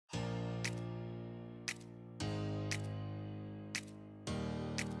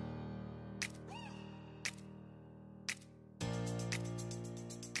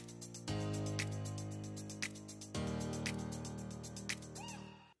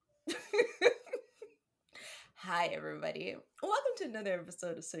Hi, everybody. Welcome to another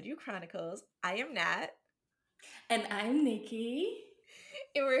episode of Soju Chronicles. I am Nat, And I'm Nikki.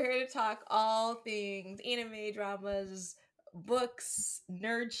 and we're here to talk all things anime, dramas, books,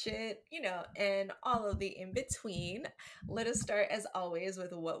 nerd shit, and all of the in between. Let us start, as always,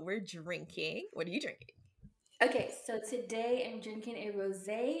 with what we're drinking. What are you drinking? Okay, so today I'm drinking a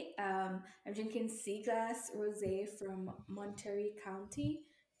rosé. I'm drinking Sea Glass Rosé from Monterey County.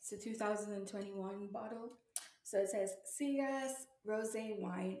 It's a 2021 bottle. So it says Sea Glass Rosé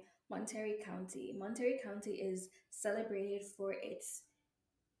Wine, Monterey County. Monterey County is celebrated for its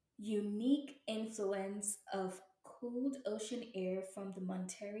unique influence of cooled ocean air from the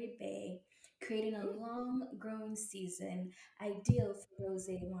Monterey Bay, creating a Ooh. long growing season ideal for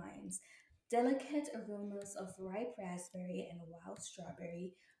rosé wines. Delicate aromas of ripe raspberry and wild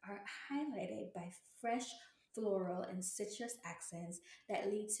strawberry are highlighted by fresh floral and citrus accents that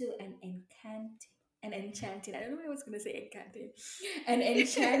lead to an enchanting, I don't know why I was going to say enchanting, an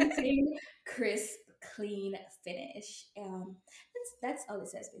enchanting, crisp, clean finish. That's all it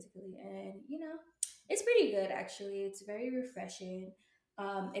says basically, and it's pretty good actually. It's very refreshing.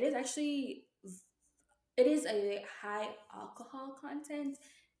 It is actually it is a high alcohol content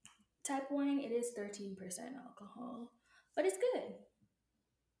type wine. It is 13% alcohol, but it's good.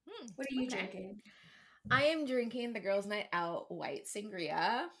 What are you Okay. drinking? I am drinking the Girls Night Out White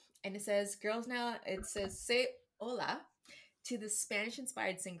Sangria, and it says say hola to the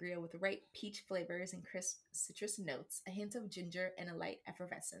Spanish-inspired sangria with ripe peach flavors and crisp citrus notes, a hint of ginger, and a light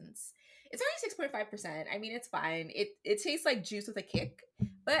effervescence. It's only 6.5%. I mean, it's fine. It tastes like juice with a kick,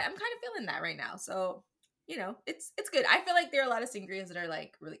 but I'm kind of feeling that right now. So, it's good. I feel like there are a lot of sangrias that are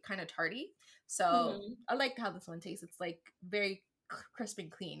like really kind of tarty. So Hmm. I like how this one tastes. It's like very crisp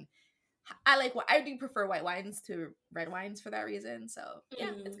and clean. I do prefer white wines to red wines for that reason. So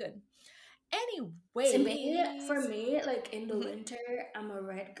yeah, it's Mm. good. To me, for Anyways, me, like in the mhm. winter, I'm a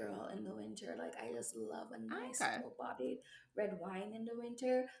red girl in the winter. Like I just love a nice Okay. full bodied red wine in the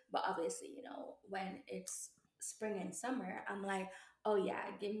winter. But obviously, when it's spring and summer, I'm like, oh yeah,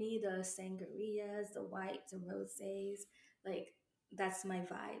 give me the sangrias, the whites, the rosés. Like that's my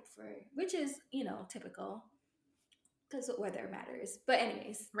vibe for which is, typical because weather matters. But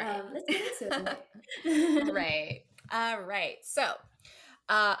anyways, Right. let's get into it. Right. All right. So,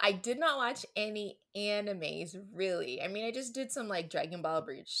 I did not watch any animes really. I mean, I just did some like Dragon Ball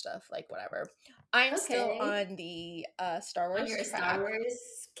Breach stuff, like whatever. I'm still Okay. on the Star On Wars your Star track.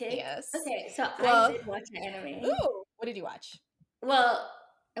 Wars kick. Yes. Okay, so I Well, did watch an anime. ooh, what did you watch? Well,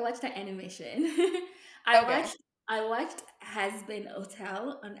 I watched an animation. I Okay. watched I watched Has Been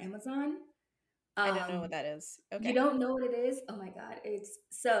Hotel on Amazon. I don't know what Um, that is. you Okay. don't know what it is? Oh my god, it's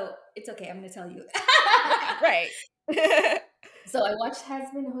okay. I'm gonna tell you. Right. So I watched Has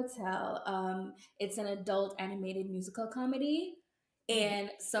Been Hotel. It's an adult animated musical comedy, Mhm.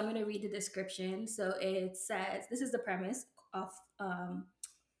 and so I'm gonna read the description. So it says this is the premise of um,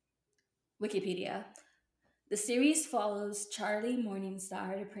 Wikipedia. The series follows Charlie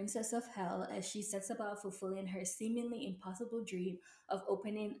Morningstar, the Princess of Hell, as she sets about fulfilling her seemingly impossible dream of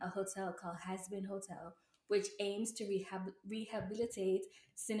opening a hotel called Hasbin Hotel, which aims to rehabilitate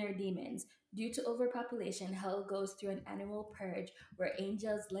sinner demons. Due to overpopulation, Hell goes through an annual purge where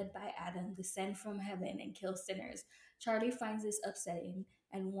angels led by Adam descend from heaven and kill sinners. Charlie finds this upsetting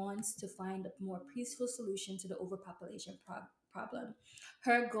and wants to find a more peaceful solution to the overpopulation problem.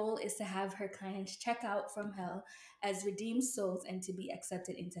 Her goal is to have her clients check out from hell as redeemed souls and to be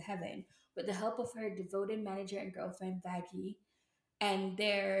accepted into heaven. With the help of her devoted manager and girlfriend, Vaggie, and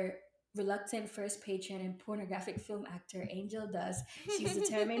their reluctant first patron and pornographic film actor, Angel Dust, she's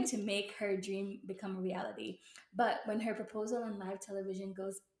determined to make her dream become a reality. But when her proposal on live television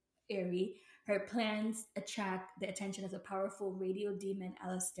goes airy, her plans attract the attention of the powerful radio demon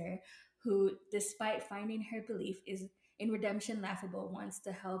Alistair, who, despite finding her belief is in redemption laughable, wants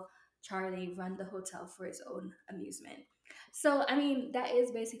to help Charlie run the hotel for his own amusement. So, I mean, that is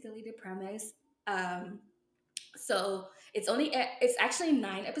basically the premise. Um, so it's actually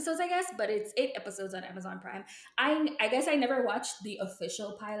 9 episodes, I guess, but it's 8 episodes on Amazon Prime. I guess I never watched the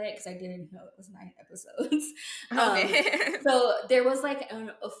official pilot because I didn't know it was 9 episodes. Oh um, man. so there was like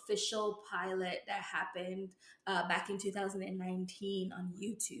an official pilot that happened back in 2019 on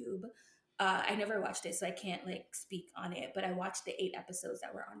YouTube. I never watched it, so I can't like speak on it. But I watched the 8 episodes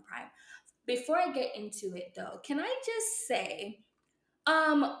that were on Prime. Before I get into it, though, can I just say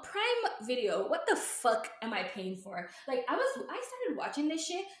Prime Video, what the fuck am I paying for? Like I started watching this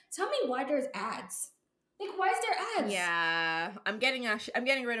shit. Tell me why there's ads. Like why is there ads? Yeah, I'm getting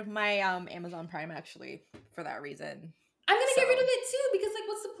rid of my Amazon Prime actually for that reason. I'm gonna get rid So, of it too because like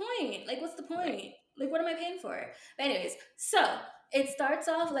what's the point? Like what's the right. point? Like what am I paying for? But anyways, so it starts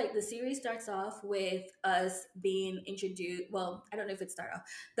off like the series starts off with us being introduced. Well, I don't know if it started off.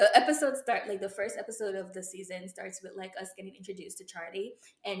 The episodes start like the first episode of the season starts with like us getting introduced to Charlie,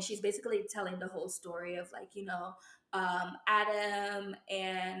 and she's basically telling the whole story of like Adam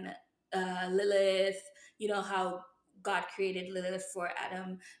and Lilith. You know how God created Lilith for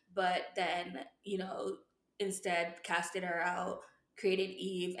Adam, but then instead casted her out, created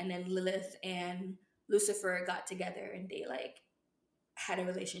Eve, and then Lilith and Lucifer got together and they like had a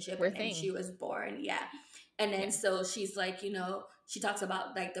relationship, We're a and then thing. she was born. Yeah. And then Yeah. so she's like, she talks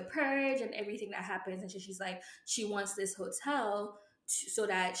about like the purge and everything that happens. And so she's like, she wants this hotel so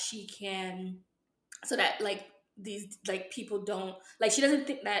that she can, so that like these like people don't like, she doesn't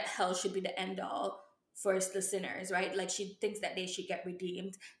think that hell should be the end all for the sinners, right? Like she thinks that they should get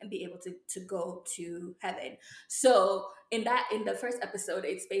redeemed and be able to go to heaven. So in the first episode,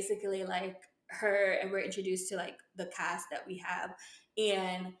 it's basically like her, and we're introduced to like the cast that we have.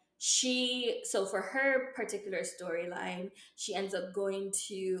 And she, so for her particular storyline, she ends up going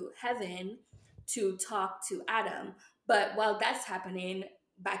to heaven to talk to Adam. But while that's happening,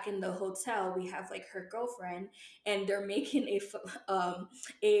 back in the hotel, we have like her girlfriend, and they're making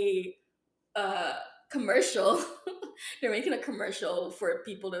a uh commercial. They're making a commercial for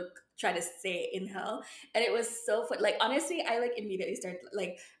people to try to stay in hell, and it was so fun. Like honestly, I like immediately started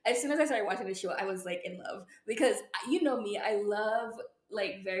like, as soon as I started watching the show, I was like in love, because you know me, I love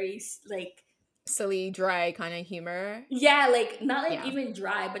like very like, Silly, dry kind of humor. yeah, like not like Yeah. even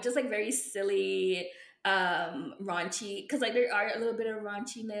dry, but just like very silly, raunchy, because like there are a little bit of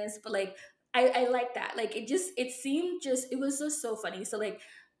raunchiness, but like I like that. Like it seemed just, it was just so funny. So like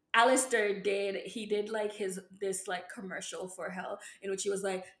Alistair did like his this like commercial for hell, in which he was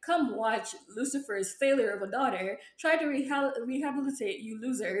like, come watch Lucifer's failure of a daughter try to rehabilitate you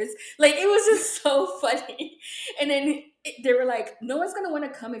losers. Like it was just so funny. And then they were like, no one's gonna want to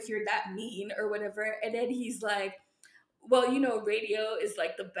come if you're that mean or whatever. And then he's like, well, radio is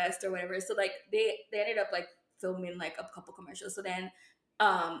like the best or whatever. So like they ended up like filming like a couple commercials. So then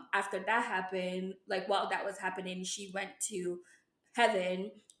after that happened, like while that was happening, she went to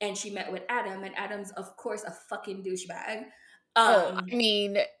heaven and she met with Adam, and Adam's of course a fucking douchebag. Oh, I Um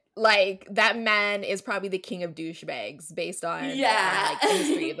mean, like that man is probably the king of douchebags based on yeah. like the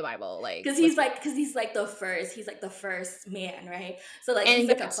history of the Bible. Like, Cause let's be he's like the first man, right? So like he's and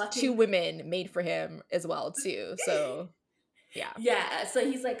like a yes, two fucking, women made for him as well too. So yeah. yeah. So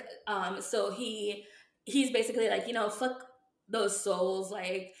he's like, he's basically like, fuck those souls,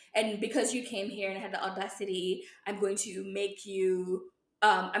 like, and because you came here and had the audacity, I'm going to make you,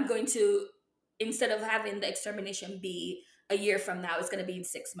 I'm going to, instead of having the extermination be a year from now, it's going to be in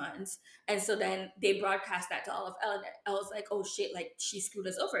 6 months. And so then they broadcast that to all of Ellen. I was like, oh shit, like she screwed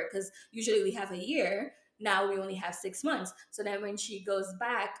us over, because usually we have a year. Now we only have 6 months. So then when she goes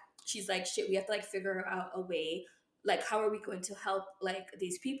back, she's like, shit, we have to like figure out a way, like how are we going to help like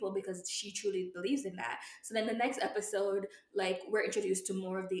these people, because she truly believes in that. So then the next episode, like we're introduced to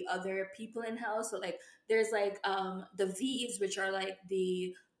more of the other people in hell. So like there's like the V's, which are like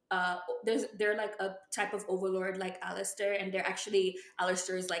the they're like a type of overlord like Alistair, and they're actually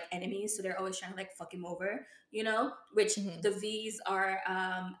Alistair's like enemies, so they're always trying to like fuck him over, which Hmm. the V's are,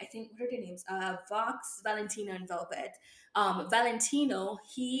 I think, what are their names, Vox, Valentino, and Velvet. Valentino,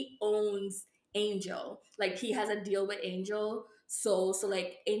 he owns Angel. Like he has a deal with Angel. So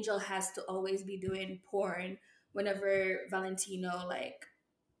like Angel has to always be doing porn whenever Valentino like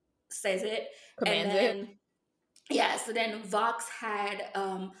says it. And Commands it. then yeah, so then Vox had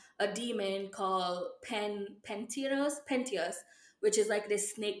a demon called Pentius, which is like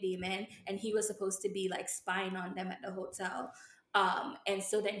this snake demon, and he was supposed to be like spying on them at the hotel. And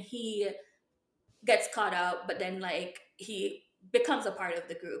so then he gets caught out, but then like he becomes a part of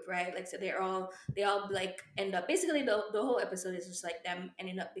the group, right? Like so they all like end up, basically the whole episode is just like them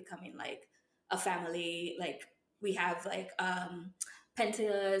ending up becoming like a family. Like we have like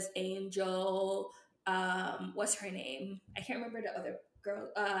Pentia's Angel, what's her name? I can't remember the other girl.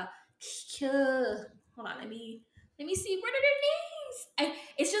 Hold on, let me see, what are their names?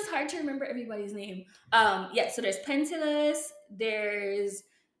 It's just hard to remember everybody's name. Yeah, so there's Pentilus, there's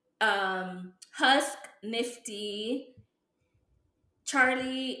Husk, Nifty,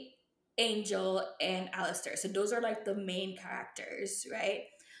 Charlie, Angel, and Alistair. So those are like the main characters, right?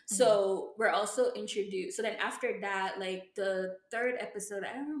 Hmm. So we're also introduced. So then after that, like the third episode,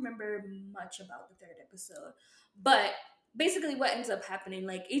 I don't remember much about the third episode, but basically what ends up happening,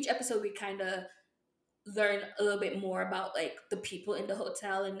 like each episode we kind of learn a little bit more about like the people in the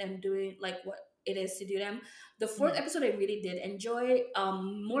hotel and them doing like it is to do them. The fourth Mhm. episode I really did enjoy,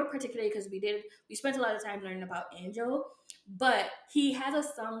 more particularly because we spent a lot of time learning about Angel. But he has a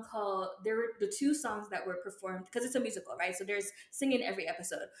song called, there were the two songs that were performed because it's a musical, right? So there's singing every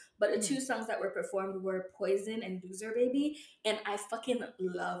episode. But the Mhm. two songs that were performed were Poison and Loser Baby. And I fucking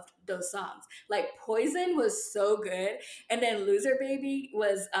loved those songs. Like Poison was so good. And then Loser Baby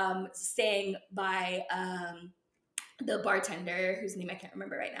was sang by the bartender whose name I can't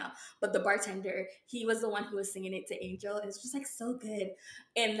remember right now, but the bartender, he was the one who was singing it to Angel. It was just like so good.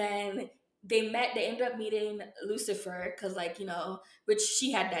 And then they ended up meeting Lucifer because, like, which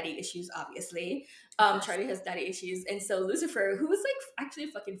she had daddy issues, obviously. Of course. Charlie has daddy issues. And so Lucifer, who was like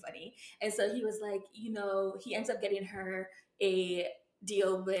actually fucking funny. And so he was like, he ends up getting her a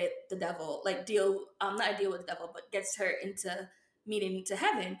deal with the devil, like not a deal with the devil, but gets her into meeting to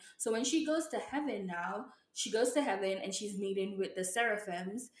heaven. So when she goes to heaven now, she goes to heaven and she's meeting with the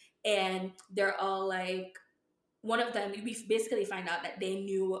seraphims, and they're all like, one of them, we basically find out that they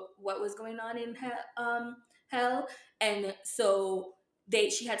knew what was going on in hell. And so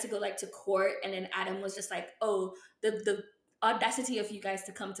she had to go like to court, and then Adam was just like, oh, the audacity of you guys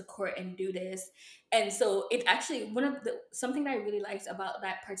to come to court and do this. And so it actually, one of the something that I really liked about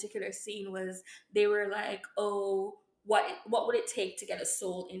that particular scene was they were like, oh, what would it take to get a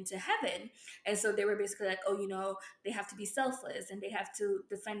soul into heaven? And so they were basically like, oh, they have to be selfless and they have to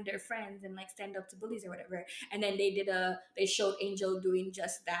defend their friends and like stand up to bullies or whatever. And then they showed Angel doing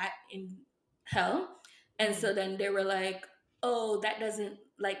just that in hell. And Mhm. so then they were like, oh, that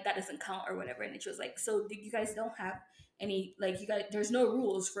doesn't count or whatever. And she was like, so you guys don't have any, like, you guys, there's no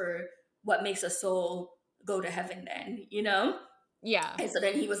rules for what makes a soul go to heaven then. Yeah. And so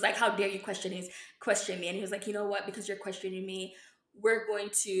then he was like, how dare you question me? And he was like, you know what? Because you're questioning me, we're going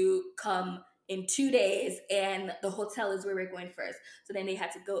to come in 2 days, and the hotel is where we're going first. So then they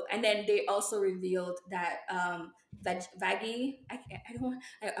had to go. And then they also revealed that Vaggie, I don't want,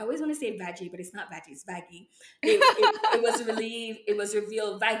 I always want to say Vaggie, but it's not Vaggie, it's Vaggie. It was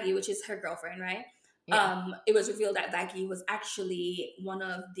revealed Vaggie, which is her girlfriend, right? Yeah. It was revealed that Vaggie was actually one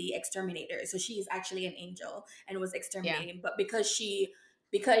of the exterminators. So she is actually an angel and was Yeah. exterminating. But because she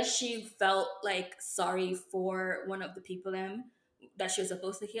felt like sorry for one of the people that she was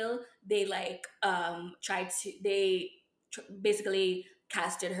supposed to kill, they like tried to basically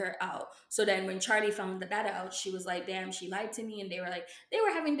casted her out. So then when Charlie found that out, she was like, damn, she lied to me. And they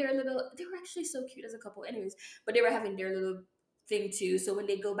were having their little, they were actually so cute as a couple anyways, but they were having their little thing too. So when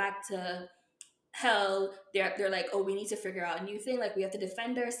they go back to hell, they're like, oh, we need to figure out a new thing, like we have to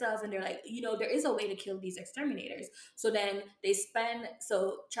defend ourselves. And they're like, there is a way to kill these exterminators. So then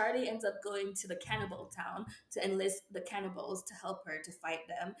Charlie ends up going to the cannibal town to enlist the cannibals to help her to fight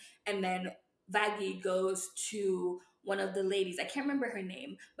them. And then Vaggie goes to one of the ladies, I can't remember her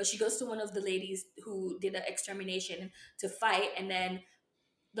name, but she goes to one of the ladies who did the extermination to fight. And then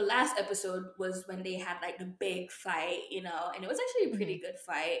the last episode was when they had like the big fight, and it was actually a Mhm. pretty good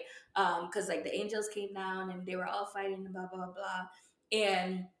fight, because like the angels came down and they were all fighting, blah blah blah.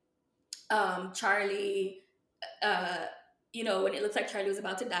 And Charlie, uh when it looks like Charlie was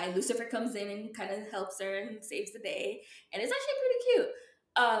about to die, Lucifer comes in and kind of helps her and saves the day, and it's actually pretty cute.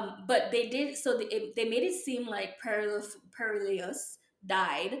 But they made it seem like Perilius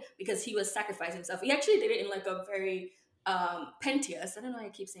died because he was sacrificing himself. He actually did it in like a very Pentius. I don't know why I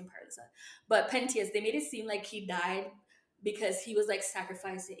keep saying Perilius, but Pentius. They made it seem like he died because he was like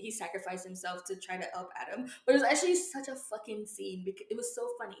sacrificing. He sacrificed himself to try to help Adam. But it was actually such a fucking scene because it was so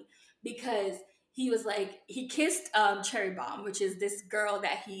funny because he kissed Cherry Bomb, which is this girl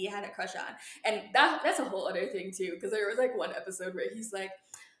that he had a crush on. And that's a whole other thing too, because there was like one episode where he's like,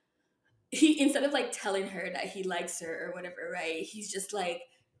 he instead of like telling her that he likes her or whatever, right, he's just like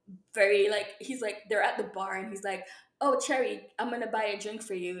very like, he's like, they're at the bar and he's like, oh, Cherry, I'm gonna buy a drink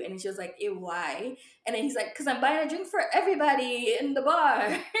for you. And she was like, ew, why? And then he's like, because I'm buying a drink for everybody in the bar.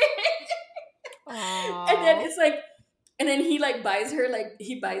 And then Aww. it's like, and then he buys her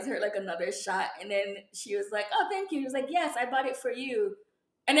like another shot, and then she was like, "Oh, thank you." He was like, "Yes, I bought it for you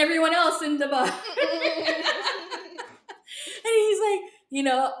and everyone else in the bar." And he's like,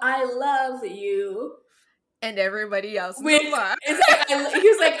 "I love you." And everybody else in the With bar. it's like he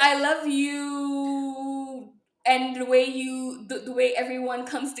was like, "I love you." And the way everyone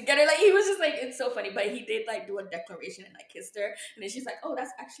comes together, like he was just like, it's so funny. But he did like do a declaration and like kissed her, and then she's like, "Oh,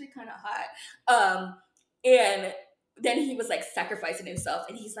 that's actually kind of hot." And then he was like sacrificing himself,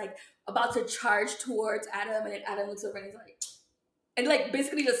 and he's like about to charge towards Adam, and then Adam looks over and he's like, and like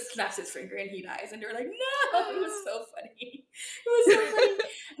basically just snaps his finger and he dies. And they're like, no, it was so funny. It was so funny.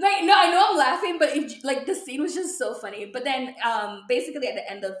 Like, no, I know I'm laughing, but like the scene was just so funny. But then, basically at the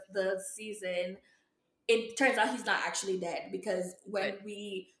end of the season, it turns out he's not actually dead because Good.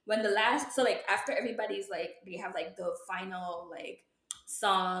 when the last, so like after everybody's like, they have like the final like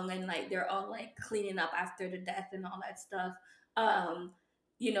song and like they're all like cleaning up after the death and all that stuff. Um,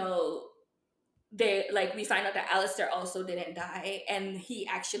 you know, they like we find out that Alistair also didn't die and he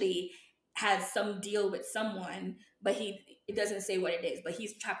actually has some deal with someone, but it doesn't say what it is, but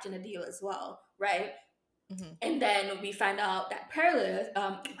he's trapped in a deal as well, right? Hmm. And then we find out that Perillus,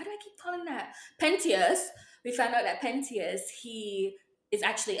 why do I keep calling that Pentius? We found out that Pentius, he is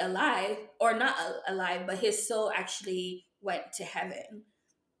actually alive, or not alive, but his soul actually went to heaven.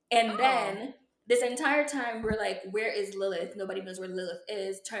 And Oh. then this entire time, we're like, where is Lilith? Nobody knows where Lilith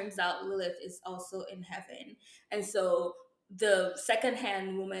is. Turns out Lilith is also in heaven. And so the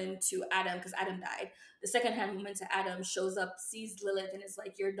secondhand woman to Adam, because Adam died, the secondhand woman to Adam shows up, sees Lilith, and is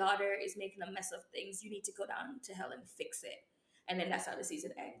like, your daughter is making a mess of things. You need to go down to hell and fix it. And then that's how the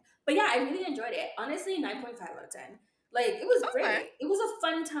season ends. But yeah, I really enjoyed it. Honestly, 9.5 out of 10. Like, it was Okay. great. It was a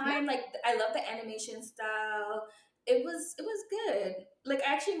fun Yeah. time. Like, I love the animation style. It was good. Like,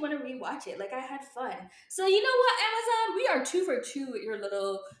 I actually want to rewatch it. Like, I had fun. So you know what, Amazon, we are 2 for 2 with your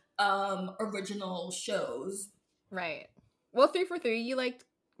little original shows. Right. Well, 3 for 3. You liked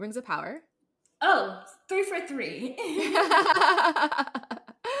Rings of Power. Oh, 3 for 3.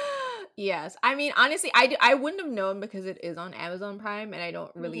 Yes. I mean, honestly, I wouldn't have known because it is on Amazon Prime and I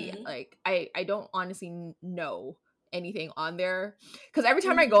don't really Hmm. like I don't honestly know anything on there cuz every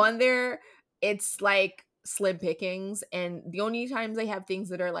time I go Hmm. on there, it's like slim pickings and the only times I have things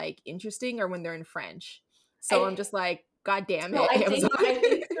that are like interesting are when they're in French. So I'm I just like god damn so it, Amazon. I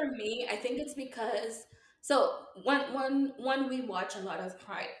think for me, I think it's because, so one we watch a lot of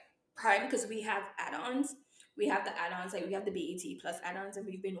Prime because we have add-ons. We have the add-ons, like we have the BET plus add-ons, and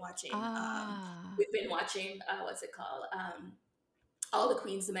Ah. we've been watching what's it called? All the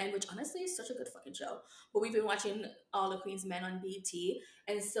Queen's Men, which honestly is such a good fucking show. But we've been watching All the Queen's Men on BT,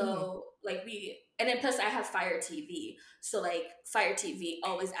 and Mhm. so like and then plus I have Fire TV, so like Fire TV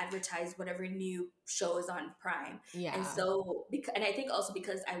always advertise whatever new show is on Prime, and Yeah. so and I think also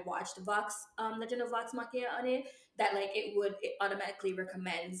because I watched Vox, Legend of Vox Machina on it, that like it automatically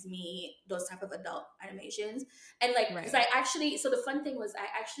recommends me those type of adult animations, and like because Right. I actually, so the fun thing was I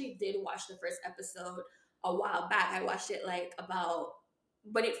actually did watch the first episode a while back. I watched it like about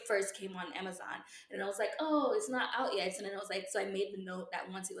when it first came on Amazon. And I was like, oh, it's not out yet. And then I was like, so I made the note that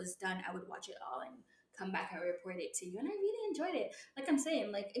once it was done, I would watch it all and come back and report it to you. And I really enjoyed it. Like I'm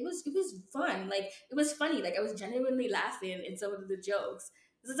saying, like it was fun. Like it was funny. Like I was genuinely laughing in some of the jokes.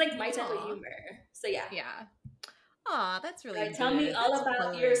 This is like my type of Aw. humor. So yeah. Yeah. Aw, that's All really right, tell me good. all That's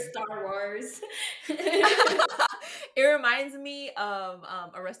about your fun. Star Wars. It reminds me of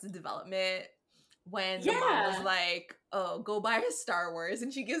Arrested Development when the mom was Yeah. like, "Oh, go buy a Star Wars,"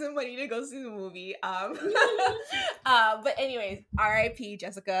 and she gives him money to go see the movie. But anyways, R.I.P.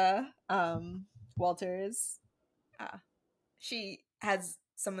 Jessica Walters. Uh, she has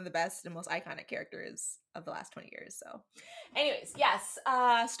some of the best and most iconic characters of the last 20 years. So, anyways, yes,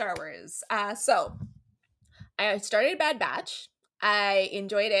 Star Wars. So I started Bad Batch. I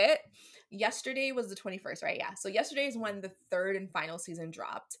enjoyed it. Yesterday was the 21st, right? Yeah. So yesterday is when the third and final season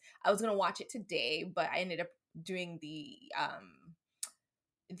dropped. I was gonna watch it today, but I ended up doing the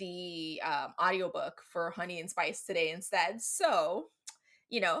audiobook for Honey and Spice today instead. So,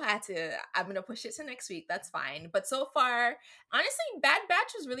 I'm gonna push it to next week. That's fine. But so far, honestly, Bad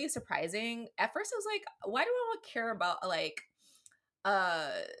Batch was really surprising. At first I was like, why do I want to care about like uh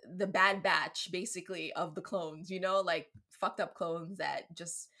the Bad Batch basically of the clones, like fucked up clones that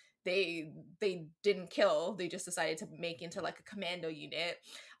just they didn't kill, they just decided to make into like a commando unit.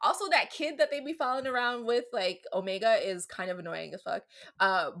 Also, that kid that they be following around with like Omega is kind of annoying as fuck.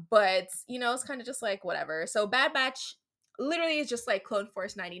 But it's kind of just like whatever. So Bad Batch literally is just like Clone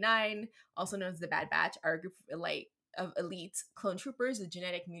Force 99, also known as the Bad Batch, are a group of elite clone troopers with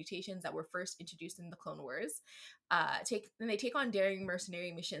genetic mutations that were first introduced in the Clone Wars. They take on daring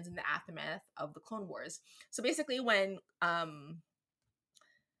mercenary missions in the aftermath of the Clone Wars. So basically, when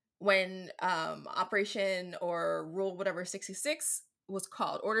Operation or Rule whatever 66 was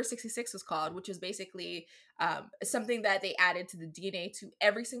called, Order 66 was called, which is basically something that they added to the DNA to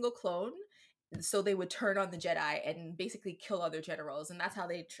every single clone, so they would turn on the Jedi and basically kill other generals, and that's how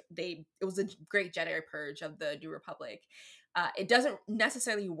they it was a great Jedi purge of the New Republic. It doesn't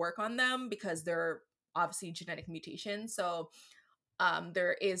necessarily work on them because they're obviously genetic mutations. So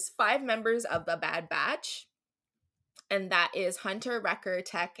there is 5 members of the Bad Batch. and that is Hunter, Wrecker,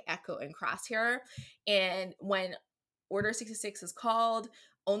 Tech, Echo, and Crosshair. And when Order 66 is called,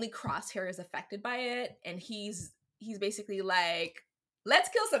 only Crosshair is affected by it, and he's basically like, let's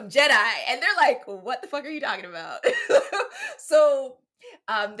kill some Jedi. And they're like, what the fuck are you talking about? So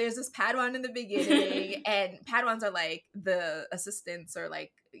there's this Padawan in the beginning, and Padawans are like the assistants, or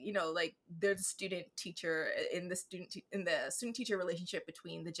like, you know, like they're the student teacher in the student teacher relationship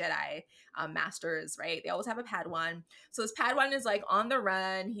between the Jedi masters, right? They always have a Padawan. So this Padawan is like on the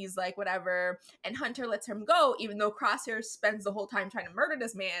run. He's like whatever, and Hunter lets him go, even though Crosshair spends the whole time trying to murder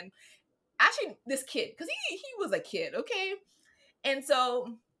this man. Actually, this kid, because he was a kid, okay? And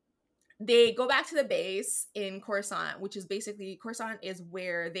so they go back to the base in Coruscant, which is basically, Coruscant is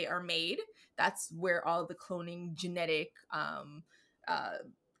where they are made. That's where all the cloning genetic uh,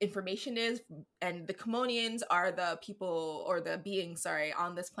 information is. And the Kamonians are the people, or the beings, sorry,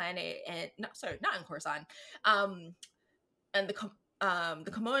 on this planet. And no, sorry, not in Coruscant. Um, and the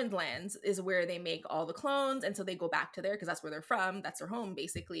Comoan lands is where they make all the clones, and so they go back to there because that's where they're from. That's their home,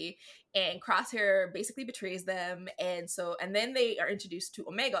 basically. And Crosshair basically betrays them, and then they are introduced to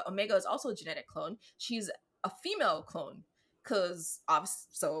Omega. Omega is also a genetic clone. She's a female clone,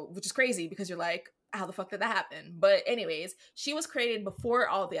 which is crazy because you're like, how the fuck did that happen? But anyways, she was created before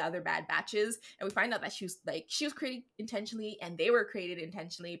all the other bad batches, and we find out that she was created intentionally, and they were created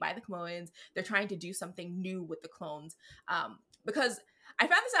intentionally by the Clones. They're trying to do something new with the clones, because I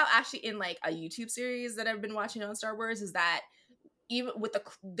found this out actually in like a YouTube series that I've been watching on Star Wars, is that even with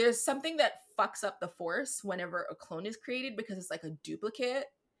there's something that fucks up the Force whenever a clone is created, because it's like a duplicate.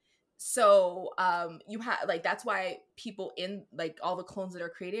 So you have like, that's why people in like all the clones that are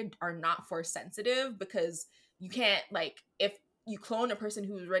created are not Force sensitive, because you can't, like, if you clone a person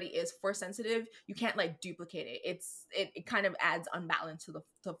who already is Force sensitive, you can't like duplicate it. It kind of adds unbalance to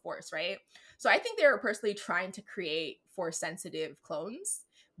the Force, right? So I think they were personally trying to create Force sensitive clones,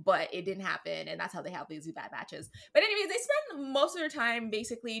 but it didn't happen, and that's how they have these bad batches. But anyways, they spend most of their time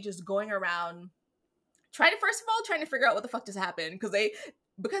basically just going around trying to figure out what the fuck just happened, because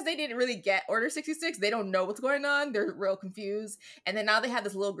they didn't really get Order 66. They don't know what's going on. They're real confused. And then now they have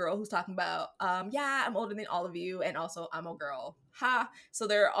this little girl who's talking about, yeah, I'm older than all of you, and also I'm a girl. Ha. So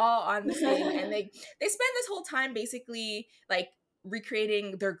they're all on this thing, and they spend this whole time basically like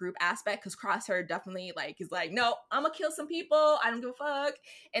recreating their group aspect, because Crosshair definitely like is like, no, I'm gonna kill some people. I don't give a fuck.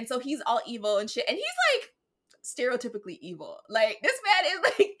 And so he's all evil and shit. And he's like stereotypically evil. Like, this man is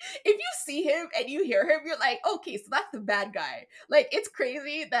like, if you see him and you hear him, you're like, okay, so that's the bad guy. Like, it's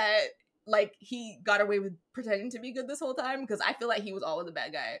crazy that like he got away with pretending to be good this whole time, because I feel like he was always the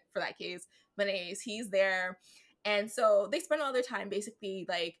bad guy for that case. But anyways, he's there. And so they spend all their time basically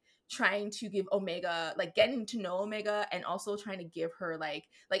like trying to give Omega, like getting to know Omega, and also trying to give her like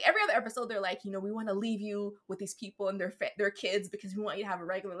every other episode they're like, you know, we want to leave you with these people and their kids, because we want you to have a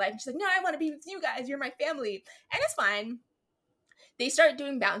regular life. And she's like, no, I want to be with you guys, you're my family. And it's fine. They start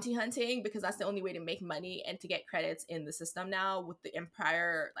doing bounty hunting, because that's the only way to make money and to get credits in the system now, with the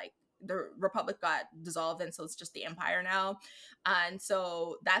Empire, like the Republic got dissolved, and so it's just the Empire now. And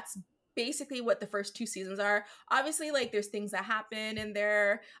so that's basically what the first two seasons are. Obviously, like, there's things that happen in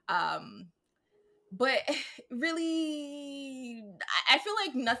there, but really, I feel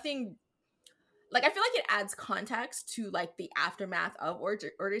like nothing, like, I feel like it adds context to like the aftermath of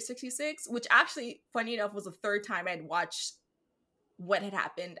Order 66, which actually, funny enough, was the third time I'd watched what had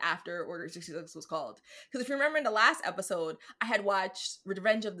happened after Order 66 was called. Because if you remember in the last episode, I had watched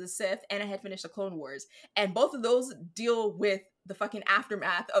Revenge of the Sith and I had finished the Clone Wars. And both of those deal with the fucking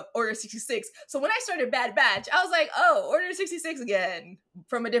aftermath of Order 66. So when I started Bad Batch, I was like, oh, Order 66 again,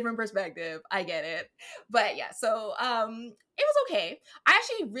 from a different perspective. I get it. But yeah, so it was okay. I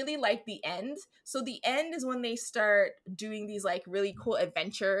actually really like the end. So the end is when they start doing these like really cool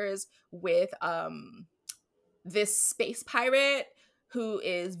adventures with this space pirate who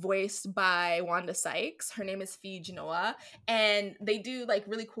is voiced by Wanda Sykes. Her name is Fee Genoa, and they do like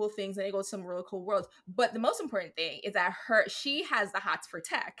really cool things, and they go to some really cool worlds. But the most important thing is that she has the hots for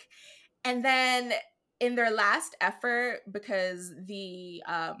tech. And then in their last effort, because the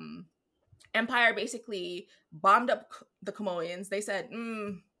Empire basically bombed up the Komoans, they said,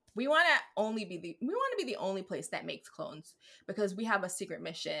 we want to be the only place that makes clones, because we have a secret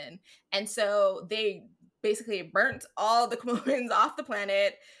mission. And so they basically burnt all the Komoans off the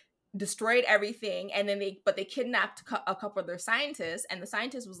planet, destroyed everything, and then they kidnapped a couple of their scientists, and the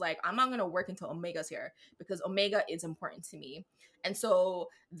scientist was like, I'm not going to work until Omega's here, because Omega is important to me. And so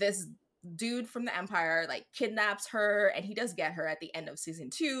this dude from the Empire like kidnaps her, and he does get her at the end of season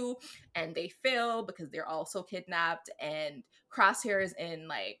 2, and they fail because they're also kidnapped, and Crosshair is in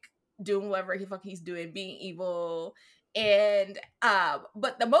like doing whatever he fuck he's doing, being evil. And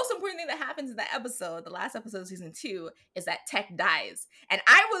but the most important thing that happens in that episode, the last episode of season 2, is that Tech dies. And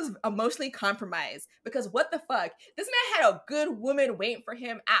I was emotionally compromised because what the fuck? This man had a good woman waiting for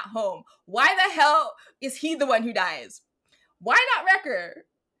him at home. Why the hell is he the one who dies? Why not Wrecker?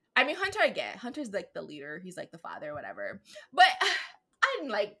 I mean, Hunter, I get. Hunter's like the leader. He's like the father, whatever. But I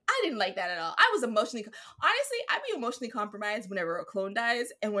didn't like that at all. I was emotionally, honestly, I'd be emotionally compromised whenever a clone dies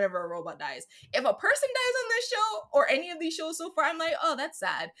and whenever a robot dies. If a person dies on this show or any of these shows so far, I'm like, oh, that's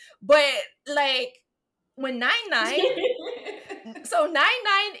sad. But like when 99, so 99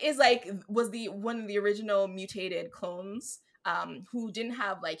 is like was the one of the original mutated clones, who didn't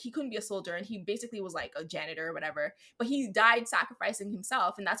have, like, he couldn't be a soldier, and he basically was like a janitor or whatever, but he died sacrificing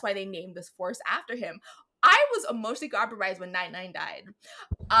himself, and that's why they named this force after him. I was emotionally compromised when 99 died.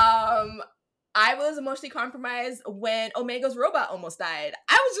 I was emotionally compromised when Omega's robot almost died.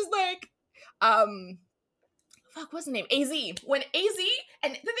 I was just like, fuck, what's the name? AZ. When AZ,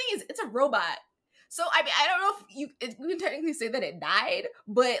 and the thing is, it's a robot. So I mean, I don't know if you can technically say that it died,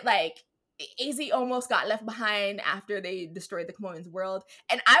 but like AZ almost got left behind after they destroyed the Clon's world,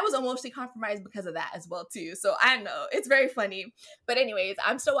 and I was emotionally compromised because of that as well too. So I don't know, it's very funny. But anyways,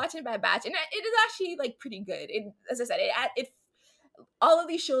 I'm still watching Bad Batch, and it is actually like pretty good. It, as I said, it all of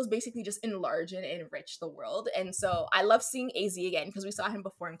these shows basically just enlarge and enrich the world, and so I love seeing AZ again because we saw him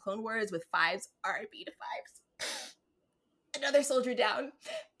before in Clone Wars with Fives, RIP to Fives. Another soldier down,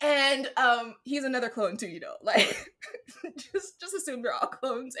 and he's another clone too, you know, like just assume they're all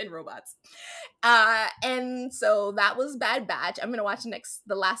clones and robots. And so that was Bad Batch. I'm gonna watch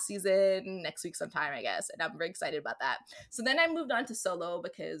the last season next week sometime, I guess, and I'm very excited about that. So then I moved on to Solo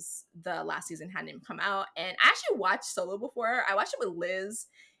because the last season hadn't even come out, and I actually watched Solo before. I watched it with Liz,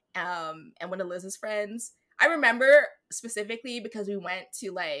 and one of Liz's friends. I remember specifically because we went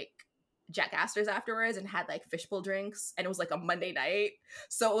to like Jack Astor's afterwards and had like fishbowl drinks, and it was like a Monday night,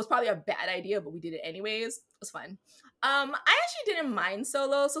 so it was probably a bad idea, but we did it anyways. It was fun. I actually didn't mind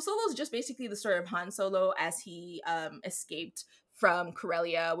Solo. So Solo is just basically the story of Han Solo as he escaped from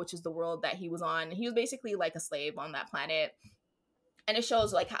Corellia, which is the world that he was on. He was basically like a slave on that planet, and it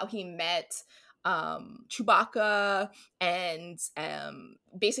shows like how he met Chewbacca, and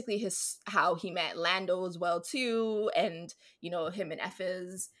basically his how he met Lando as well too, and you know, him and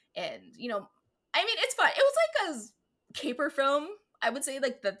Effes, and you know, I mean, it's fun. It was like a caper film. I would say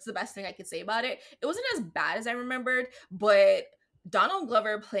like that's the best thing I could say about it. It wasn't as bad as I remembered, but Donald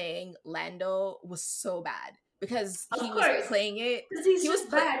Glover playing Lando was so bad because Of he was course, playing it. because he's He was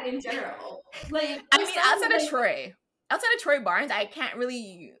just bad in general. Like I for mean, some, like outside of Troy Barnes, I can't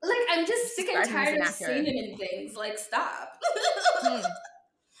really I'm just sick and describe him as tired an of actor. seeing him in things. Like, stop. Hmm.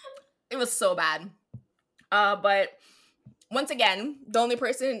 It was so bad. But once again, the only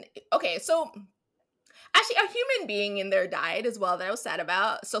person. Okay, so actually, a human being in there died as well that I was sad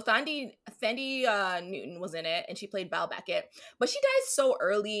about. So Thandi Newton was in it, and she played Val Beckett, but she died so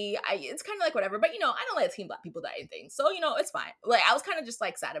early. It's kind of like whatever. But you know, I don't like seeing Black people die in things, so you know, it's fine. Like I was kind of just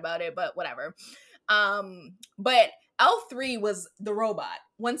like sad about it, but whatever. But L3 was the robot.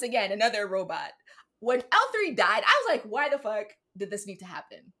 Once again, another robot. When L3 died, I was like, why the fuck did this need to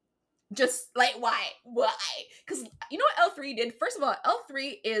happen? Just like why? Because you know what L3 did? First of all,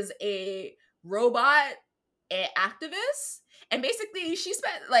 L3 is a robot activist, and basically she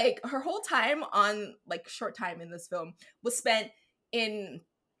spent like her whole time on like short time in this film was spent in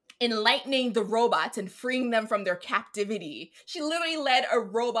enlightening the robots and freeing them from their captivity. She literally led a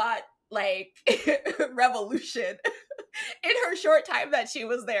robot like revolution in her short time that she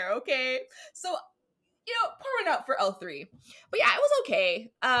was there. Okay, so you know, pouring out for L3. But yeah, it was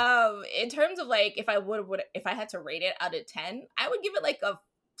okay. In terms of like if I had to rate it out of 10, I would give it like a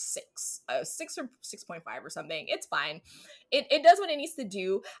 6 or 6.5 or something. It's fine. It does what it needs to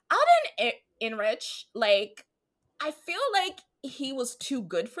do. Alden Enrich, like, I feel like he was too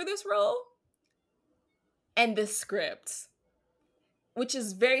good for this role and this script, which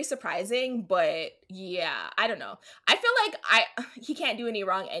is very surprising. But yeah, I don't know. I feel like he can't do any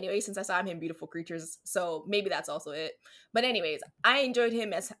wrong anyway, since I saw him in Beautiful Creatures, so maybe that's also it. But anyways, I enjoyed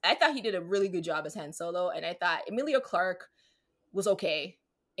him as I thought he did a really good job as Han Solo, and I thought Emilia Clarke was okay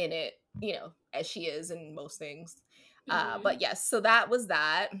in it, you know, as she is in most things. Mhm. But yes, so that was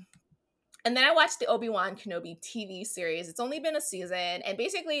that. And then I watched the Obi-Wan Kenobi TV series. It's only been a season, and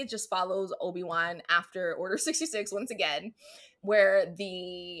basically it just follows Obi-Wan after Order 66 once again, where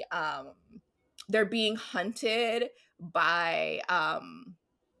they're being hunted by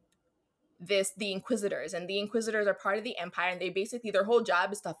the Inquisitors, and the Inquisitors are part of the Empire, and they basically their whole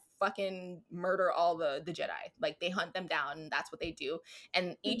job is to fucking murder all the Jedi. Like they hunt them down, and that's what they do.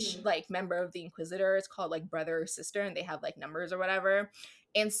 And each Mhm. like member of the Inquisitor is called like brother or sister, and they have like numbers or whatever.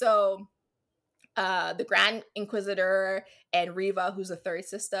 And so the Grand Inquisitor and Riva, who's a third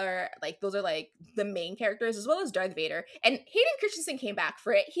sister, like those are like the main characters, as well as Darth Vader. And Hayden Christensen came back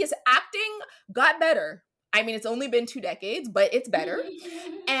for it. His acting got better. I mean, it's only been 2 decades, but it's better.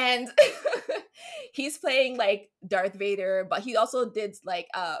 And he's playing like Darth Vader, but he also did like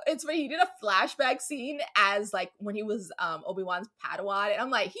it's funny, he did a flashback scene as like when he was Obi-Wan's Padawan, and I'm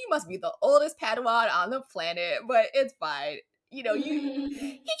like, he must be the oldest Padawan on the planet, but it's fine. You know, he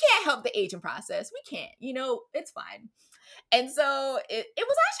can't help the aging process. We can't, it's fine. And so it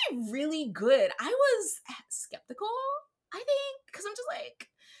was actually really good. I was skeptical, I think, because I'm just like,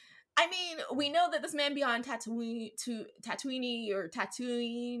 I mean, we know that this man beyond Tatooine or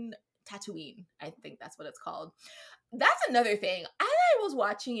Tatooine, I think that's what it's called. That's another thing. As I was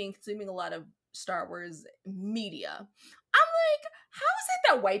watching and consuming a lot of Star Wars media, I'm like, how is it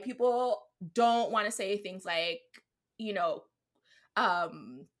that white people don't want to say things like, you know,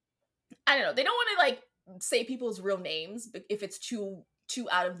 um, I don't know, they don't want to like say people's real names if it's too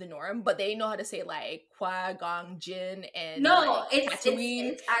out of the norm, but they know how to say like Qui Gong Jin and No, like it's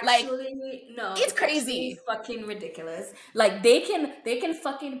Tatooine. it's Like actually no, it's it's actually crazy. fucking ridiculous. Like they can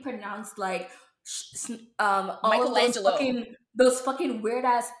fucking pronounce like all of Michelangelo. those fucking weird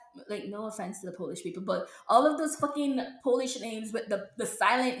ass, like, no offense to the Polish people, but all of those fucking Polish names with the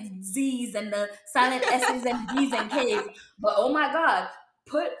silent Z's and the silent S's and B's and K's. But oh my god,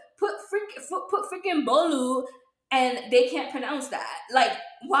 put put freaking Bolu, and they can't pronounce that. Like,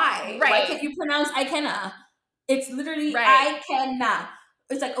 why? Why Right. can't you pronounce I cannot? It's literally Right. I cannot.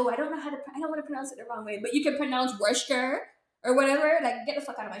 It's like, oh, I don't know how to. I don't want to pronounce it the wrong way, but you can pronounce Worcester or whatever. Like, get the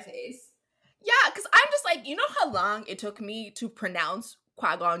fuck out of my face. Yeah, because I'm just like, you know how long it took me to pronounce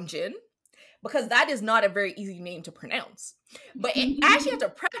Qui Gon Jinn? Because that is not a very easy name to pronounce. But I actually have to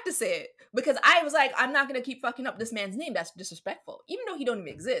practice it because I was like, I'm not gonna keep fucking up this man's name. That's disrespectful. Even though he don't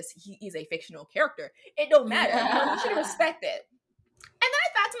even exist, he is a fictional character. It don't matter. You should respect it. And then I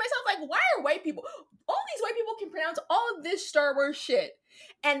thought to myself, like, why are white people, all these white people can pronounce all of this Star Wars shit,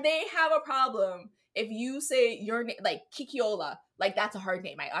 and they have a problem if you say your name, like Kikiola, like that's a hard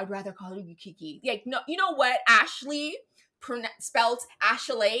name. I'd rather call you Kiki. Like, no, you know what? Ashley, spelled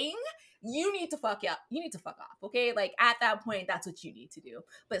Ashling. You need to fuck up. You need to fuck off. Okay, like at that point, that's what you need to do.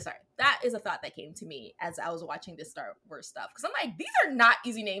 But sorry, that is a thought that came to me as I was watching this Star Wars stuff because I'm like, these are not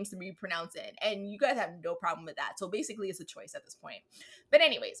easy names to be pronouncing, and you guys have no problem with that. So basically, it's a choice at this point. But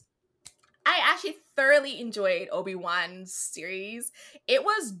anyways, I actually thoroughly enjoyed Obi-Wan's series. It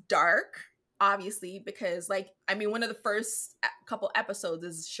was dark, obviously, because like I mean, one of the first couple episodes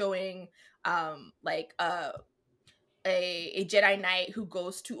is showing like a Jedi Knight who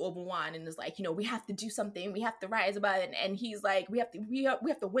goes to Obi-Wan and is like, we have to do something, we have to rise above it, and he's like, we have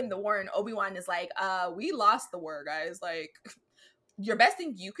to win the war, and Obi-Wan is like, we lost the war, guys. Like, your best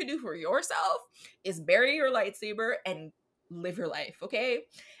thing you could do for yourself is bury your lightsaber and live your life, okay?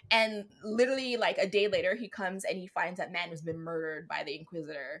 And literally, like a day later, he comes and he finds that man has been murdered by the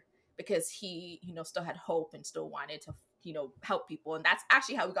Inquisitor because he, still had hope and still wanted to, help people. And that's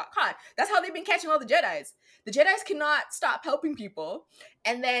actually how he got caught. That's how they've been catching all the Jedis. The Jedis cannot stop helping people.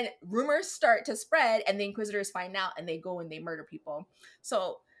 And then rumors start to spread, and the Inquisitors find out, and they go and they murder people.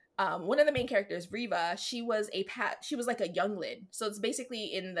 So one of the main characters, Riva, she was like a youngling. So it's basically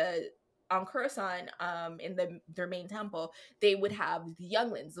in the on Coruscant, in their main temple, they would have the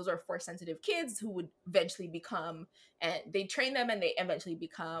younglings. Those are force sensitive kids who would eventually become, and they train them, and they eventually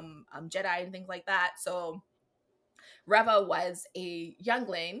become Jedi and things like that. So Reva was a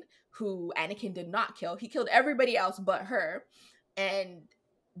youngling who Anakin did not kill. He killed everybody else but her, and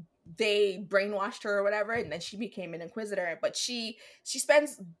they brainwashed her or whatever, and then she became an inquisitor. But she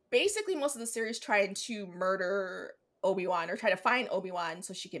spends basically most of the series trying to murder Obi-Wan, or try to find Obi-Wan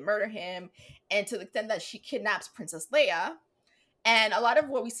so she can murder him, and to the extent that she kidnaps Princess Leia. And a lot of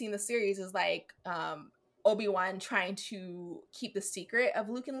what we see in the series is like Obi-Wan trying to keep the secret of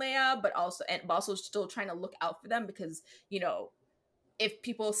Luke and Leia, but also still trying to look out for them, because if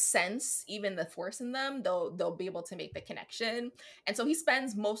people sense even the force in them, they'll be able to make the connection. And so he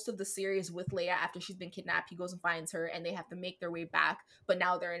spends most of the series with Leia after she's been kidnapped. He goes and finds her, and they have to make their way back. But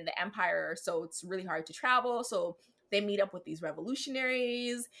now they're in the Empire, so it's really hard to travel. So they meet up with these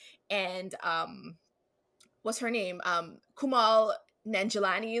revolutionaries, and what's her name? Kumal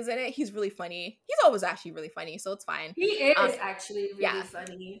Nanjiani is in it. He's really funny. He's always actually really funny, so it's fine. He Um, is actually really yeah,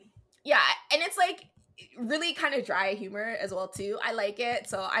 funny. yeah, and it's like really kind of dry humor as well too. I like it.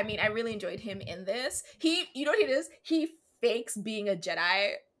 So I mean, I really enjoyed him in this. You know what he does? He fakes being a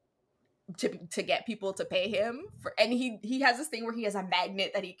Jedi to get people to pay him for, and he has this thing where he has a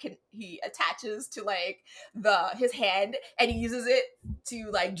magnet that he attaches to like the his hand, and he uses it to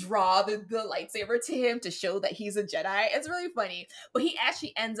like draw the lightsaber to him to show that he's a Jedi. It's really funny. But he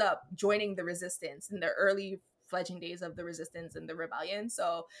actually ends up joining the resistance in the early fledgling days of the resistance and the rebellion.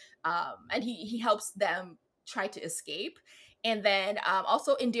 So and he helps them try to escape. And then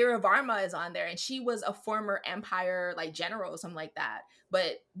also Indira Varma is on there, and she was a former Empire like general or something like that.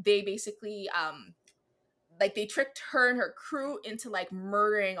 But they basically like they tricked her and her crew into like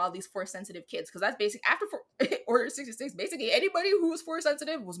murdering all these force sensitive kids, because that's basic after Order 66. Basically, anybody who was force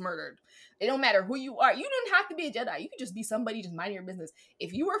sensitive was murdered. It don't matter who you are. You don't have to be a Jedi. You could just be somebody just minding your business.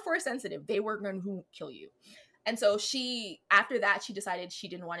 If you were force sensitive, they were going to kill you. And so she, after that, she decided she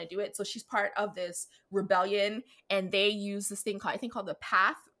didn't want to do it. So she's part of this rebellion, and they use this thing called, I think, called the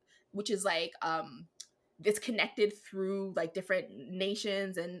Path, which is like it's connected through like different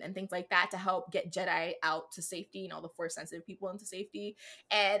nations and things like that to help get Jedi out to safety and all the force sensitive people into safety.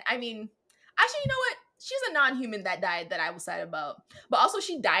 And I mean, actually, you know what? She's a non-human that died that I was sad about. But also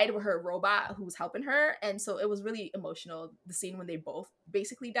she died with her robot who was helping her. And so it was really emotional, the scene when they both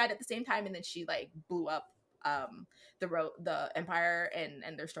basically died at the same time, and then she like blew up the Empire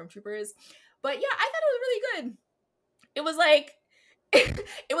and their stormtroopers. But yeah, I thought it was really good. It was like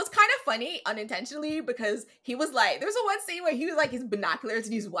it was kind of funny unintentionally, because he was like, there's a one scene where he was like his binoculars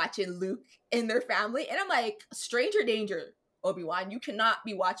and he's watching Luke and their family, and I'm like, stranger danger, Obi-Wan, you cannot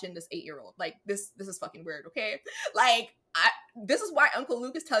be watching this 8-year-old. Like this is fucking weird, okay? Like this is why Uncle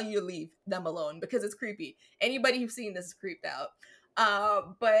Luke is telling you to leave them alone, because it's creepy. Anybody who's seen this is creeped out.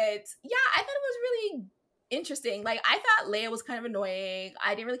 But yeah, I thought it was really interesting. Like I thought Leia was kind of annoying.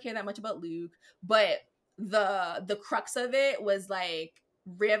 I didn't really care that much about Luke, but the crux of it was like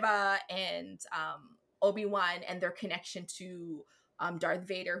Riva and Obi-Wan and their connection to Darth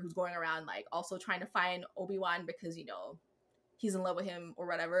Vader, who's going around like also trying to find Obi-Wan because, you know, he's in love with him or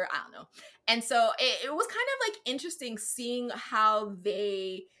whatever. I don't know. And so it was kind of like interesting seeing how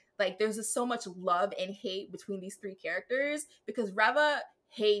they like there's just so much love and hate between these three characters, because Reva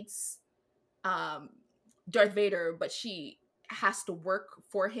hates um Darth Vader, but she has to work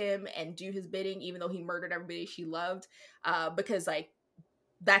for him and do his bidding, even though he murdered everybody she loved. Because like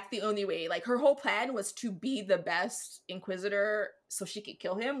that's the only way. Like her whole plan was to be the best Inquisitor so she could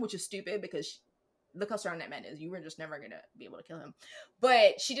kill him, which is stupid because look how strong that man is. You were just never gonna be able to kill him.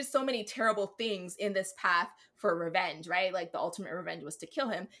 But she did so many terrible things in this path for revenge, right? Like the ultimate revenge was to kill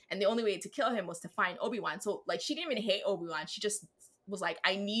him, and the only way to kill him was to find Obi-Wan. So like she didn't even hate Obi-Wan. She just was like,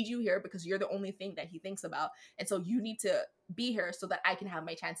 I need you here because you're the only thing that he thinks about. And so you need to be here so that I can have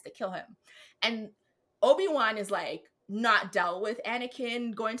my chance to kill him. And Obi-Wan is like not dealt with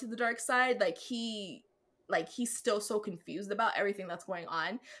Anakin going to the dark side. Like he's still so confused about everything that's going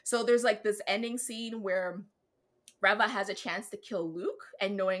on. So there's like this ending scene where Reva has a chance to kill Luke,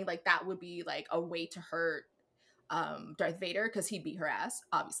 and knowing like that would be like a way to hurt Darth Vader, because he beat her ass,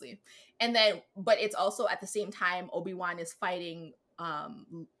 obviously. And then, but it's also at the same time Obi-Wan is fighting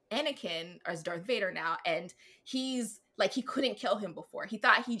Anakin as Darth Vader now, and he's like he couldn't kill him before. He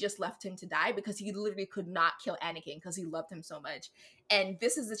thought he just left him to die because he literally could not kill Anakin because he loved him so much. And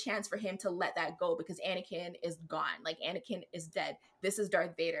this is a chance for him to let that go because Anakin is gone. Like Anakin is dead. This is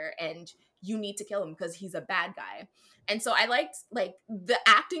Darth Vader, and you need to kill him because he's a bad guy. And so I liked like the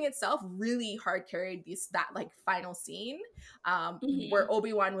acting itself really hard carried that like final scene where Mm-hmm.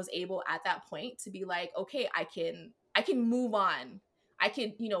 Obi-Wan was able at that point to be like, okay, I can move on. I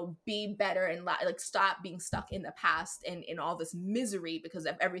can, you know, be better and like stop being stuck in the past and in all this misery because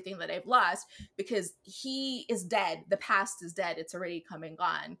of everything that I've lost, because he is dead. The past is dead. It's already come and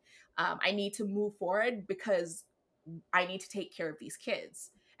gone. I need to move forward because I need to take care of these kids.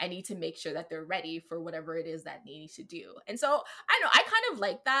 I need to make sure that they're ready for whatever it is that they need to do. And so I know I kind of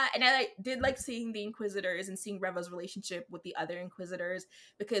like that. And I did like seeing the Inquisitors and seeing Reva's relationship with the other Inquisitors,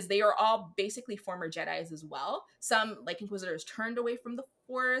 because they are all basically former Jedis as well. Some like Inquisitors turned away from the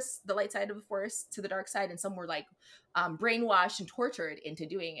Force, the light side of the Force, to the dark side, and some were like brainwashed and tortured into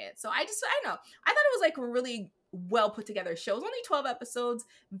doing it. So I know. I thought it was like a really well put together show. It was only 12 episodes,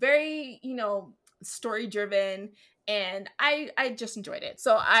 very, you know, story driven, and I just enjoyed it.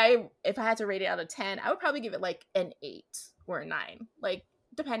 So if I had to rate it out of 10, I would probably give it like an 8 or a 9, like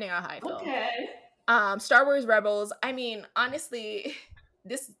depending on how I feel. Okay. Star Wars Rebels, I mean, honestly,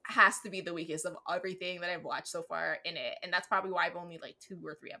 this has to be the weakest of everything that I've watched so far in it, and that's probably why I've only like 2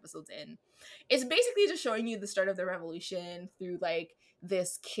 or 3 episodes in. It's basically just showing you the start of the revolution through like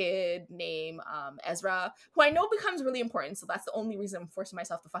this kid named Ezra, who I know becomes really important, so that's the only reason I'm forcing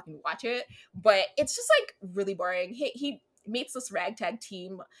myself to fucking watch it. But it's just like really boring. meets this ragtag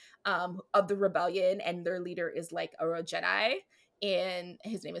team of the rebellion, and their leader is like a Jedi, and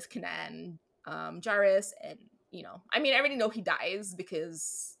his name is Kanan Jarrus. And I mean, I already know he dies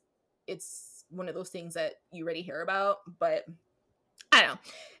because it's one of those things that you already hear about, but I don't know.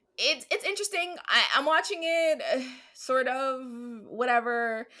 It's interesting. I'm watching it, sort of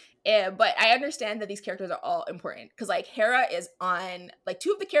whatever, but I understand that these characters are all important because like Hera is on like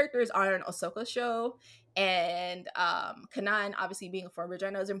two of the characters are on Ahsoka's show, and Kanan obviously being a former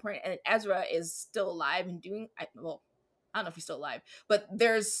general is important, and Ezra is still alive and doing well. I don't know if he's still alive, but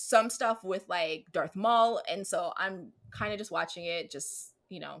there's some stuff with like Darth Maul, and so I'm kind of just watching it, just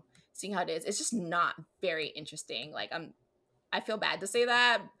seeing how it is. It's just not very interesting. Like I feel bad to say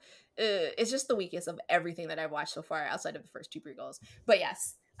that. It's just the weakest of everything that I've watched so far, outside of the first two prequels. But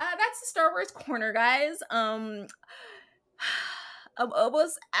yes, that's the Star Wars corner, guys. I'm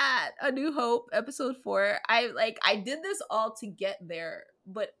almost at A New Hope, episode 4. I did this all to get there,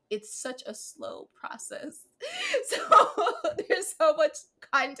 but it's such a slow process. So there's so much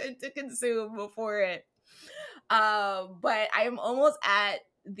content to consume before it. But I am almost at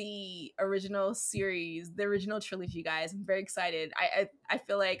the original series, the original trilogy, guys. I'm very excited. I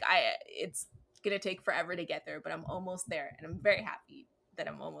feel like it's gonna take forever to get there, but I'm almost there, and I'm very happy that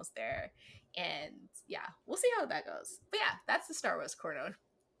I'm almost there. And yeah, we'll see how that goes. But yeah, that's the Star Wars corner.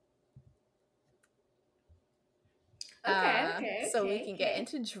 Okay, okay, So we okay, can get okay.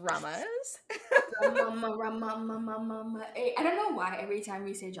 into dramas. Drama, I don't know why every time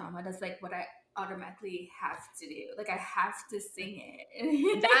we say drama, that's like what I automatically have to do. Like I have to sing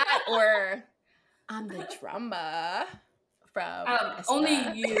it. That, or I'm the drama from Espa.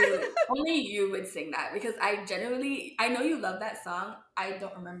 Only you would sing that because I genuinely, I know you love that song. I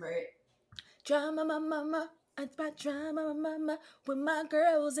don't remember it. Drama, mama, it's my drama, mama. With my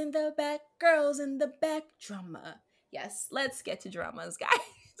girls in the back, drama. Yes, let's get to dramas, guys.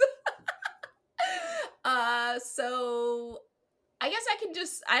 So I guess I can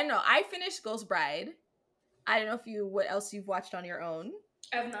just, I don't know. I finished Ghost Bride. I don't know if what else you've watched on your own.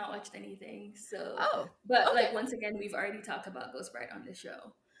 I've not watched anything, so Oh, but okay. like once again, we've already talked about Ghost Bride on this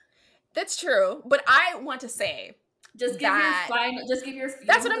show. That's true. But I want to say that Just give your you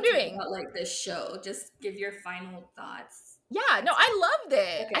that's don't what have I'm to talk doing. about like this show. Just give your final thoughts. Yeah, no, That's I loved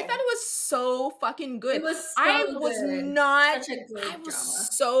it. I thought okay. it was so fucking It good. was I so was good. not, Such a I good was drama.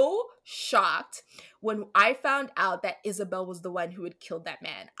 so shocked when I found out that Isabel was the one who had killed that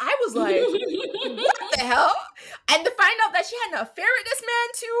man. I was like, what the hell? And to find out that she had an affair with this man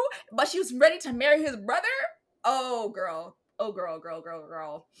too, but she was ready to marry his brother. Oh, girl. Oh, girl, girl, girl,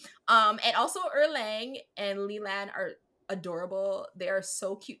 girl. And also Erlang and Leland are adorable. They are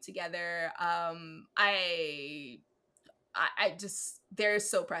so cute together. I just, they're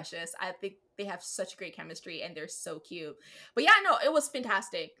so precious. I think they have such great chemistry and they're so cute. But yeah, no, it was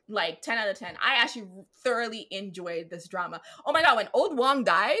fantastic. Like 10 out of 10. I actually thoroughly enjoyed this drama. Oh my god, when Old Wong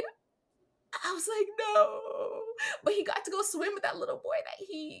died, I was like, no. But he got to go swim with that little boy that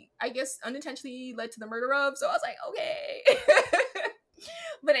he, I guess, unintentionally led to the murder of. So I was like, okay.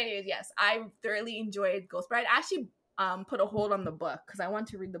 But anyways, yes, I thoroughly enjoyed Ghost Bride. I actually put a hold on the book because I want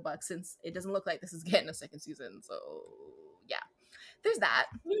to read the book since it doesn't look like this is getting a second season. So yeah, there's that.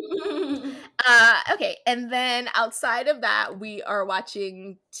 Okay, and then outside of that, we are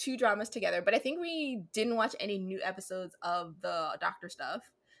watching two dramas together, but I think we didn't watch any new episodes of the Doctor stuff.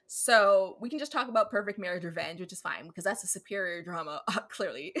 So we can just talk about Perfect Marriage Revenge, which is fine because that's a superior drama,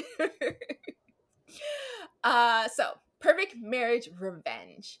 clearly. So Perfect Marriage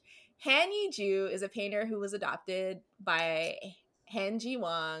Revenge. Han Yi-ju is a painter who was adopted by Han Jin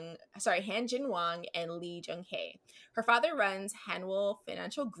Wang and Lee Jung Hae. Her father runs Hanwell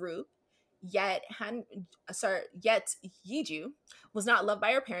Financial Group, yet Yi-ju was not loved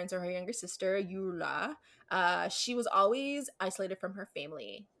by her parents or her younger sister Yula. She was always isolated from her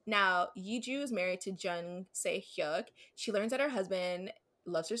family. Now, Yi-ju is married to Jung Se-hyuk. She learns that her husband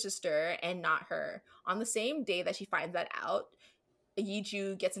loves her sister and not her. On the same day that she finds that out,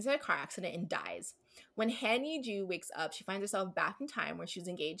 Yi-ju gets into a car accident and dies. When Han Yi-ju wakes up, she finds herself back in time where she was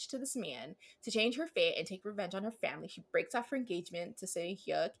engaged to this man. To change her fate and take revenge on her family, she breaks off her engagement to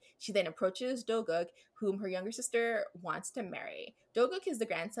Se-hyuk. She then approaches Do-guk, whom her younger sister wants to marry. Do-guk is the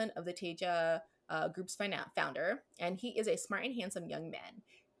grandson of the Taeja group's founder, and he is a smart and handsome young man.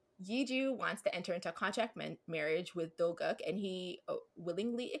 Yeju wants to enter into a contract marriage with Do-guk, and he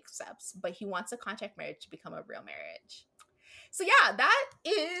willingly accepts, but he wants a contract marriage to become a real marriage. So yeah, that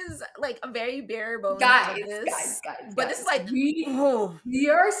is like a very bare bones Guys, guys, premise. guys, But this is guys. like, We oh, we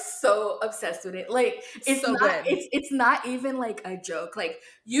are so obsessed with it. Like it's so not good. it's not even like a joke. Like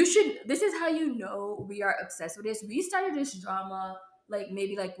you should this is how you know we are obsessed with this. We started this drama like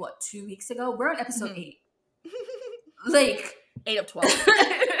maybe like what 2 weeks ago. We're on episode Mhm. 8. Like 8 of 12.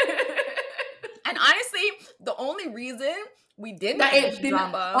 And honestly, the only reason we didn't that finish it didn't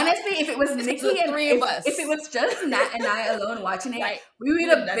drama honestly if it was is because Nikki the and three of if it us, was just Nat and I alone watching it, right, we we would would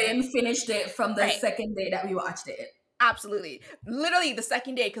have have done it. been finished it from the Right. second day that we watched it. Absolutely. Literally the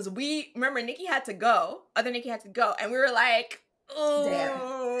second day, because we remember Nikki had to go, other Nikki had to go, and we were like, Damn.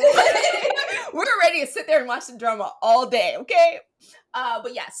 oh, we were ready to sit there and watch the drama all day, okay?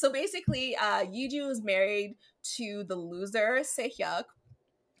 But yeah, so basically, Yuju is married to the loser Sehyuk,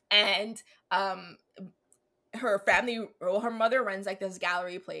 and um her family, well, her mother runs like this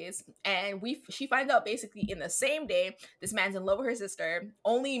gallery place, and she finds out basically in the same day this man's in love with her sister,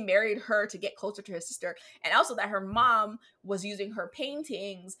 only married her to get closer to her sister, and also that her mom was using her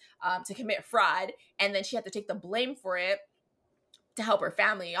paintings to commit fraud, and then she had to take the blame for it to help her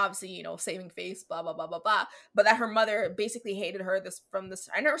family, obviously, saving face, blah blah blah blah blah. But that her mother basically hated her.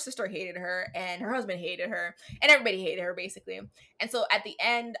 I know her sister hated her, and her husband hated her, and everybody hated her basically. And so at the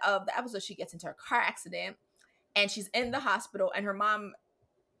end of the episode, she gets into a car accident, and she's in the hospital, and her mom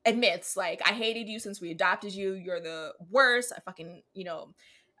admits, like, I hated you since we adopted you. You're the worst. I fucking, you're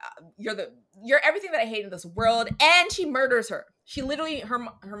everything that I hate in this world. And she murders her. She literally, her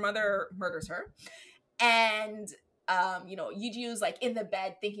mother murders her. And Yuju's like in the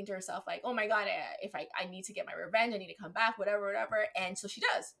bed thinking to herself, like, oh my god, if I need to get my revenge, I need to come back, whatever. And so she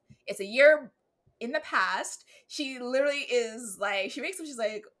does. It's a year in the past. She literally is like, she wakes up, she's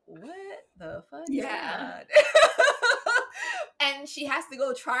like, what the fuck is going Yeah. on? And she has to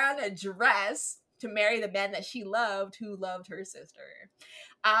go try on a dress to marry the man that she loved, who loved her sister.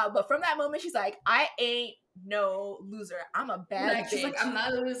 But from that moment, she's like, I ain't no loser. I'm a bad Like she's bitch. like, I'm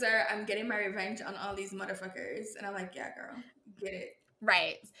not a loser. I'm getting my revenge on all these motherfuckers. And I'm like, yeah, girl, get it.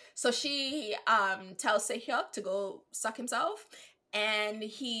 Right. So she tells Sehyuk to go suck himself, and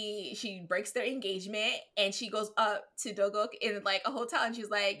she breaks their engagement, and she goes up to Dogok in like a hotel, and she's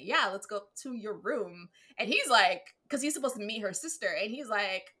like, yeah, let's go to your room. And he's like, because he's supposed to meet her sister, and he's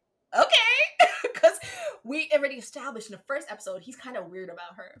like, okay, because we already established in the first episode he's kind of weird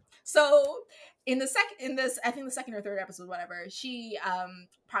about her. So I think the second or third episode, whatever, she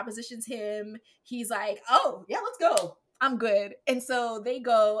propositions him. He's like, oh yeah, let's go, I'm good. And so they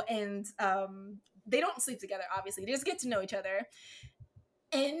go, and they don't sleep together, obviously. They just get to know each other.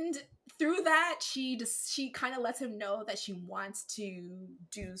 And through that, she kind of lets him know that she wants to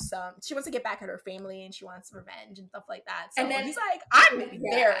she wants to get back at her family, and she wants revenge and stuff like that. So And then he's like, I'm yeah.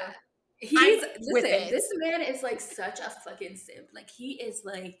 there. I'm with Listen, it. this man is like such a fucking simp. Like he is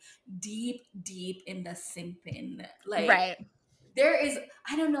like deep, deep in the simping. Like Right. there is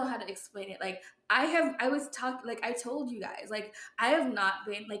I don't know how to explain it. Like I was talking like I told you guys, like I have not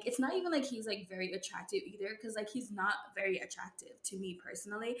been like it's not even like he's like very attractive either, because like he's not very attractive to me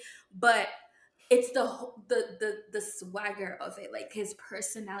personally, but it's the swagger of it, like his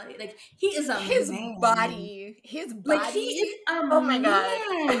personality. Like he is a His man. body. His Like body. he is a Oh my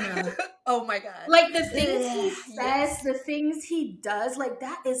god. man. Oh my god. Like the things he says, Yes. the things he does, like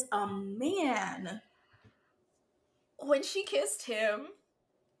that is a man. When she kissed him,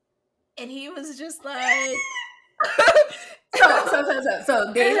 and he was just like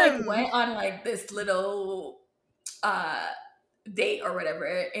So they like went on like this little uh date or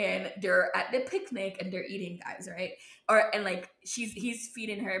whatever, and they're at the picnic and they're eating, guys, right? And like he's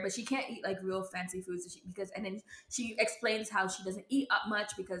feeding her, but she can't eat like real fancy foods, because and then she explains how she doesn't eat up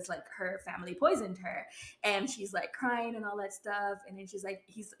much because like her family poisoned her, and she's like crying and all that stuff, and then she's like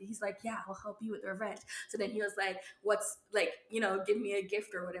he's like, yeah, I'll help you with revenge. So then he was like, what's like, give me a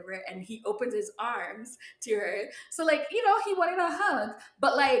gift or whatever, and he opens his arms to her. So like, he wanted a hug,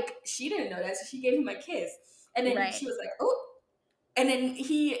 but like she didn't know that, so she gave him a kiss. And then right. she was like, oh. And then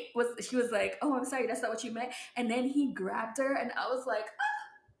she was like, oh, I'm sorry, that's not what you meant. And then he grabbed her, and I was like,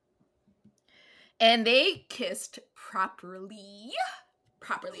 And they kissed properly.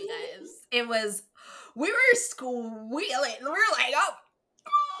 Properly, guys. It was, we were squealing. We were like, oh,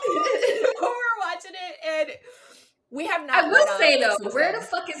 we were watching it, and we have not. I will say though, since where then. the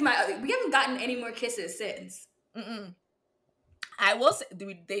fuck is we haven't gotten any more kisses since. Mm-mm. I will say,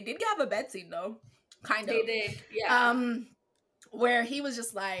 they did have a bed scene though. Kind of. They did, yeah. Where he was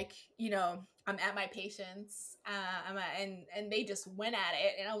just like, I'm at my patience, and they just went at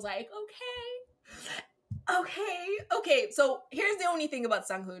it, and I was like, okay. Okay. So here's the only thing about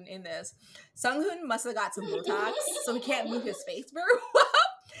Sung-hoon in this. Sung-hoon must have got some Botox, so he can't move his face very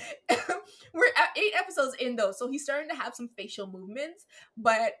well. We're at 8 episodes in though, so he's starting to have some facial movements.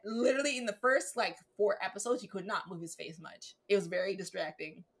 But literally in the first like 4 episodes, he could not move his face much. It was very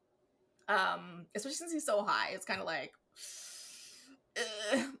distracting. Especially since he's so high, it's kind of like.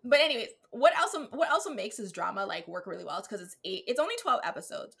 But anyways, what also makes his drama like work really well is because it's only 12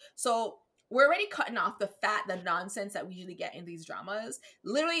 episodes, so we're already cutting off the fat, the nonsense that we usually get in these dramas.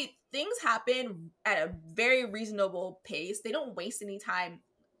 Literally, things happen at a very reasonable pace. They don't waste any time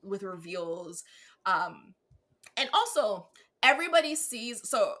with reveals. And also, everybody sees.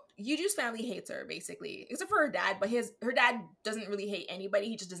 So Yuju's family hates her basically, except for her dad. But her dad doesn't really hate anybody.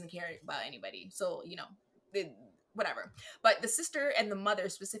 He just doesn't care about anybody. So whatever. But the sister and the mother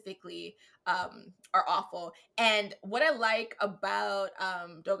specifically are awful. And what I like about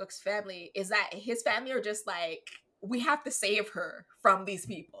Doguk's family is that his family are just like, we have to save her from these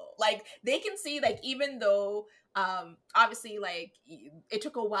people. Like they can see, like, even though obviously like it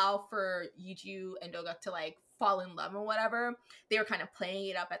took a while for Yuju and Doguk to like fall in love and whatever, they were kind of playing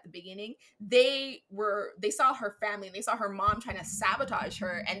it up at the beginning. They saw her family and they saw her mom trying to sabotage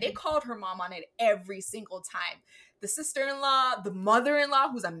her, and they called her mom on it every single time. The sister-in-law, the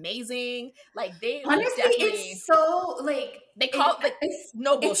mother-in-law, who's amazing, like they Honestly, definitely it's so like they call like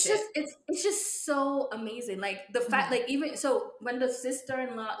no it's bullshit. just it's just so amazing. Like the fact, Mhm. like even so, when the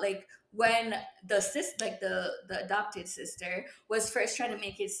sister-in-law, like when the adopted sister was first trying to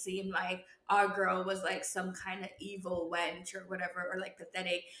make it seem like our girl was like some kind of evil wench or whatever, or like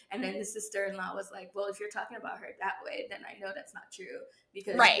pathetic, and then the sister-in-law was like, well, if you're talking about her that way, then I know that's not true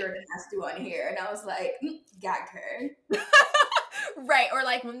because Right. you're the nasty one here. And I was like, gagged her. Right. Or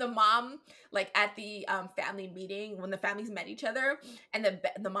like when the mom, like at the family meeting, when the families met each other, and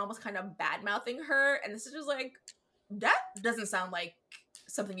the mom was kind of bad mouthing her, and the sister's like, that doesn't sound like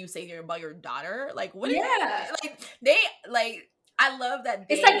something you say about your daughter. Like, what? Yeah. Like they like. I love that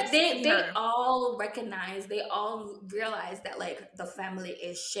It's they like see they her. all recognize, they all realize that like the family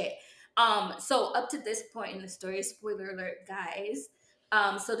is shit. So up to this point in the story, spoiler alert, guys.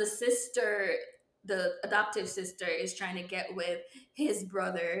 So the adoptive sister is trying to get with his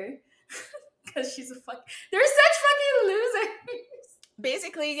brother because she's a fuck. They're such fucking losers.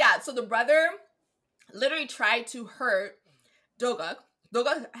 Basically, yeah. So the brother literally tried to hurt Doguk.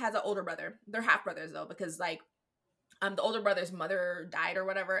 Doguk has an older brother. They're half brothers though, because like the older brother's mother died or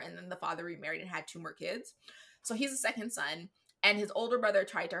whatever, and then the father remarried and had 2 more kids. So he's the second son, and his older brother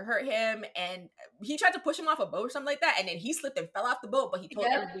tried to hurt him, and he tried to push him off a boat or something like that, and then he slipped and fell off the boat. But he told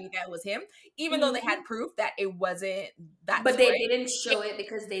Yep. everybody that it was him, even though they Mhm. had proof that it wasn't that But they story. didn't show it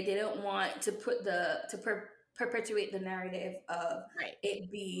because they didn't want to put perpetuate the narrative of Right. it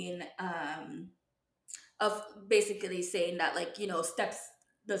being of basically saying that, like,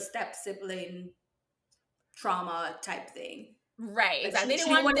 the step sibling trauma type thing. Right. Like Exactly. she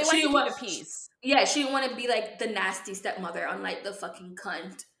didn't want They she wanted to didn't keep want the peace. yeah, she didn't want to be like the nasty stepmother, unlike the fucking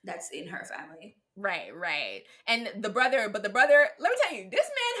cunt that's in her family. Right. And but the brother, let me tell you, this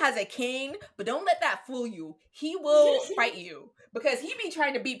man has a cane, but don't let that fool you. He will fight you because he be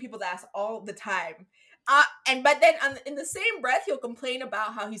trying to beat people's ass all the time. But then in the same breath, he'll complain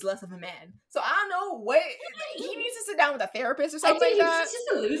about how he's less of a man. So I don't know what he needs to sit down with a therapist or I something think like that. he's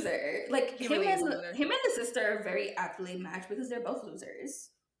just a loser. Like He really is a loser. him and the sister are very aptly matched because they're both losers.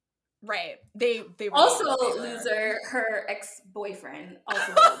 Right. They Also really are. loser, her ex-boyfriend,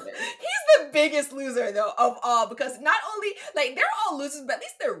 also a loser. He's the biggest loser though of all, because not only like they're all losers, but at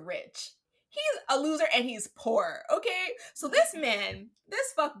least they're rich. He's a loser and he's poor. Okay, so this man,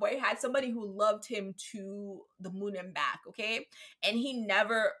 this fuckboy, had somebody who loved him to the moon and back. Okay, and he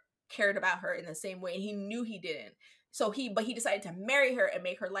never cared about her in the same way, and he knew he didn't. But he decided to marry her and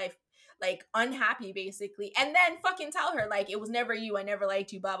make her life like unhappy basically, and then fucking tell her like, it was never you, I never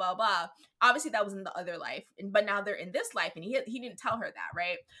liked you, blah blah blah. Obviously that was in the other life, but now they're in this life, and he didn't tell her that,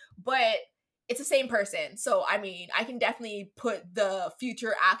 right? But it's the same person, so I mean, I can definitely put the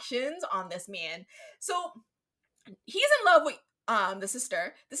future actions on this man. So he's in love with the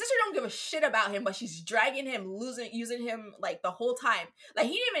sister don't give a shit about him, but she's dragging him, using him like the whole time. Like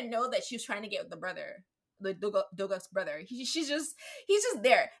he didn't even know that she was trying to get with the brother, the Doguk's brother. He's just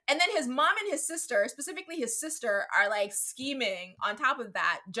there. And then his mom and his sister, specifically his sister, are like scheming on top of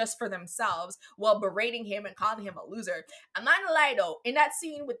that just for themselves, while berating him and calling him a loser. I'm not gonna lie though, in that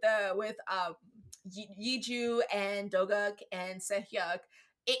scene with Yeju and Doguk and Sehyuk,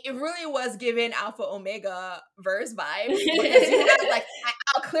 it really was given Alpha Omega verse vibes, because you had like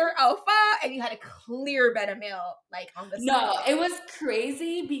a clear alpha and you had a clear beta male like on the No, side. it was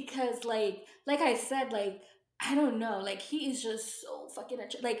crazy because like I said, like I don't know, like he is just so fucking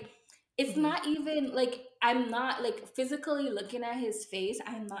like it's Mhm. not even like I'm not like physically looking at his face.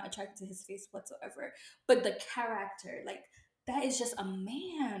 I am not attracted to his face whatsoever. But the character, like that is just a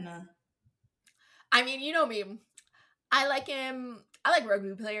man. I mean, you know me. I like him. I like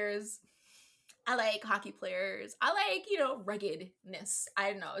rugby players. I like hockey players. I like, ruggedness.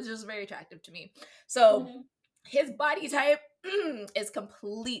 I don't know. It's just very attractive to me. So Mhm. his body type is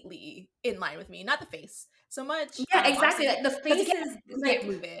completely in line with me. Not the face so much. Yeah, exactly. Obviously, Like the because face is he can't like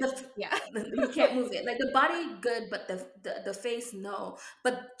move it. the Yeah. he can't move it. Like the body good, but the face no.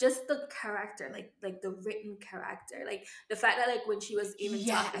 But just the character, like the written character, like the fact that like when she was even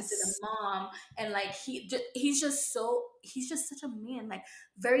talking to the Yes. mom and like he's just such a man, like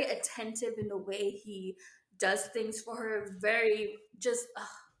very attentive in the way he does things for her. Very just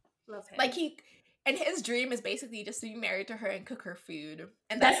love Like him. and his dream is basically just to be married to her and cook her food.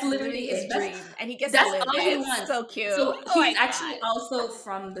 And That's that's literally literally his it. dream. And he gets to That's live all it. he It's wants. so cute. So Oh he's my actually God. also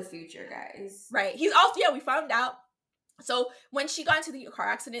from the future, guys. Right. He's also, yeah, we found out. So when she got into the car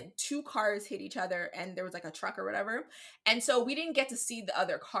accident, two cars hit each other and there was like a truck or whatever. And so we didn't get to see the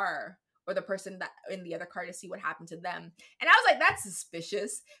other car or the person that in the other car to see what happened to them. And I was like, that's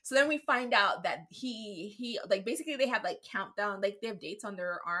suspicious. So then we find out that he like basically they have like countdown, like they have dates on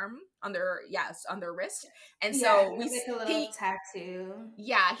their arm, on their wrist. And Yeah, so he has like a little he tattoo.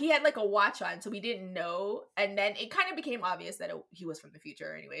 yeah, he had like a watch on, so we didn't know. And then it kind of became obvious that he was from the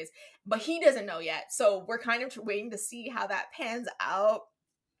future, anyways. But he doesn't know yet. So we're kind of waiting to see how that pans out.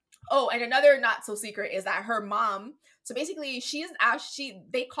 Oh, and another not so secret is that her mom. So basically, she's actually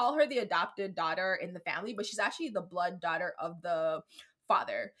they call her the adopted daughter in the family, but she's actually the blood daughter of the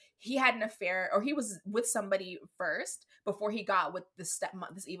father. He had an affair, or he was with somebody first before he got with this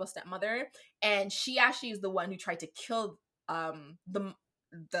evil stepmother, and she actually is the one who tried to kill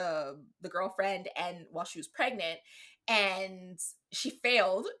the girlfriend and while she was pregnant, and she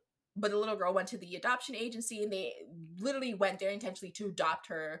failed, but the little girl went to the adoption agency and they literally went there intentionally to adopt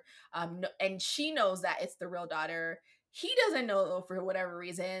her. And she knows that it's the real daughter. He doesn't know though for whatever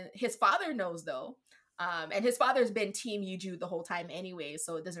reason. His father knows though. And his father's been Team Yuju the whole time anyway,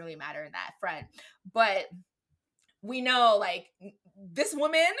 so it doesn't really matter in that front. But we know like this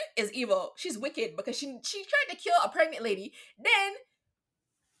woman is evil. She's wicked because she tried to kill a pregnant lady. Then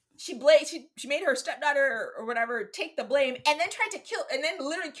she made her stepdaughter or whatever take the blame and then tried to kill and then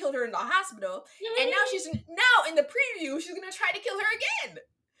literally killed her in the hospital. And now now in the preview she's gonna try to kill her again.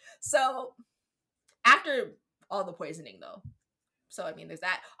 So after all the poisoning though. So I mean there's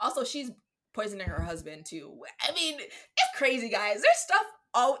that. Also she's poisoning her husband too. I mean, it's crazy, guys.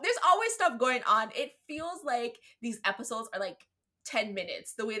 There's always stuff going on. It feels like these episodes are like 10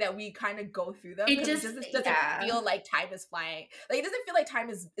 minutes the way that we kind of go through them It because it just just doesn't yeah. feel like time is flying. Like it doesn't feel like time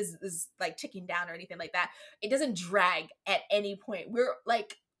is like ticking down or anything like that. It doesn't drag at any point. We're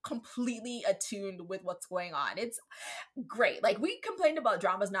like completely attuned with what's going on. It's great. Like we complained about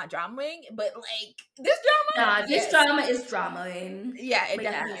dramas not dramaing, but like this drama, Nah, this yes. drama is dramaing. Yeah, it But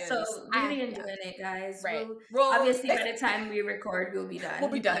yeah, definitely is. so Ah, really yeah, enjoying it, guys. right. We'll Well, obviously by the time we record, we'll be we'll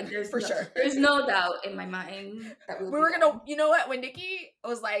be done. Like done for sure. there's no doubt in my mind that we'll We be were gonna, done. you know what? When Nikki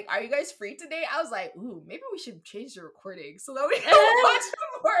was like, "Are you guys free today?" I was like, "Ooh, maybe we should change the recording so that we can watch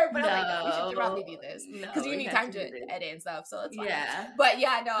more." But I was like, "No, we should No, probably do this because no, you we need have time to do to this. edit and stuff, so it's fine." Yeah. But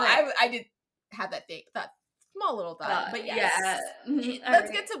yeah, no, All right. I did have that small little thought. But Yeah. yes, Mhm. All let's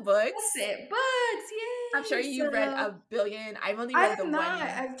right. get to That's books. it. But I'm sure yay. you've read So a billion. I've only I read have the not. one.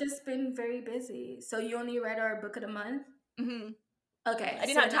 I've just been very busy. So you only read our book of the month? Mhm. Okay. I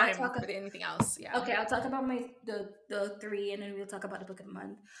didn't So have now time for anything else. Yeah. okay, I'll talk about my the three and then we'll talk about the book of the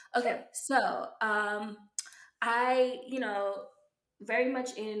month. Okay. So I, very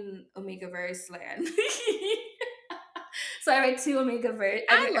much in Omega Verse land. So I read two Omega Verse.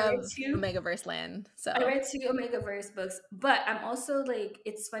 I love Omega Verse Land. I So read two Omega Verse books, but I'm also like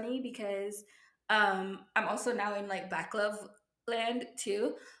it's funny because I'm also now in like back love land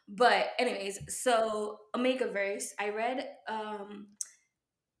too. But anyways, so Omega Verse, I read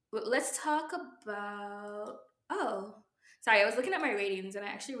let's talk about oh sorry, I was looking at my ratings and I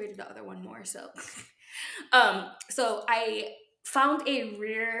actually rated the other one more. So so I found a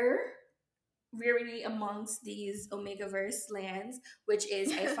rarity amongst these Omegaverse lands, which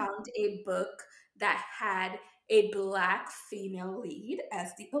is I found a book that had a black female lead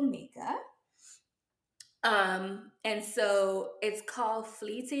as the Omega. And so it's called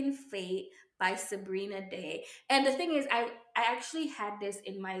Fleeting Fate by Sabrina Day. And the thing is, I actually had this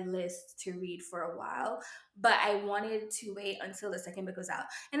in my list to read for a while, but I wanted to wait until the second book was out.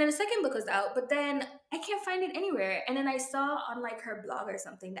 And then the second book was out, but then I can't find it anywhere. And then I saw on like her blog or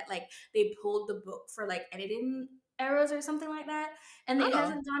something that like they pulled the book for like editing errors or something like that, and it Oh.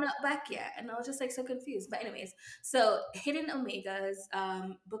 hasn't gone up back yet. And I was just like so confused. But anyways, so Hidden Omegas,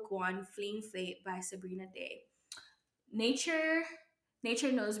 book one, Fleeing Fate by Sabrina Day. Nature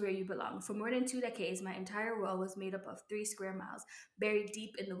Nature knows where you belong. For more than 2 decades, my entire world was made up of 3 square miles, buried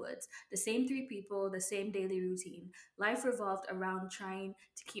deep in the woods. The same 3 people, the same daily routine. Life revolved around trying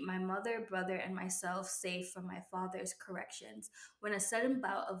to keep my mother, brother, and myself safe from my father's corrections. When a sudden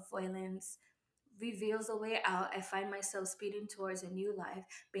bout of violence reveals a way out, I find myself speeding towards a new life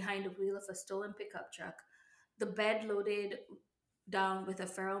behind the wheel of a stolen pickup truck. The bed loaded down with a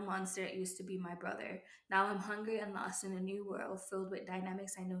feral monster that used to be my brother. Now I'm hungry and lost in a new world filled with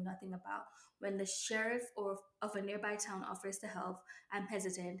dynamics I know nothing about. When the sheriff of a nearby town offers to help, I'm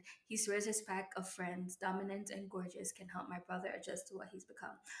hesitant. He swears his pack of friends, dominant and gorgeous, can help my brother adjust to what he's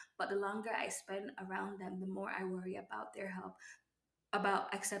become. But the longer I spend around them, the more I worry about their help,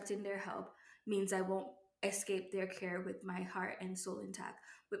 about accepting their help means I won't escape their care with my heart and soul intact.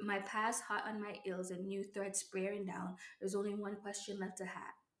 With my past hot on my heels and new threats bearing down, there's only one question left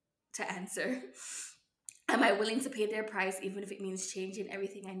to answer. Am I willing to pay their price even if it means changing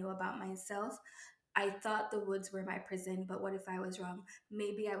everything I know about myself? I thought the woods were my prison, but what if I was wrong?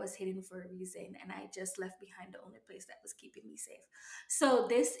 Maybe I was hidden for a reason and I just left behind the only place that was keeping me safe. So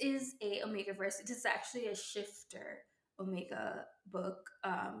this is a Omega verse. It is actually a shifter Omega book.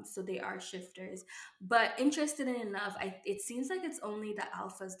 So they are shifters. But interesting enough, it seems like it's only the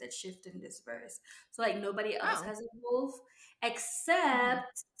alphas that shift in this verse. So like nobody else Oh. has a wolf Mhm.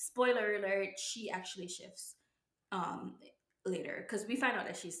 except spoiler alert, she actually shifts um later because we find out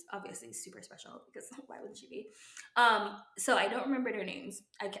that she's obviously super special because why wouldn't she be. So I don't remember their names.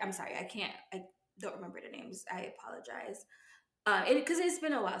 I'm sorry, I don't remember the names. I apologize. It because it's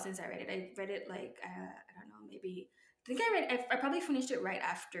been a while since I read it. I read it like I don't know, maybe I think I probably finished it right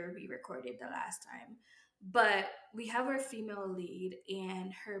after we recorded the last time. But we have our female lead,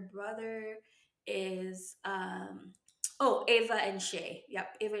 and her brother is Ava and Shay.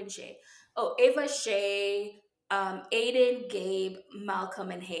 Yep, Ava and Shay. Oh, Ava, Shay, Aiden, Gabe,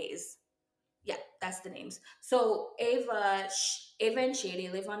 Malcolm, and Hayes. Yeah, that's the names. So Ava and Shady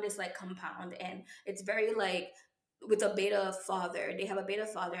live on this like compound, and it's very like with a beta father. They have a beta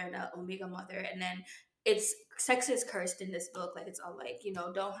father and an omega mother, and then it's sex is cursed in this book. Like it's all like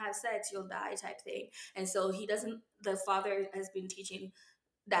don't have sex, you'll die type thing. And so he doesn't. The father has been teaching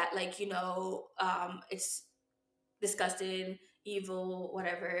that like it's disgusting, evil,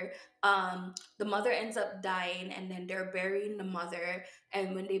 whatever. The mother ends up dying, and then they're burying the mother.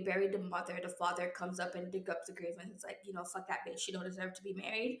 And when they bury the mother, the father comes up and dig up the grave, and it's like, fuck that bitch. She don't deserve to be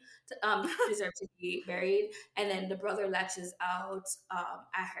married. Deserve to be buried. And then the brother latches out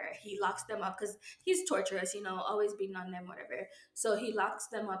at her. He locks them up because he's torturous, always beating on them, whatever. So he locks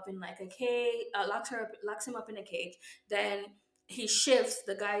them up in like a cage. Locks him up in a cage. Then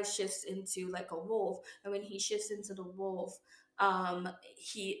the guy shifts into like a wolf, and when he shifts into the wolf,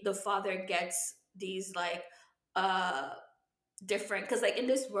 the father gets these like uh different, because like in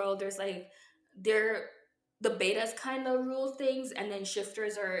this world there's like they're the betas kind of rule things, and then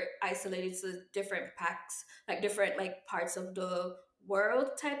shifters are isolated to different packs, like different like parts of the world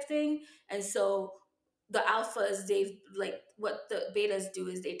type thing. And so the alphas, they've like what the betas do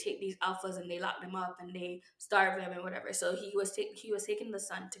is they take these alphas and they lock them up and they starve them and whatever. So he was taking the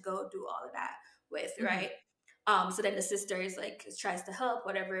son to go do all of that with, Mhm. right? So then the sister is like tries to help,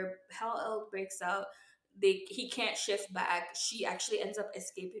 whatever, hell breaks out. He can't shift back. She actually ends up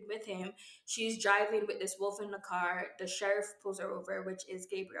escaping with him. She's driving with this wolf in the car. The sheriff pulls her over, which is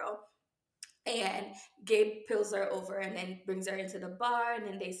Gabriel, and Gabe pulls her over and then brings her into the bar, and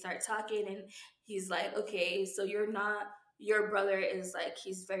then they start talking, and he's like, okay, so your brother is like,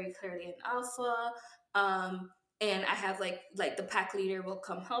 he's very clearly an alpha. Um and I have like the pack leader will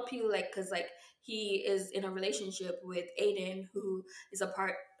come help you, like, because like he is in a relationship with Aiden, who is a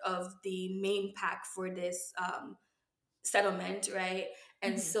part of the main pack for this settlement, right?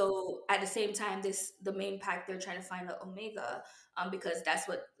 And Mhm. so at the same time, the main pack, they're trying to find the omega, because that's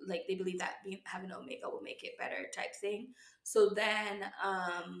what, like, they believe that having omega will make it better type thing. So then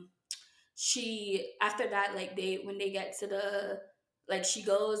she after that, like, they when they get to like she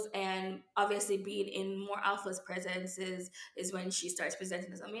goes, and obviously being in more alpha's presence is when she starts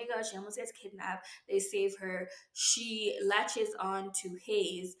presenting as Omega. She almost gets kidnapped. They save her. She latches on to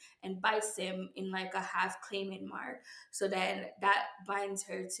Hayes and bites him in like a half claiming mark. So then that binds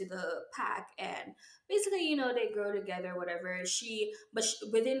her to the pack, and basically, they grow together, whatever.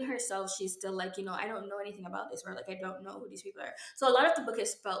 Within herself, she's still like, I don't know anything about this, or like I don't know who these people are. So a lot of the book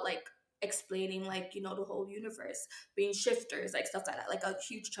is felt like explaining, like, the whole universe, being shifters, like stuff like that. Like a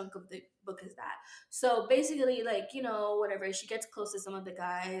huge chunk of the book is that. So basically, like, whatever, she gets close to some of the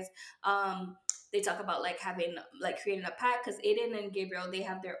guys. They talk about like having, like, creating a pact, because Aiden and Gabriel, they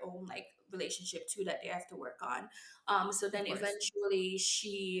have their own like relationship too that they have to work on. So Of then course. eventually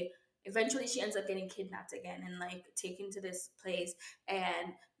she ends up getting kidnapped again and like taken to this place,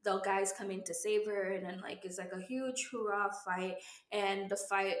 and the guys come in to save her, and then like it's like a huge hoorah fight. And the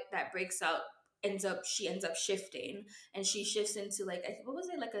fight that breaks out ends up shifting, and she shifts into like, what was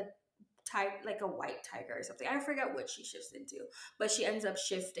it, like a tiger, like a white tiger or something. I forgot what she shifts into, but she ends up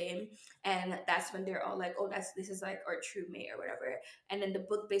shifting, and that's when they're all like, "Oh, this is like our true mate or whatever." And then the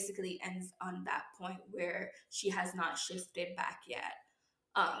book basically ends on that point where she has not shifted back yet.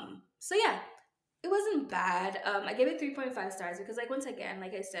 So yeah, it wasn't bad. I gave it 3.5 stars because, like, once again,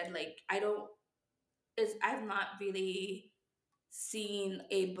 like I said, like I've not really seen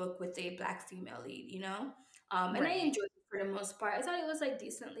a book with a black female lead, and I Right. enjoyed it for the most part. I thought it was like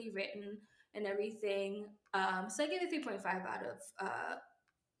decently written and everything. So I gave it 3.5 out of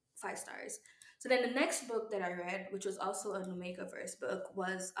 5 stars. So then the next book that I read, which was also an Omega Verse book,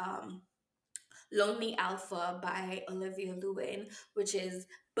 was Lonely Alpha by Olivia Lewin, which is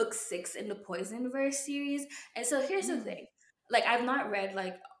book 6 in the Poisonverse series. And so here's the Mm. thing. Like I've not read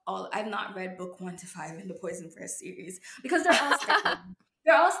book 1 to 5 in the Poisonverse series because they're all standalone.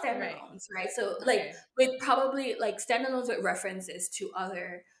 They're all Right. standalones, right? So like Okay. with probably like standalones with references to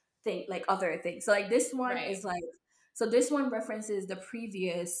other things. So like Right. this one references the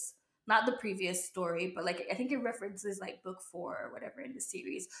previous, not the previous story, but like I think it references like book 4 or whatever in the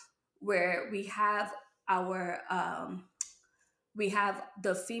series, where we have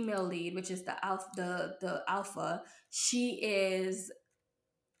the female lead, which is the alpha. She is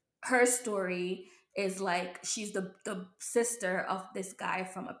Her story is like she's the sister of this guy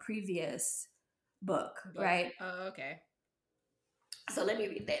from a previous book, Book. right? Oh, okay. So let me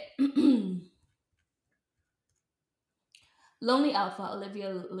read that. Lonely Alpha, Olivia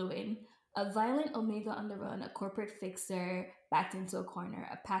Lewin, a violent Omega on the run, a corporate fixer backed into a corner,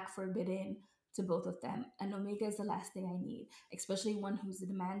 a pack forbidden to both of them. And Omega is the last thing I need, especially one who's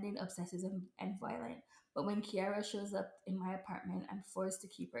demanding, obsessive, and violent. But when Kiara shows up in my apartment, I'm forced to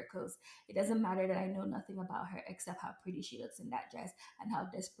keep her close. It doesn't matter that I know nothing about her except how pretty she looks in that dress and how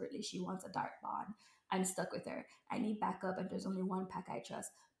desperately she wants a dark bond. I'm stuck with her. I need backup, and there's only one pack I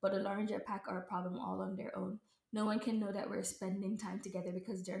trust. But the Larringer pack are a problem all on their own. No one can know that we're spending time together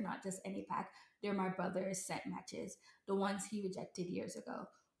because they're not just any pack. They're my brother's set matches, the ones he rejected years ago.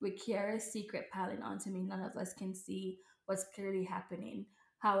 With Kiara's secret piling onto me, none of us can see what's clearly happening.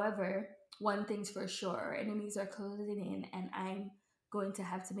 However, one thing's for sure, our enemies are closing in, and I'm going to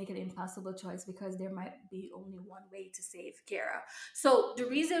have to make an impossible choice because there might be only one way to save Kiara. So the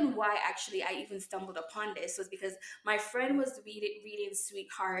reason why actually I even stumbled upon this was because my friend was reading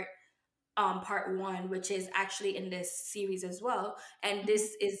Sweetheart part 1, which is actually in this series as well, and Hmm.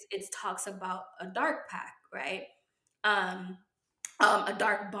 it talks about a dark pack, right? um a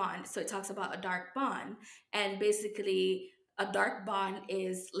dark bond. So it talks about a dark bond, and basically a dark bond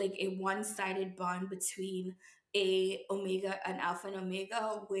is like a one-sided bond between a omega an alpha and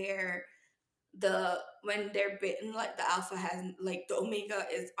omega, where when they're bitten, like the alpha has, like, the omega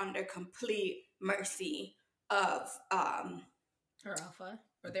is under complete mercy of Or alpha.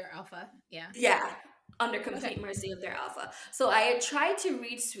 Or their alpha. Yeah. yeah, under Okay. complete mercy of their alpha. So I had tried to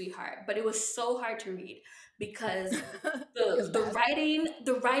read Sweetheart, but it was so hard to read because It was bad.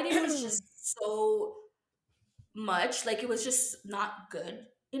 the writing was just so much, like, it was just not good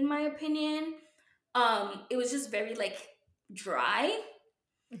in my opinion. It was just very like dry,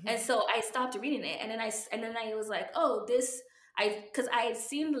 and Hmm. so I stopped reading it, and then I was like, oh, this because I had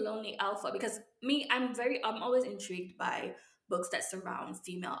seen the Lonely Alpha, because I'm always intrigued by books that surround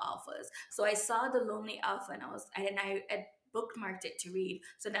female alphas. So I saw the Lonely Alpha, and I had bookmarked it to read.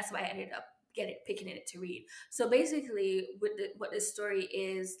 So that's why I ended up picking it to read. So basically, what this story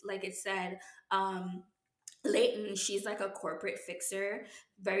is, like it said, um, Leighton, she's like a corporate fixer.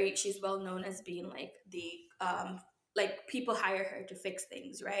 She's well known as being like like people hire her to fix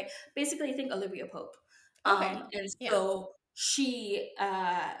things, right? Basically, think Olivia Pope. Okay. And Yeah. so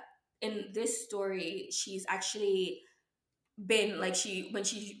in this story, she's actually been like when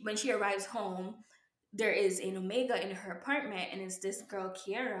she arrives home, there is an Omega in her apartment, and it's this girl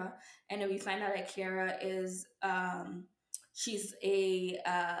Kiara, and then we find out that Kiara is she's a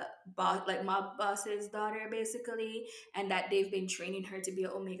boss, like mob boss's daughter basically, and that they've been training her to be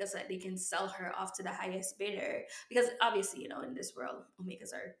an Omega so that they can sell her off to the highest bidder, because obviously, you know, in this world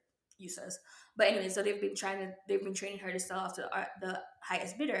Omegas are useless. But anyway, so they've been training her to sell off to the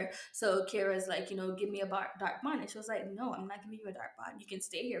highest bidder. So Kira's like, you know, give me a dark bond, and she was like, no, I'm not giving you a dark bond. You can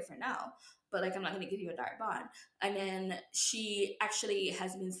stay here for now, but like I'm not going to give you a dark bond. And then she actually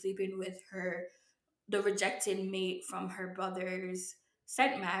has been sleeping with the rejected mate from her brother's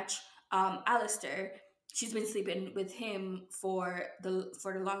scent match, Alistair. She's been sleeping with him for the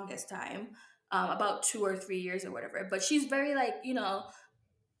longest time, about 2 or 3 years or whatever. But she's very like, you know,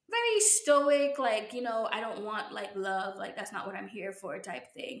 very stoic, like, you know, I don't want like love, like that's not what I'm here for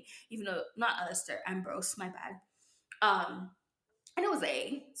type thing. Even though not Alistair, Ambrose, my bad. Um, and it was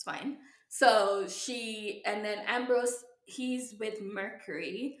A. It's fine. So she and then Ambrose, he's with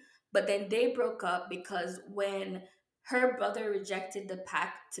Mercury, but then they broke up because when her brother rejected the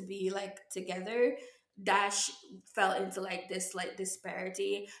pact to be like together, Dash fell into like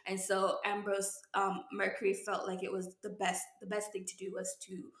disparity, and so Ambrose, Mercury felt like it was the best thing to do was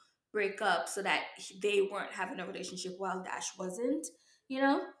to break up so that they weren't having a relationship while Dash wasn't. You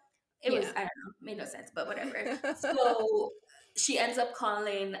know, it was, Yeah. I don't know, made no sense, but whatever. So she ends up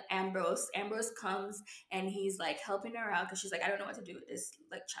calling Ambrose. Ambrose comes and he's like helping her out because she's like, I don't know what to do with this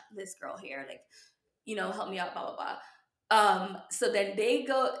like this girl here, like, you know, help me out, blah blah blah. So then they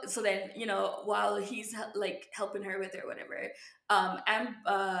go. So then, you know, while he's like helping her with it or whatever, and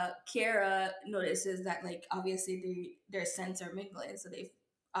Kiara notices that like obviously their scents are mingling, so they've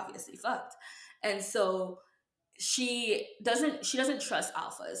obviously fucked, and so she doesn't trust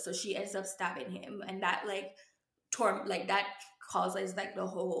alphas, so she ends up stabbing him, and that like like that causes like the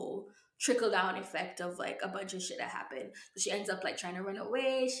whole trickle down effect of like a bunch of shit that happened. So she ends up like trying to run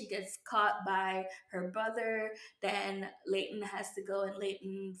away. She gets caught by her brother. Then Leighton has to go, and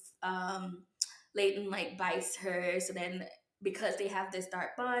Leighton like bites her. So then, because they have this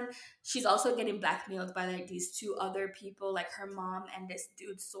dark bond, she's also getting blackmailed by like these two other people, like her mom and this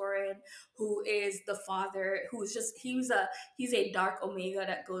dude Soren, who is the father, who's just he's a dark Omega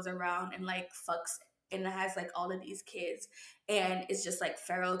that goes around and like fucks and has like all of these kids, and it's just like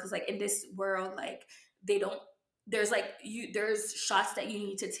feral because like in this world, like they don't, there's like there's shots that you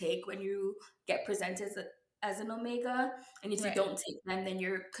need to take when you get presented as an Omega, and if you Right. don't take them, then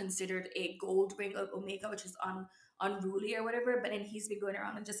you're considered a gold ring of Omega, which is unruly or whatever. But then he's been going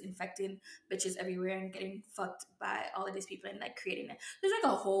around and just infecting bitches everywhere and getting fucked by all of these people and like creating it. There's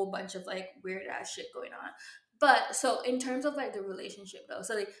like a whole bunch of like weird ass shit going on. But so in terms of like the relationship though,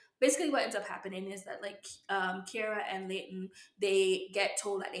 so like basically what ends up happening is that like Kiara and Leighton, they get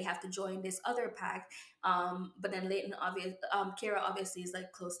told that they have to join this other pact, but then Kiara obviously is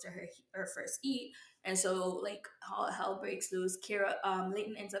like close to her first eat, and so like all hell breaks loose.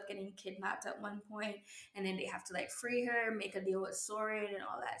 Leighton ends up getting kidnapped at one point, and then they have to like free her, make a deal with Soren and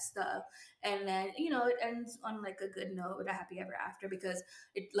all that stuff, and then, you know, it ends on like a good note with a happy ever after, because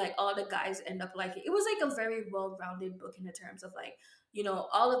it like all the guys end up like it was like a very well rounded book in the terms of like, you know,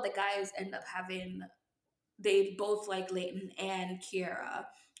 all of the guys end up having, they both like Leighton and Kiara,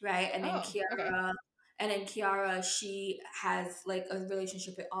 right? Oh, okay. And then Kiara, she has like a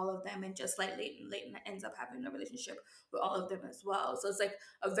relationship with all of them, and just like Leighton ends up having a relationship with all of them as well. So it's like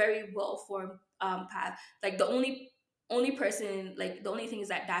a very well formed path. Like the only person, like the only thing is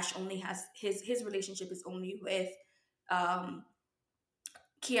that Dash only has his relationship is only with um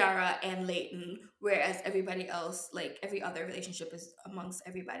Kiara and Leighton, whereas everybody else, like every other relationship is amongst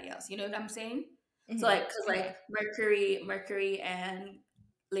everybody else. You know what I'm saying? So Hmm. like, cause like Okay. Mercury and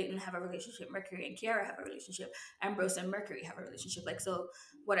Leighton have a relationship. Mercury and Kiara have a relationship. Ambrose and Mercury have a relationship. Like, so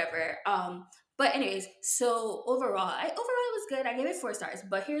whatever. But anyways, so overall it was good. I gave it 4 stars.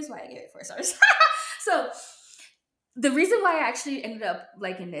 But here's why I gave it 4 stars. So the reason why I actually ended up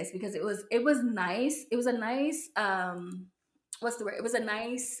liking this, because it was nice. It was a nice what's the word? It was a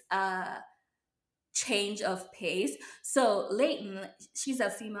nice change of pace. So Leighton, she's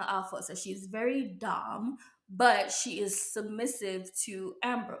a female alpha, so she's very dom, but she is submissive to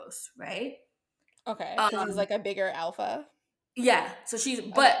Ambrose, right? Okay. Because he's Um, like a bigger alpha. yeah, so she's,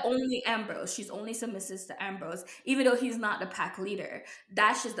 but Okay. only Ambrose. She's only submissive to Ambrose, even though he's not the pack leader.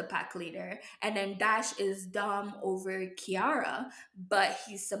 Dash is the pack leader, and then Dash is dom over Kiara, but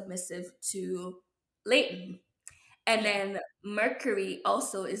he's submissive to Leighton. And Yeah. then Mercury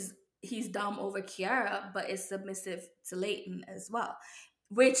also is, he's dom over Kiara, but is submissive to Leighton as well.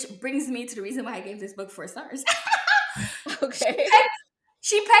 Which brings me to the reason why I gave this book 4 stars. She Okay. pegged,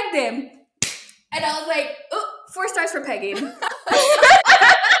 she pegged him, and I was like, oh, 4 stars for pegging.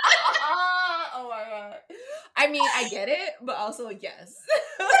 Oh my god. I mean, I get it, but also yes.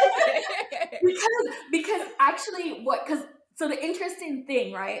 Okay. Because actually, what? Because so the interesting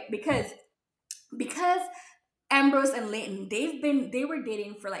thing, right? Because Ambrose and Leighton, they were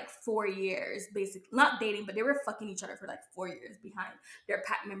dating for like 4 years, basically. Not dating, but they were fucking each other for like 4 years behind their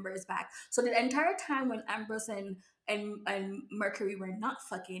pack members back. So the entire time when Ambrose and Mercury were not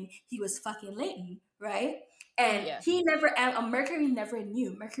fucking, he was fucking Leighton, right? And Yeah. he never, Mercury never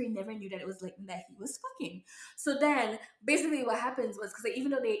knew. Mercury never knew that it was Leighton that he was fucking. So then, basically, what happens was because like, even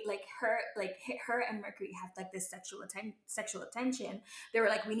though they her and Mercury have like this sexual attention, they were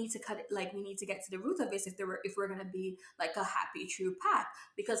like, we need to cut it, like we need to get to the root of this if we're gonna be like a happy true pack,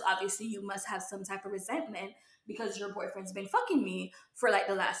 because obviously you must have some type of resentment because your boyfriend's been fucking me for like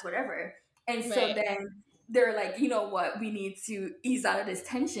the last whatever. And so Right. then they're like, you know what, we need to ease out of this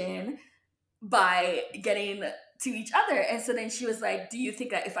tension by getting to each other. And so then she was like, do you think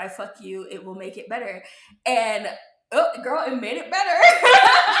that if I fuck you it will make it better? And oh girl, it made it better.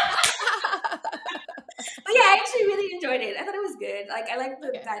 But yeah, I actually really enjoyed it. I thought it was good. Like I like the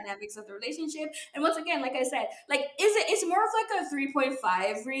Okay. dynamics of the relationship. And once again, like I said, like it's more of like a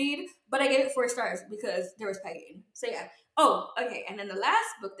 3.5 read, but I gave it 4 stars because there was pegging. So yeah. Oh, okay. And then the last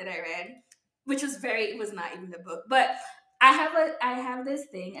book that I read, which was it was not even a book, but I have this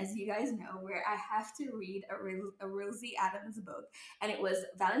thing, as you guys know, where I have to read a Rosie Adams book, and it was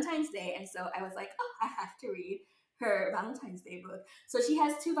Valentine's Day, and so I was like, oh, I have to read her Valentine's Day book. So she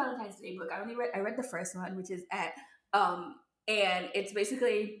has two Valentine's Day book. I read the first one, which is at and it's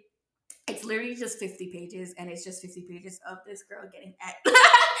basically it's literally just 50 pages, and it's just 50 pages of this girl getting at.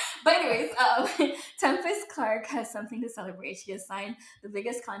 But anyways, Tempest Clark has something to celebrate. She has signed the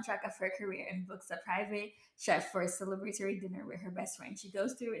biggest contract of her career and books a private chef for a celebratory dinner with her best friend. She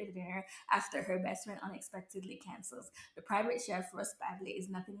goes through a dinner after her best friend unexpectedly cancels. The private chef, Russ Badley, is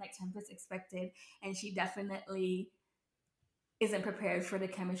nothing like Tempest expected, and she definitely isn't prepared for the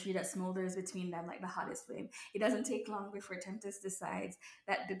chemistry that smolders between them like the hottest flame. It doesn't take long before Tempest decides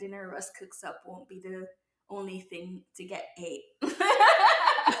that the dinner Russ cooks up won't be the only thing to get ate.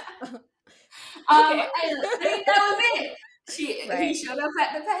 Okay. I think that was it. He Right. showed up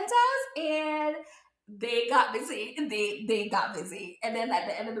at the penthouse and they got busy. They got busy. And then at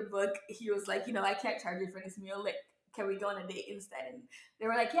the end of the book, he was like, you know, I can't charge you for this meal. Like, can we go on a date instead? And they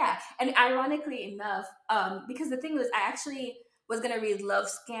were like, yeah. And ironically enough, because the thing was, I actually was gonna read Love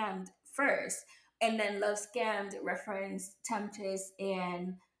Scammed first, and then Love Scammed referenced Tempest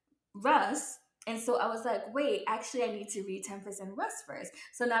and Russ. And so I was like, wait, actually, I need to read Tempest and Russ first.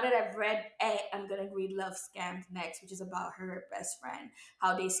 So now that I've read A, I'm going to read Love Scammed next, which is about her best friend,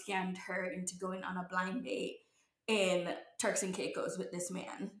 how they scammed her into going on a blind date in Turks and Caicos with this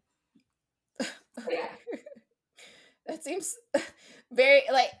man. So yeah. Okay. That seems very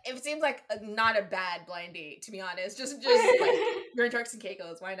like it seems like not a bad blind date, to be honest. Just like you're in Turks and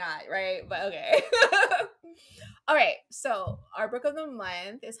Caicos, why not, right? But okay. All right. So our book of the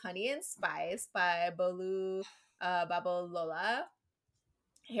month is Honey and Spice by Bolu Babalola.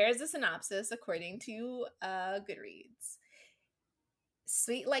 Here's the synopsis according to Goodreads.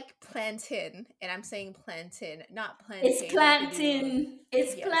 Sweet like plantain, and I'm saying plantain, not It's plantain like the dude. planting.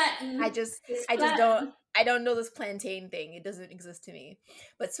 It's Yes. I planting. just It's I just don't planting. I don't know this plantain thing. It doesn't exist to me.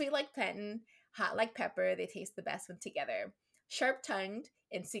 But sweet like plantain, hot like pepper, they taste the best when together. Sharp tongued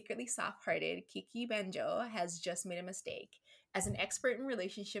and secretly soft hearted, Kiki Banjo has just made a mistake. As an expert in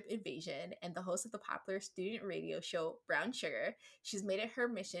relationship evasion and the host of the popular student radio show Brown Sugar, she's made it her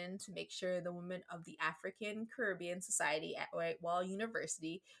mission to make sure the women of the African Caribbean Society at Whitewall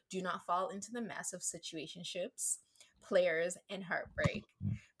University do not fall into the mess of situationships, players, and heartbreak.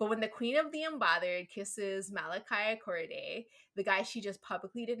 But when the queen of the unbothered kisses Malachi Corday, the guy she just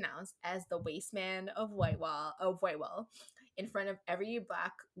publicly denounced as the waste man of Whitewell, in front of every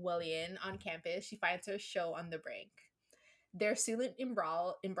black Wellian on campus, she finds her show on the brink. They're soon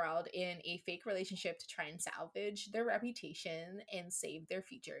embroiled in a fake relationship to try and salvage their reputation and save their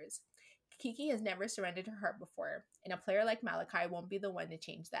futures. Kiki has never surrendered her heart before, and a player like Malachi won't be the one to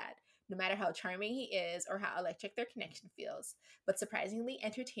change that, no matter how charming he is or how electric their connection feels. But surprisingly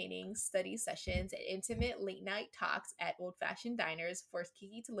entertaining study sessions and intimate late night talks at old fashioned diners force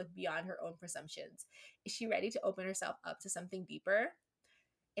Kiki to look beyond her own presumptions. Is she ready to open herself up to something deeper?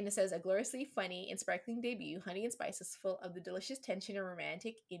 And it says a gloriously funny and sparkling debut, Honey and Spice is full of the delicious tension and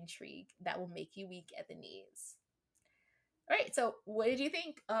romantic intrigue that will make you weak at the knees. All right, so what did you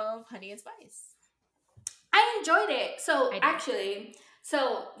think of Honey and Spice? I enjoyed it. So I did. actually,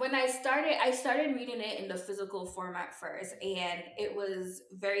 So when I started reading it in the physical format first, and it was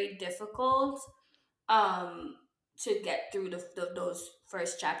very difficult um to get through those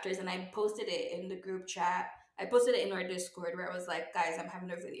first chapters. And I posted it in the group chat. I posted it in our Discord where I was like, guys, I'm having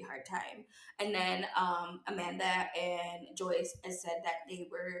a really hard time. And then Amanda and Joyce has said that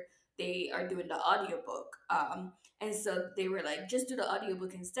they are doing the audiobook. And so they were like, just do the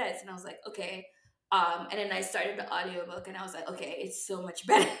audiobook instead. And I was like, okay. And then I started the audiobook and I was like, okay, it's so much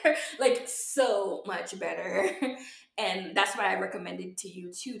better. Like so much better. And that's why I recommended to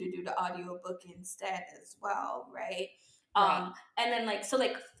you too to do the audiobook instead as well, right? Right. And then like so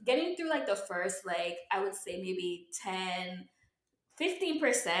like getting through like the first like I would say maybe 10-15%,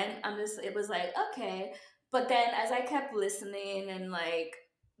 I'm just it was like okay. But then as I kept listening and like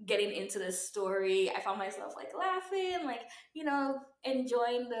getting into the story, I found myself like laughing, like,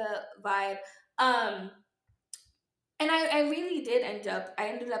 enjoying the vibe. Um and I really did I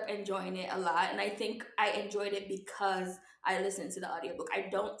ended up enjoying it a lot. And I think I enjoyed it because I listened to the audiobook. I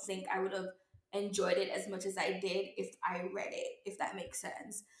don't think I would have enjoyed it as much as I did if I read it, if that makes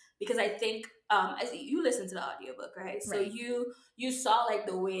sense. Because I think as you listened to the audiobook, right? So Right. you saw like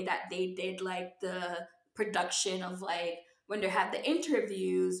the way that they did like the production of like when they had the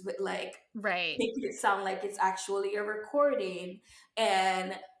interviews with like Right. making it sound like it's actually a recording.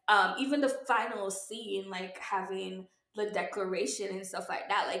 And even the final scene, like having the declaration and stuff like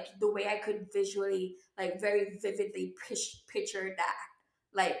that, like the way I could visually, like very vividly picture that,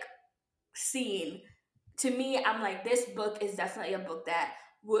 like scene. To me, I'm like, this book is definitely a book that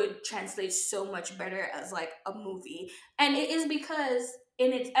would translate so much better as like a movie. And it is because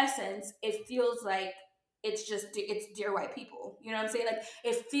in its essence, it feels like it's dear white people. You know what I'm saying? Like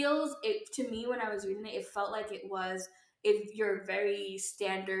it feels it to me when I was reading it, it felt like it was if you're very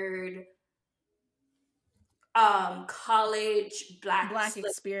standard college Black blacks, like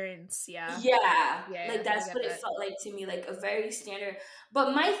experience. Yeah. yeah, Yeah. like I that's get what it that. felt like to me, like a very standard.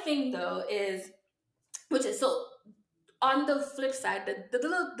 But my thing though is, which is so on the flip side,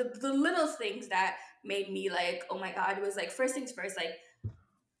 the little things that made me like, oh my god, it was like first things first, like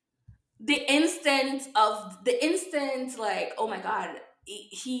the instant, like, oh my god, I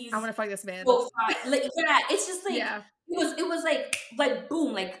he's want to fuck this man. so fine. Like yeah, it's just like Yeah. it was like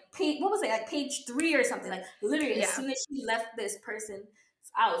boom, like page, what was it, like page 3 or something, like literally as Yeah. soon as she left this person's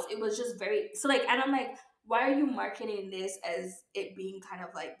house, it was just very so like, and I'm like, why are you marketing this as it being kind of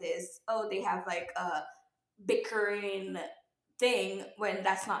like this, oh they have like a bickering thing, when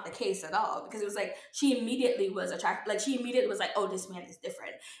that's not the case at all. Because it was like she immediately was attracted, like she immediately was like, oh, this man is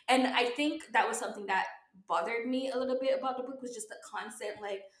different. And I think that was something that bothered me a little bit about the book, was just the concept,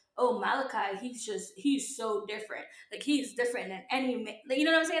 like, oh, Malachi, he's so different, like he's different than any man, like, you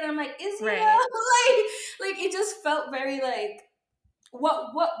know what I'm saying? And I'm like, is he Right. though? Like it just felt very like,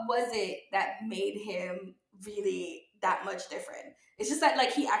 what was it that made him really that much different? It's just that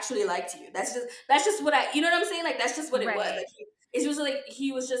like he actually liked you. That's just what I, you know what I'm saying? Like that's just what it was. Right. Like it's just like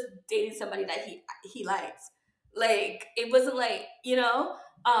he was just dating somebody that he likes. Like it wasn't like,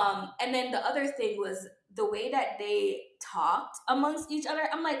 and then the other thing was the way that they talked amongst each other.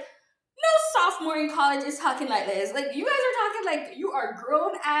 I'm like, no sophomore in college is talking like this. Like you guys are talking like you are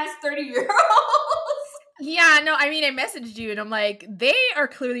grown ass 30-year olds. Yeah, no, I mean, I messaged you and I'm like, they are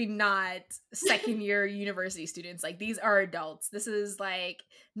clearly not second year university students. Like, these are adults. This is like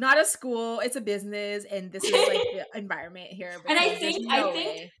not a school, it's a business, and this is like the environment here And because there's I no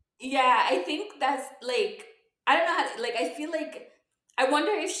think, way. yeah, I think that's like, I don't know how, like, I feel like, I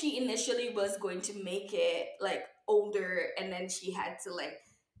wonder if she initially was going to make it like older and then she had to like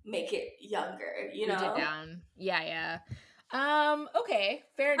make it younger, you Reach it know? down. Yeah, yeah. Okay,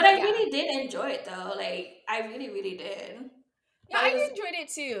 fair But enough. I Yeah. really did enjoy it though. Like, I really, really did. Yeah, I I was, enjoyed it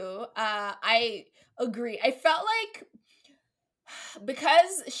too. I agree. I felt like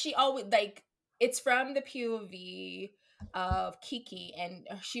because she always like it's from the POV of Kiki and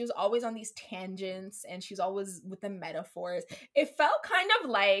she was always on these tangents and she's always with the metaphors. It felt kind of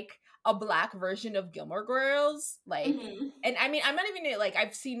like a black version of Gilmore Girls, like, mhm. and I mean I'm not even like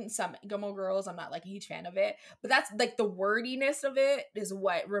I've seen some Gilmore Girls, I'm not like a huge fan of it, but that's like the wordiness of it is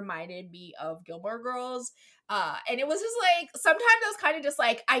what reminded me of Gilmore Girls. And it was just like sometimes I was kind of just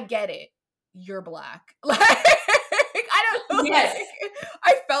like I get it, you're black. Like I don't know, Yes. like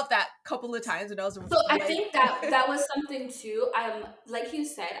I felt that a couple of times when I was So I like think that was something too. Like you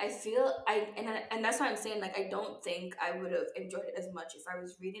said, I feel and that's why I'm saying like I don't think I would have enjoyed it as much if I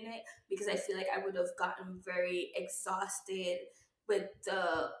was reading it, because I feel like I would have gotten very exhausted with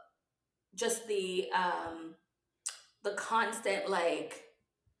just the constant like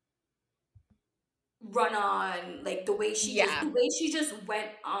run on, like Yeah. the way she just went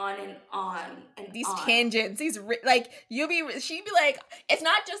on and on and These on. tangents, like she'd be like, it's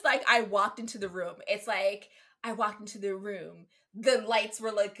not just like I walked into the room. It's like I walked into the room. The lights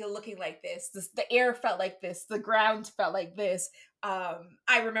were like looking like this. The air felt like this. The ground felt like this.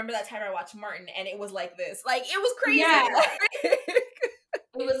 I remember that time I watched Martin, and it was like this. Like it was Yeah, crazy. Like,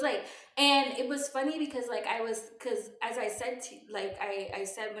 it was like, and it was funny because like because as I said to like I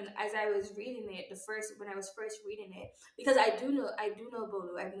said when as I was reading it the first when I was first reading it, because I do know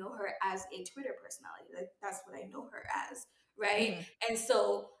Bolu. I know her as a Twitter personality. Like that's what I know her as, right? mhm, And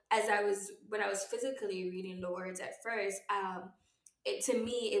so as I was when I was physically reading the words at first, it to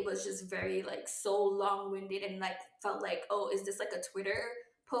me it was just very like so long winded and like felt like, oh, is this like a Twitter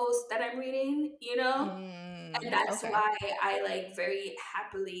post that I'm reading? You know? And that's okay. why I like very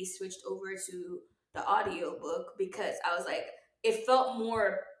happily switched over to the audiobook because I was like, it felt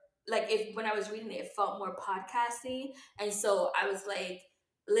more like if when I was reading it, it felt more podcasty. And so I was like,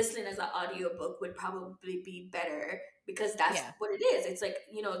 listening as an audiobook would probably be better because that's Yeah, what it is. It's like,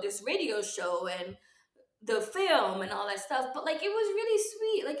 this radio show and the film and all that stuff. But like it was really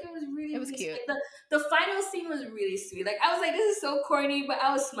sweet. Like it was it really, was really sweet. cute. Like, the final scene was really sweet. Like I was like, this is so corny, but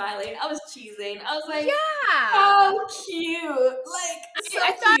I was smiling. I was cheesing. I was like, Yeah, how cute! Like so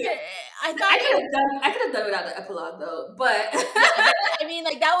I thought cute. I thought it. I could have done without the epilogue though, but Yeah, I mean,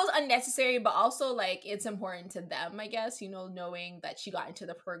 like that was unnecessary, but also like it's important to them, I guess, knowing that she got into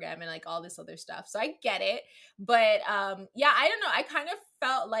the program and like all this other stuff. So I get it. But yeah, I don't know. I kind of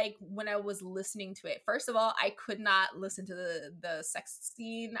felt like when I was listening to it, first of all, I could not listen to the sex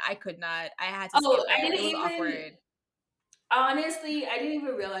scene. I could not. I had to skip oh, I it. didn't It was even awkward. honestly, I didn't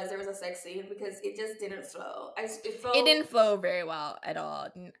even realize there was a sex scene because it just didn't flow. It It felt didn't flow very well at all.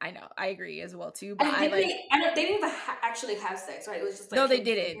 I know. I agree as well too, but and I didn't like. they? I don't. They didn't even actually have sex, right? It was just No, like they him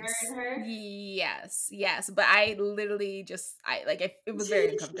didn't. fingering her. Yes, yes, but I literally just I like it was very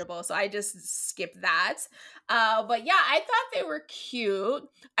uncomfortable, so I just skipped that. But yeah, I thought they were cute.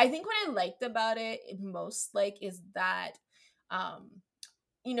 I think what I liked about it most like is that um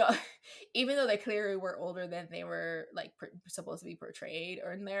you know, even though they clearly were older than they were like supposed to be portrayed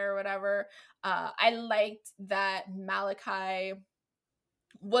or in there or whatever, I liked that Malachi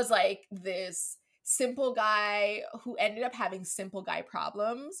was like this simple guy who ended up having simple guy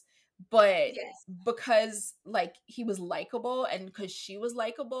problems, but Yes. because like he was likable and because she was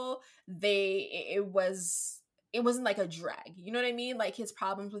likable, it wasn't like a drag, you know what I mean? Like his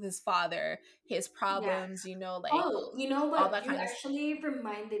problems with his father, his Yeah. problems, like Oh, you know all what? that You kind of. actually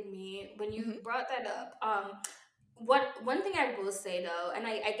reminded me when you Mhm. brought that up. What one thing I will say though, and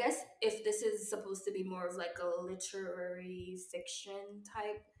I guess if this is supposed to be more of like a literary fiction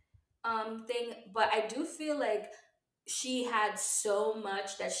type thing, but I do feel like she had so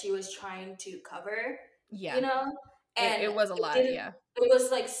much that she was trying to cover, you Yeah, know, and it was a it lot, didn't. yeah. It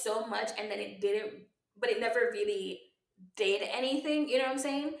was like so much, and then it didn't. But it never really did anything. You know what I'm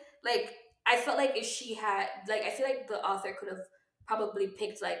saying? Like I felt like if she had, like, I feel like the author could have probably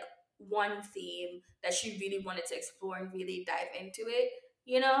picked like one theme that she really wanted to explore and really dive into it.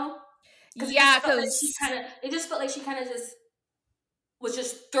 You know, because Yeah, cuz it just felt like she kind of just was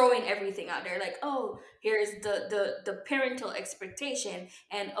just throwing everything out there like, oh, here's the parental expectation,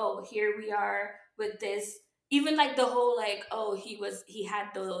 and oh, here we are with this, even like the whole like, oh, he had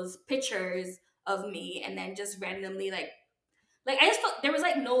those pictures of me and then just randomly like I just felt there was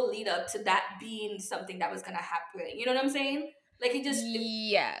like no lead up to that being something that was gonna happen, you know what I'm saying? Like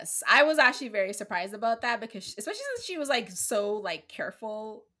yes, I was actually very surprised about that because especially since she was like so like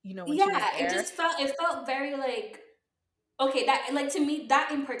careful, when she was yeah, there. it felt very like, okay, that like to me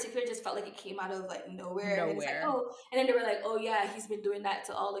that in particular just felt like it came out of like nowhere, and then it's like, Nowhere. oh, and then they were like, oh yeah, he's been doing that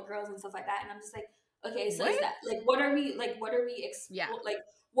to all the girls and stuff like that, and I'm just like, okay, so What? is that like what are we Yeah. like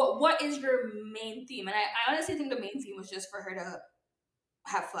what is your main theme? And I honestly think the main theme was just for her to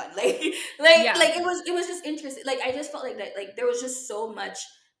have fun, Yeah. it was just interesting. Like I just felt like that like there was just so much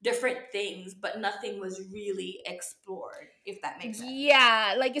different things, but nothing was really explored. If that makes sense.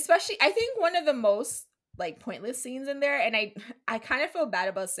 Yeah, like especially I think one of the most like pointless scenes in there, and I kind of feel bad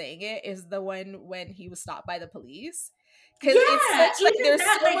about saying it, is the one when he was stopped by the police. Cause it's Yeah, such like even there's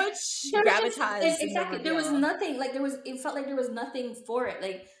that, so like, much there was just gravitas in the exactly there was reveal. nothing. Like it felt like there was nothing for it.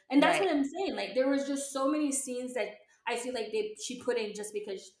 Like, and that's Right. what I'm saying. Like, there was just so many scenes that I feel like she put in just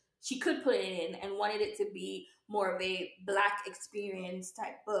because she could put it in and wanted it to be more of a black experience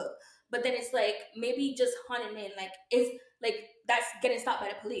type book. But then it's like maybe just hunting in like is like that's getting stopped by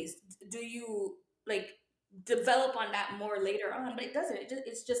the police. Do you like develop on that more later on? But it doesn't.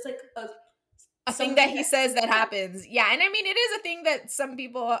 It's just like a a thing that something he that says that yeah, happens. Yeah, and I mean it is a thing that some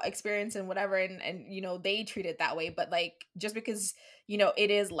people experience and whatever, and they treat it that way, but like just because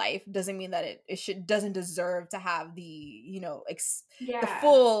it is life doesn't mean that it should doesn't deserve to have the the yeah,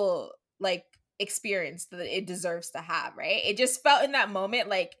 full like experience that it deserves to have, right? It just felt in that moment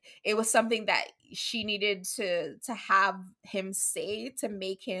like it was something that she needed to have him say to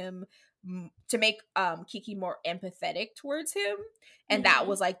make him to make Kiki more empathetic towards him, and that hmm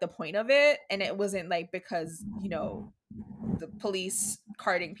was like the point of it, and it wasn't like because the police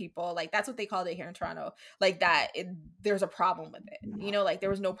carding people, like that's what they called it here in Toronto, like that there's a problem with it, like there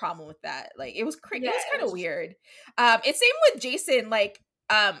was no problem with that, like it yeah. was It kind of was weird. It's same with Jason, like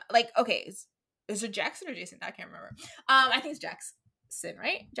okay, is it Jackson or Jason? I can't remember. I think it's Jackson,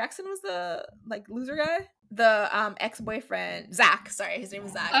 right? Jackson was the like loser guy, the ex-boyfriend Zach, sorry, his name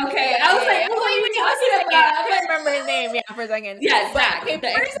was Zach. okay. Yeah, I was yeah, like, yeah. who Oh are wait, you wait, what's his talking second? I about? couldn't Like, remember his name, yeah, for a second. yeah, But Zach, okay, the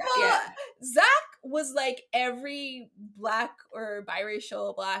ex. first of all, Yeah, Zach was like every black or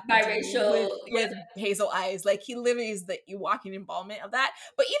biracial black dude biracial. with hazel eyes. Like he literally is the walking embodiment of that.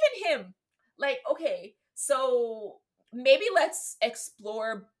 But even him, like, okay, so maybe let's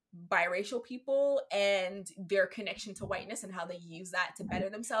explore biracial people and their connection to whiteness and how they use that to better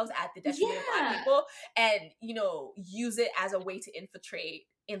themselves at the detriment of black Yeah, people, and use it as a way to infiltrate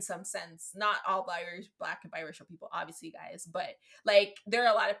in some sense. Not all black and biracial people, obviously, guys, but like there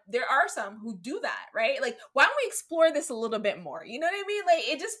are some who do that, right? Like, why don't we explore this a little bit more? You know what I mean? Like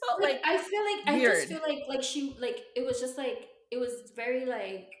it just felt like like I just weird. feel like she like it was just like it was very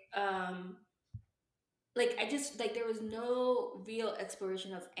like I just like there was no real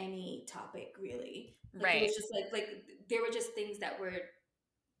exploration of any topic really. Like it Right. was just like there were just things that were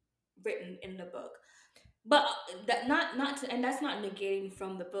written in the book. But that not to, and that's not negating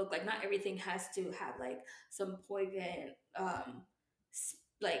from the book. Like not everything has to have like some poignant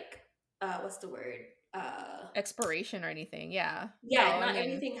like what's the word? Expiration or anything. Yeah. No, Yeah, I not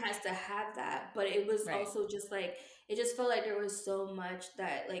mean, everything has to have that, but it was right. also just like it just felt like there was so much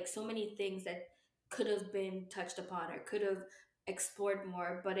that like so many things that could have been touched upon or could have explored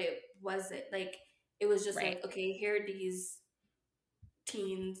more, but it wasn't. Like it was just Right. like, okay, here are these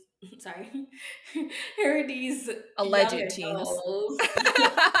teens, sorry, here are these young Alleged teens. adults,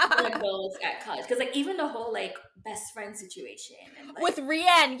 young adults at college, because like even the whole like best friend situation and With like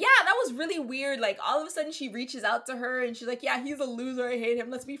Rianne, yeah, that was really weird. Like all of a sudden she reaches out to her and she's like, "Yeah, he's a loser. I hate him.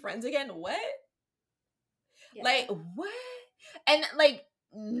 Let's be friends again." What? yeah, Like what? And like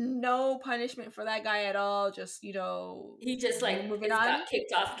no punishment for that guy at all. Just he just like moving is on. got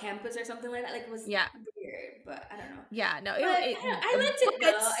kicked off campus or something like that. Like it was Yeah, weird, but I don't know. yeah. No, But I liked it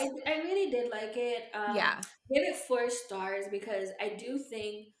but though. I really did like it. yeah, Give it 4 stars because I do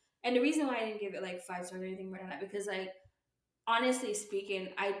think, and the reason why I didn't give it like 5 stars or anything more than that because like honestly speaking,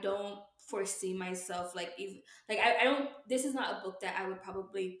 I don't foresee myself like even like I don't. This is not a book that I would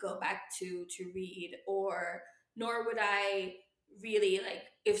probably go back to read, or nor would I really like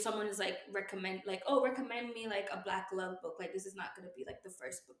if someone is like recommend me like a black love book. Like this is not going to be like the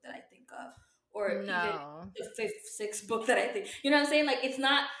first book that I think of, or even no, the fifth, sixth book that I think. You know what I'm saying? Like it's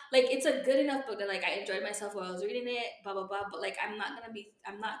not like it's a good enough book that like I enjoyed myself while I was reading it. Blah blah blah. But like I'm not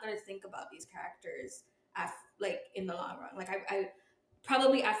gonna think about these characters like in the long run. Like I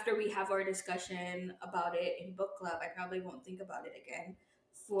probably after we have our discussion about it in book club, I probably won't think about it again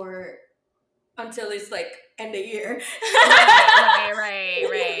for until it's like end of year. right, right, right,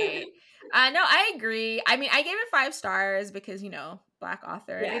 right. No, I agree. I mean, I gave it 5 stars because black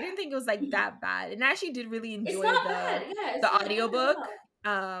author. I Yeah, didn't think it was like that bad, and I actually did really it's enjoy not bad. Yeah, the it's not bad at audiobook,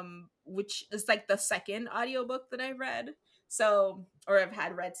 all. which is like the second audiobook that I've read. So, or have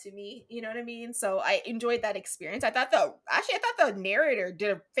had read to me, you know what I mean? So I enjoyed that experience. I thought the narrator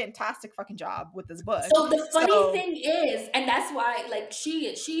did a fantastic fucking job with this book. So the funny So, thing is, and that's why like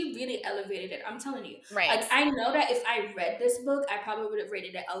she really elevated it. I'm telling you. right. Like I know that if I read this book, I probably would have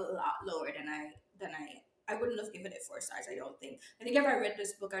rated it a lot lower than I wouldn't have given it 4 stars, I don't think. I think if I read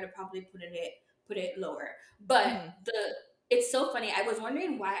this book I'd have probably put it lower. But Mhm. the it's so funny. I was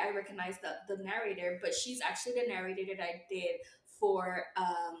wondering why I recognized the narrator, but she's actually the narrator that I did for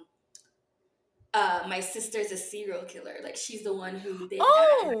my sister's a serial killer. Like she's the one who did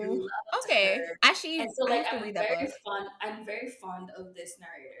that, and I Oh, loved okay. her. And Actually, so I like have to read that book. I'm very fond of this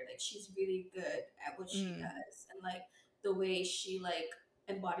narrator. Like she's really good at what she Mm. does, and like the way she like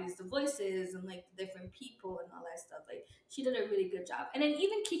embodies the voices and like the different people and all that stuff. Like she did a really good job. And then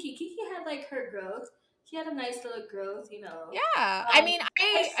even Kiki had like her growth. She had a nice little growth, you know. Yeah. I mean, I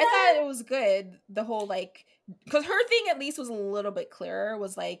I felt thought it was good. The whole like cuz her thing at least was a little bit clearer,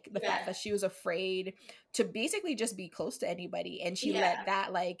 was like the yeah, fact that she was afraid to basically just be close to anybody, and she let yeah,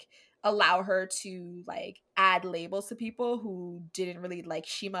 that like allow her to like add labels to people who didn't really like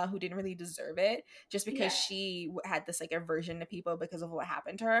Shima, who didn't really deserve it, just because Yeah. she had this like aversion to people because of what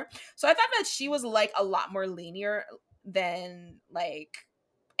happened to her. So I thought that she was like a lot more linear than like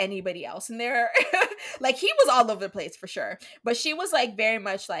anybody else in there. Like he was all over the place for sure, but she was like very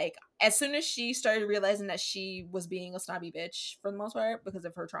much like, as soon as she started realizing that she was being a snobby bitch for the most part because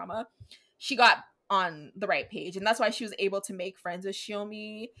of her trauma, she got on the right page, and that's why she was able to make friends with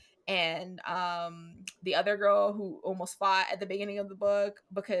Shiomi and the other girl who almost fought at the beginning of the book,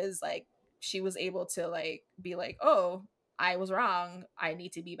 because like she was able to like be like, oh, I was wrong, I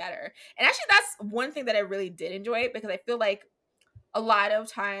need to be better. And actually that's one thing that I really did enjoy, because I feel like a lot of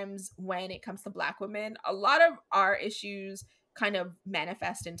times when it comes to Black women, a lot of our issues kind of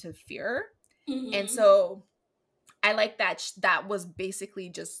manifest into fear. And Mm-hmm. so I like that that was basically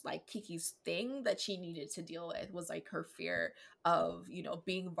just like Kiki's thing that she needed to deal with, was like her fear of, you know,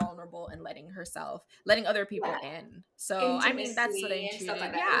 being vulnerable and letting other people Yeah. in. So I mean, that's what I Intimacy and stuff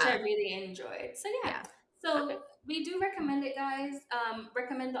like intuited. that, which I Yeah. really enjoyed. So yeah. Yeah. Okay. So we do recommend it, guys.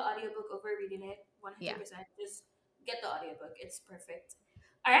 Recommend the audiobook over reading it, Yeah. 100%. Just get the audiobook. It's perfect.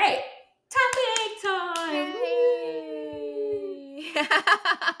 All right. Topic time. Woo! Yay.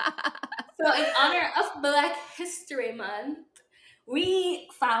 So in honor of Black History Month, we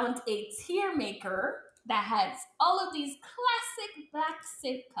found a tier maker that has all of these classic Black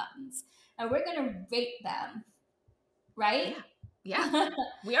sitcoms, and we're gonna rate them, right? Yeah. Yeah.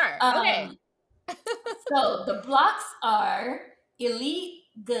 We are. Okay. um, so the blocks are elite,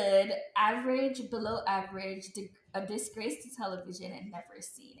 good, average, below average, a disgrace to television, and never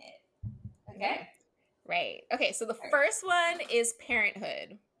seen it. Okay? Okay. Right. Okay, so the All right. first one is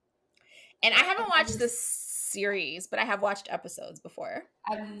Parenthood. And I Okay. haven't watched the series, but I have watched episodes before.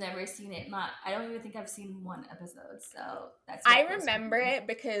 I've never seen it. Not. I don't even think I've seen one episode. So that's I very close for remember me. it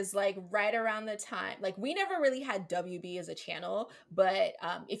because like right around the time, like we never really had WB as a channel, but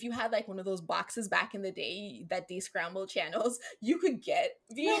if you had like one of those boxes back in the day that descrambled channels, you could get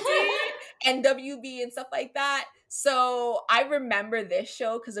VT and WB and stuff like that. So I remember this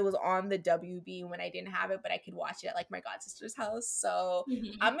show because it was on the WB when I didn't have it, but I could watch it at like my god sister's house. So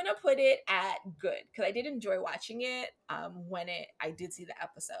Mhm. I'm gonna put it at good because I did enjoy watching it when I did see the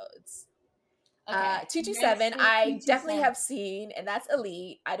episodes. Okay. Next 227, is I definitely 227. have seen, and that's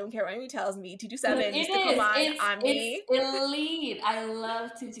elite. I don't care what anybody tells me. Look, 227 it used to come is. on It's Omni. elite. I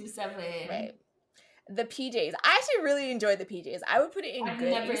love 227. Right. The PJs. I actually really enjoyed the PJs. I would put it in I've good.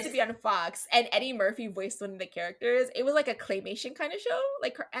 It never. used to be on Fox, and Eddie Murphy voiced one of the characters. It was like a claymation kind of show,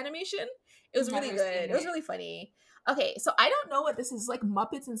 like animation. It was really Never good. seen It was it. really funny. Okay, so I don't know what this is, like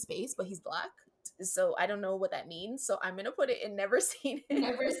Muppets in space, but he's black. So I don't know what that means. So I'm gonna put it in never seen it.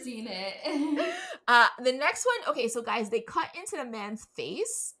 Never seen it. The next one, okay, so guys, they cut into the man's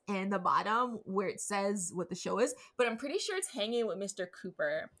face and the bottom where it says what the show is, but I'm pretty sure it's hanging with Mr.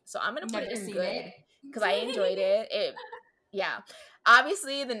 Cooper. So I'm gonna put it Never in seen it. good because I enjoyed it. Yeah.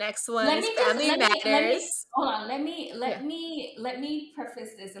 Obviously, the next one let is me just Family let me Matters. hold on. Let me Yeah,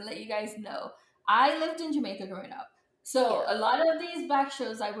 preface this and let you guys know. I lived in Jamaica growing up, so yeah, a lot of these black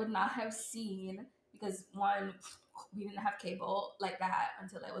shows I would not have seen because one, we didn't have cable like that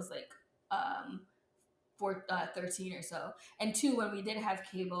until I was like um 13 or so, and two, when we did have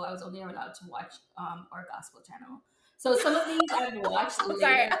cable, I was only allowed to watch our gospel channel. So some of these I've watched I'm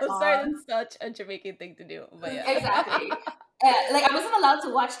sorry. later I'm sorry. on. That's such a Jamaican thing to do, but yeah. Exactly. Like I wasn't allowed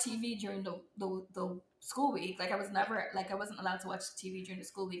to watch TV during the school week. Like I was never like I wasn't allowed to watch TV during the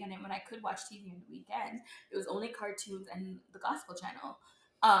school week, and then when I could watch TV on the weekends, it was only cartoons and the gospel channel.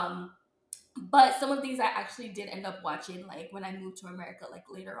 Um, but some of these I actually did end up watching like when I moved to America, like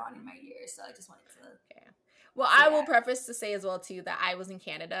later on in my years. So I just wanted to Okay. Well, say I will that. preface to say as well too that I was in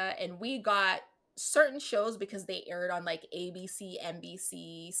Canada and we got certain shows because they aired on like ABC,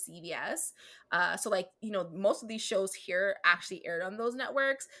 NBC, CBS. So like, you know, most of these shows here actually aired on those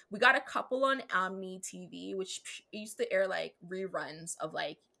networks. We got a couple on Omni TV, which used to air like reruns of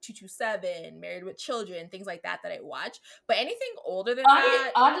like 227, Married with Children, things like that I watch. But anything older than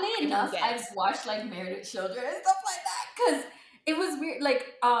that, Oddly I didn't enough, get. I've watched like Married with Children and stuff like that because it was weird.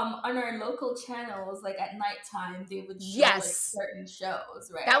 Like on our local channels, like at nighttime, they would show like Yes. certain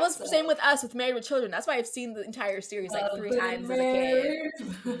shows, That right? was So same with us with Married with Children. That's why I've seen the entire series like three been times as a kid. married.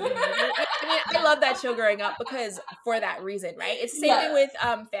 Yeah, I mean, I love that show growing up because for that reason, right? It's the same Yeah, thing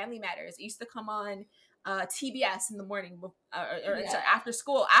with Family Matters. It used to come on TBS in the morning, or yeah. sorry, after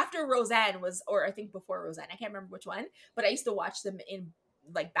school, after Roseanne was, or I think before Roseanne. I can't remember which one, but I used to watch them in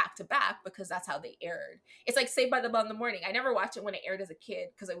like back to back because that's how they aired. It's like Saved by the Bell in the morning. I never watched it when it aired as a kid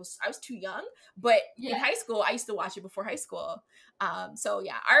because I was too young. But in Yeah, high school, I used to watch it before high school. So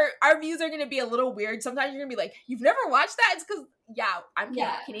yeah, our views are gonna be a little weird. Sometimes you're gonna be like, "You've never watched that?" It's because yeah, I'm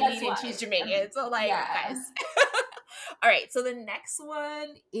yeah, that's Canadian and why. she's Jamaican. So like, Yeah, guys. All right. So the next one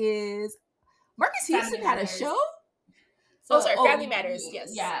is Marcus Family Houston had a Matters. show. Oh, So, sorry, oh, Family Matters.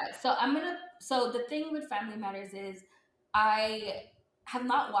 Yes. yeah. So I'm gonna. So the thing with Family Matters is, I have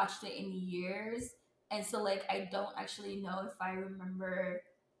not watched it in years, and so like I don't actually know if I remember.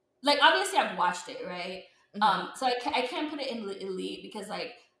 Like obviously I've watched it, right? Mm-hmm. So I can't put it in elite because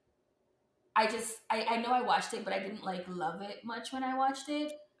like I know I watched it, but I didn't like love it much when I watched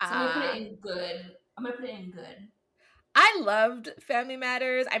it. So I'm gonna put it Uh in good. I'm gonna put it in good. I loved Family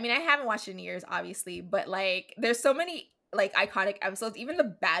Matters. I mean, I haven't watched it in years, obviously, but like, there's so many like iconic episodes. Even the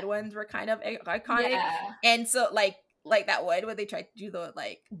bad ones were kind of iconic, Yeah, and so like that one where they tried to do the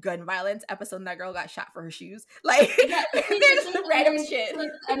like gun violence episode, and that girl got shot for her shoes. Like, yeah. See, the there's thing, some and random then shit. so,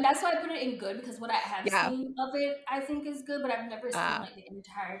 and that's why I put it in good because what I have Yeah. seen of it, I think is good, but I've never seen Uh, like the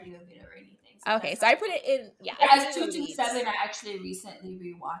entirety of it or anything. So okay, that's so how. I put it in. Yeah, I But put as it in elites. 227, I actually recently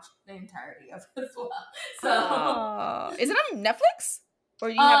rewatched the entirety of it as well. So, Oh, is it on Netflix or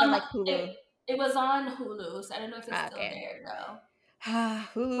do you have it on um, like Hulu? it was on Hulu, so I don't know if it's still Okay. there though.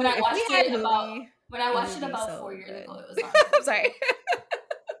 When Hulu. I If we watched had it about Hulu, when I it watched would it be about so 4 years ago, good. it was on I'm sorry. Hulu.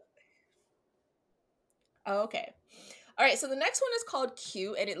 Oh, okay. All right. So the next one is called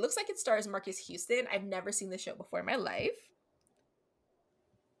Q, and it looks like it stars Marcus Houston. I've never seen the show before in my life.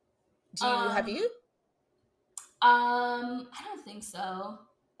 Do you have Um, you? I don't think so.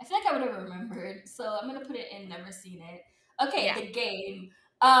 I feel like I would have remembered, so I'm gonna put it in. Never seen it. Okay, Yeah. the game.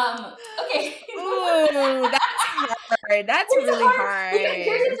 Okay. Ooh, that's hard. That's It's really hard because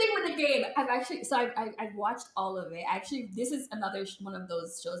here's the hard. thing with the game. I've actually I've watched all of it. Actually, this is another one of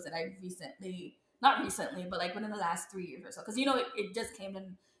those shows that I've recently, not recently, but like within the last 3 years or so. Because it just came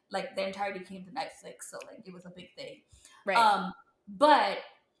in, like the entirety came to Netflix, so like it was a big thing. Right. But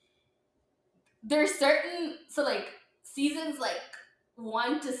there's certain, so like seasons like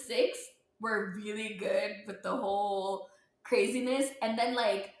 1 to 6 were really good with the whole craziness, and then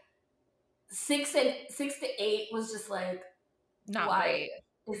like 6 to 8 was just like, Not why great.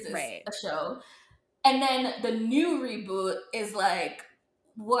 is this Right. a show? And then the new reboot is like,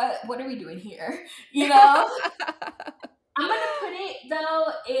 what are we doing here? You know? I'm gonna put it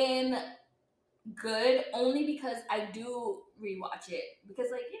though in good only because I do rewatch it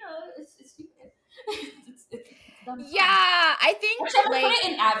because like it's stupid. It's dumb Yeah, fun. I think Actually, I'm gonna put like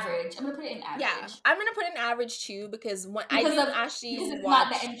it in average. I'm gonna put it in yeah, average I'm gonna put an average too because when I because of didn't actually because it's not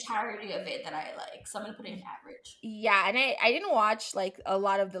the watch. entirety of it that I like. So I'm gonna put it in average. Yeah, and I didn't watch like a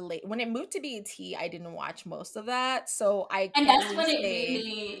lot of the late when it moved to BET. I didn't watch most of that, so I And can't that's really when it say.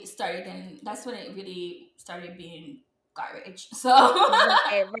 really started. And that's when it really started being garbage. So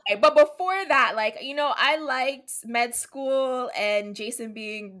Right, right. But before that, like, I liked Med School and Jason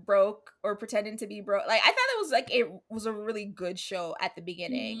being broke or pretending to be broke. Like, I thought it was a really good show at the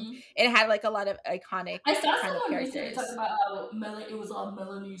beginning. Mhm. It had like a lot of iconic I saw kind of someone recently talk characters. about how it was all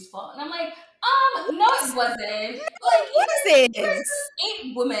Melanie's fault, and I'm like, no, it What? wasn't. No, Like, it there's wasn't. just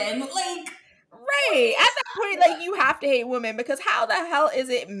 8 women. Like, Right. At that point, like, you have to hate women because how the hell is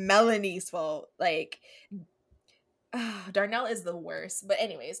it Melanie's fault? Like, Darnell is the worst. But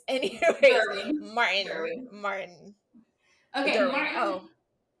anyways, Derwin, Martin, Derwin. Martin, Okay, Derwin. Martin.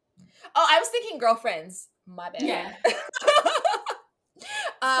 Oh, I was thinking girlfriends. My bad. Yeah.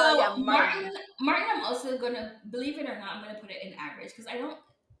 Yeah, So Martin. Martin, I'm also gonna, believe it or not, I'm gonna put it in average because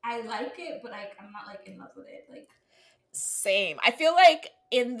I like it, but like I'm not like in love with it. Like, Same. I feel like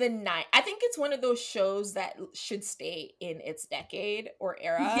in the night, I think it's one of those shows that should stay in its decade or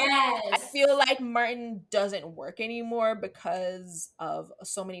era. I yes, feel like Martin doesn't work anymore because of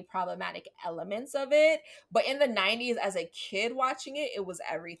so many problematic elements of it. But in the 90s, as a kid watching it, it was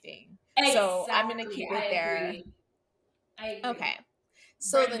everything. So I'm going to exactly. keep I it there. agree. I agree. Okay.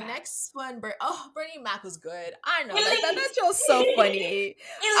 So Bernie the Mac. next one, Bernie Mac was good. I know that Elite. show's so funny. Elite.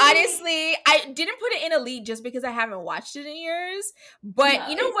 Honestly, I didn't put it in elite just because I haven't watched it in years. But No,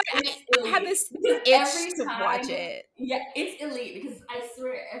 you know what? it's I have elite this because itch every to watch time, it. yeah, it's elite because I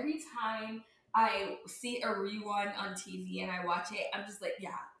swear every time I see a rerun on TV and I watch it, I'm just like,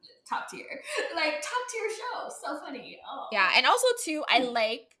 yeah, top tier, like top tier show, so funny. Yeah, Oh, and also too, I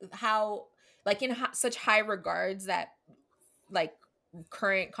like how like in such high regards that like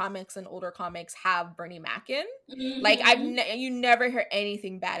current comics and older comics have Bernie Mac in. Like mm-hmm. you never hear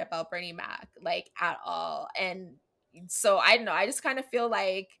anything bad about Bernie Mac like at all. And so I don't know, I just kind of feel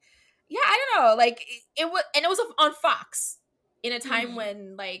like yeah, I don't know, like it was, and it was on Fox. in a time Mm-hmm.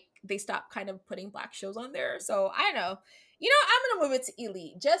 when like they stopped kind of putting black shows on there. So I don't know. You know, I'm gonna move it to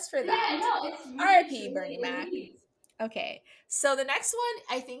Elite just for that. Yeah, no, it's really R.I.P. Bernie truly Mac. elite. Okay, so the next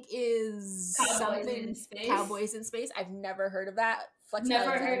one I think is Cowboys in something space. Cowboys in Space. I've never heard of that. Flex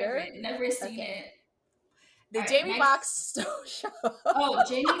Never heard of Alexander. it. Never seen Okay, it. the All right, Jamie next. Foxx show. Oh,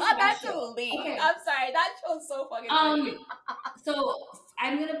 Jamie Foxx That's show. elite. Okay. I'm sorry, that show's so fucking funny. Um. So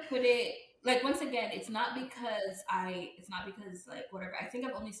I'm gonna put it like once again. It's not because I. It's not because like whatever. I think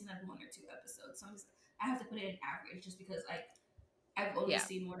I've only seen like one or two episodes. So I have to put it in average just because like I've only Yeah,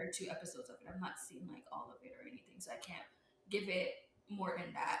 seen one or two episodes of it. I've not seen like all of it or anything, so I can't give it more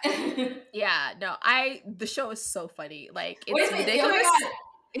than that. yeah. No, I the show is so funny. Like What is it's it? Oh my ridiculous, god!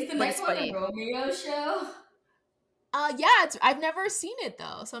 Is the but next it's one the funny. Romeo show? Yeah, I've never seen it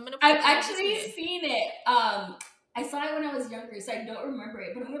though, so I'm gonna put I've it in never seen actually it. seen it. I saw it when I was younger, so I don't remember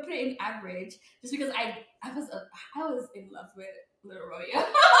it. But I'm gonna put it in average, just because I was in love with Little Romeo.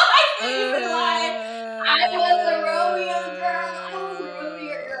 I can't even lie. I was a Romeo girl. I was a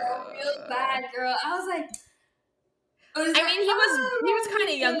Romeo girl, real bad girl. I was like, I was I like, mean, he was kind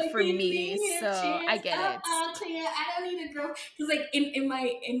of young oh, Romeo, for give me, me a so I chance. get it. Clear. I don't need a girl. Because like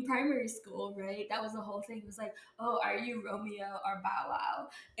in primary school, right? That was the whole thing. It was like, oh, are you Romeo or Bow Wow?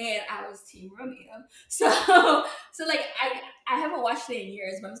 And I was Team Romeo. So so like I haven't watched it in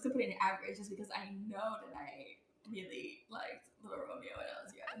years, but I'm just gonna put it in average just because I know that I really liked Little Romeo when I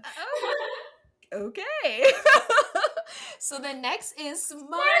was young. Okay. So the next is Smart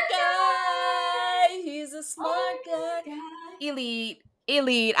Smart Guy. He's a oh smart guy. my god. Elite.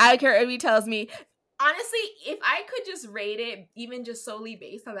 Elite. I don't care if he tells me. Honestly, if I could just rate it, even just solely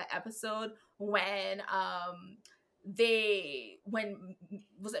based on the episode when when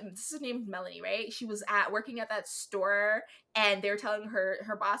was it this is her name Melanie, right? She was at working at that store and they were telling her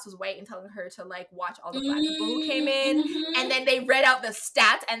boss was white and telling her to like watch all the black people who came in, and Mm-hmm. then they read out the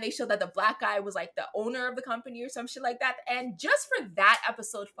stats and they showed that the black guy was like the owner of the company or some shit like that. And just for that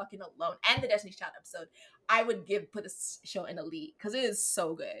episode fucking alone and the Destiny's Child episode, I would put this show in elite because it is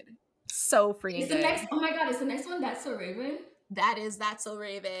so good, so freaking Is the next? good. Oh my god! Is the next one That's So Raven? That's so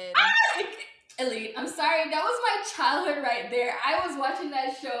Raven. Elite. I'm sorry, that was my childhood right there. I was watching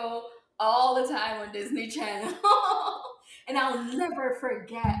that show all the time on Disney Channel, and I'll never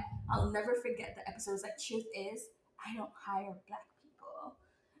forget. I'll never forget the episodes. Like, truth is, I don't hire black people.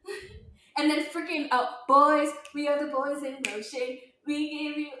 And then freaking boys, we are the boys in motion. We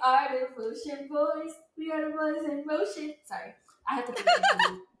give you our devotion, boys. We are the boys in motion. Sorry, I have to put it in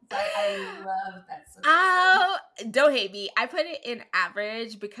elite. Sorry, I love that so Raven. Oh, don't hate me. I put it in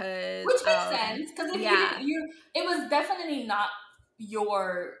average because Which makes sense because if you yeah. didn't, it was definitely not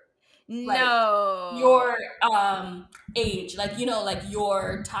your like No. your age, like like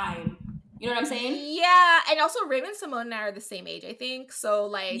your time. You know what I'm saying? Yeah, and also Raven Simone and I are the same age, I think. So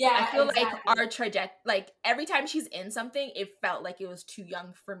like I Yeah, feel like exactly, our trajectory, like every time she's in something, it felt like it was too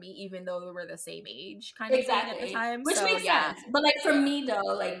young for me, even though we were the same age kind of thing at the exactly. time. Which So makes yeah. sense. But like for Yeah. me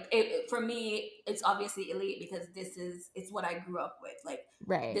though, like for me, it's obviously elite because it's what I grew up with. Like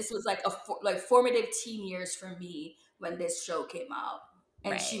Right. this was like like formative teen years for me when this show came out,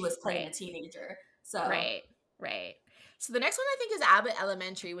 and she Right. was playing a Right. teenager. So Right. Right. So the next one I think is Abbott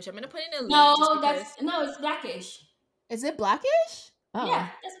Elementary, which I'm gonna put in elite just no, because it's Blackish. is it Blackish? Yeah, Oh.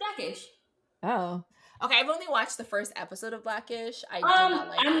 that's Blackish. Oh. Okay, I've only watched the first episode of Blackish. I did not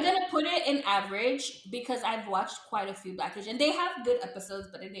like I'm it. gonna put it in average because I've watched quite a few Blackish, and they have good episodes,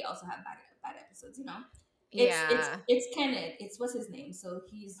 but then they also have bad episodes. Yeah. It's Kenneth. It's what's his name? So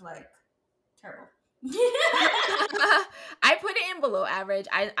he's like terrible. I put it in below average.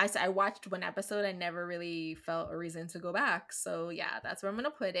 I watched one episode. I never really felt a reason to go back. So yeah, that's where I'm gonna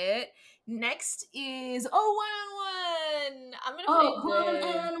put it. Next is One on One. I'm gonna put Oh, it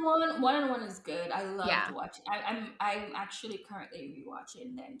good. one and one is good. I loved Yeah. watching. I'm actually currently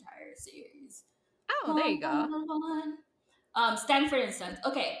rewatching the entire series. Oh, there One you go. on one. Stanford and Sons.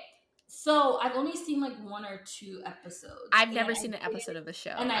 Okay, so I've only seen like one or two episodes, I've never seen an episode of the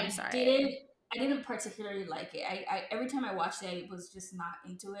show. and I'm I sorry. didn't particularly like it. I every time I watched it, I was just not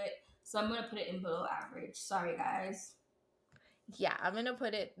into it. So I'm gonna put it in below average. Sorry, guys. Yeah, I'm gonna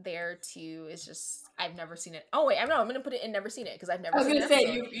put it there too. It's just I've never seen it. Oh wait, I know I'm gonna put it in never seen it because I've I never was seen an gonna say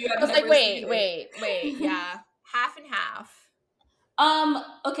episode. you I have was like, never wait, seen wait, wait. it. Yeah, half and half.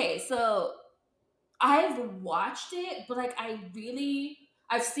 Okay, so I've watched it, but like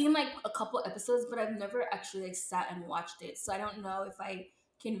I've seen like a couple episodes, but I've never actually like sat and watched it. So I don't know if I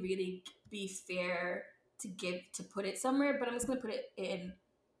can really be fair to put it somewhere, but I'm just gonna put it in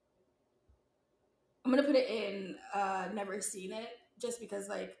never seen it just because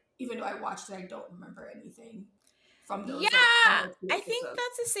like even though I watched it, I don't remember anything from Yeah, those like one or two I think episodes.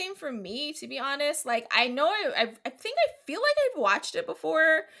 that's the same for me, to be honest. Like, I know I think I feel like I've watched it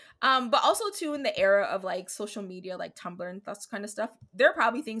before, but also too in the era of like social media, like Tumblr and that kind of stuff. There are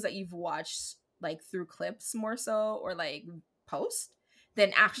probably things that you've watched like through clips more so, or like post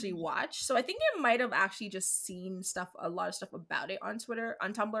than actually watch. So I think I might have actually just seen stuff, a lot of stuff about it on Twitter,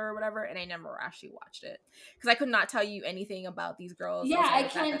 on Tumblr or whatever, and I never actually watched it because I could not tell you anything about these girls Yeah, outside I the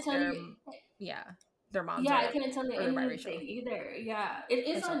fact can't that tell you. yeah, their moms Yeah, I are couldn't tell you or they're biracial anything either. Yeah, it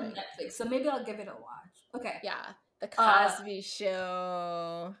is or on something. Netflix, so maybe I'll give it a watch. Okay. Yeah, the Uh, Cosby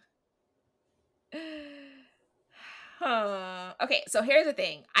Show. Huh. Okay, so here's the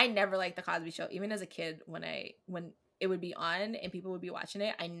thing. I never liked the Cosby Show, even as a kid. When it would be on and people would be watching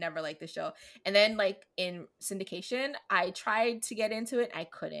it, I never liked the show. And then like in syndication, I tried to get into it. I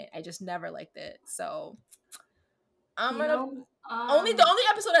couldn't. I just never liked it. So I'm you gonna know, only the only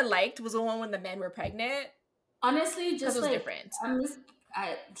episode I liked was the one when the men were pregnant honestly, because it just was like different. I'm just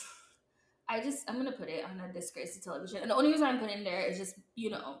I. I'm gonna put it on a disgrace to television, and the only reason I'm putting in there is just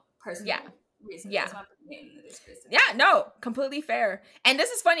Yeah, personal reasons. yeah. That's why I'm putting it in the disgrace to Yeah, television. no, completely fair. And this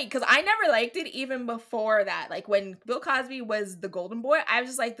is funny because I never liked it even before that. Like when Bill Cosby was the golden boy, I was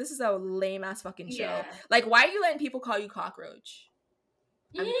just like, this is a lame ass fucking show. Yeah. Like, why are you letting people call you cockroach?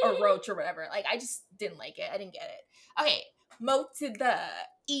 Or Mm, roach or whatever. Like, I just didn't like it. I didn't get it. Okay, mo to the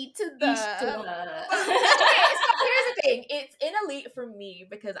E to the. each to Okay, so here's the thing. It's in elite for me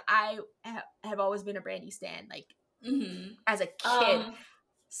because I have always been a Brandy stan, like hmm as a kid. Um.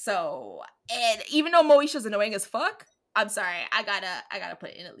 So, and even though Moesha's annoying as fuck, I'm sorry, I gotta put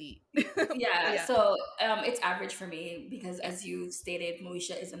it in elite. Yeah. Yeah, So it's average for me because, yeah. as you stated,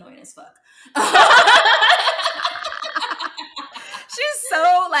 Moesha is annoying as fuck. She's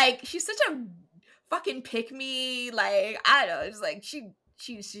so like she's such a fucking pick me. Like I don't know, it's like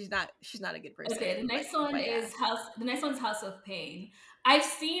she's not a good Okay, person. the Like, next one but yeah. is House. The next one's House of Pain. I've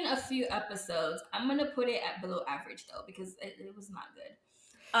seen a few episodes. I'm gonna put it at below average though because it was not good.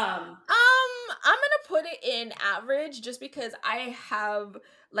 I'm gonna put it in average just because I have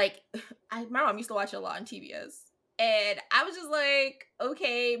like my mom used to watch it a lot on TBS. And I was just like,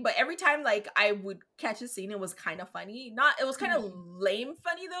 okay, but every time like I would catch a scene, it was kind of funny. Not it was kind of Mhm. lame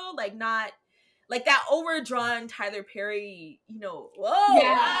funny though, like not like that overdrawn Tyler Perry, whoa,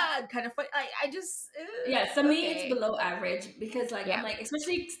 Yeah, kind of funny. Like I just yeah. So me, it's okay, below average because like I'm yeah, like,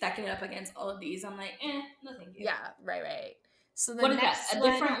 especially stacking it up against all of these, I'm like, no, thank you. yeah, right, right. So the What is that? next A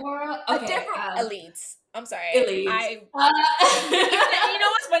one, different world? a Okay. different elites. I'm sorry, Elite. I even you know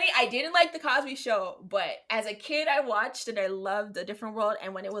what's funny? I didn't like the Cosby Show, but as a kid, I watched and I loved A Different World.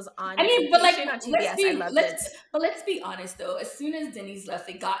 And when it was I on mean, but like, syndication on TBS, I loved it. let's be honest though. As soon as Denise left,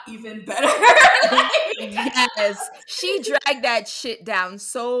 it got even better. Yes, she dragged that shit down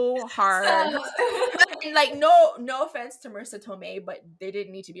so hard. So And like, no offense to Marissa Tomei, but they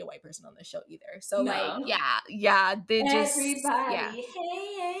didn't need to be a white person on the show either. So like, no. yeah, they just yeah.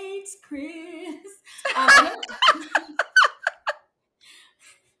 Everybody hates Chris.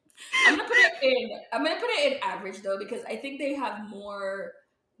 I'm gonna put it in average though because I think they have more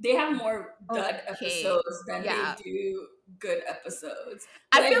dud Okay, episodes than they yeah. do good episodes.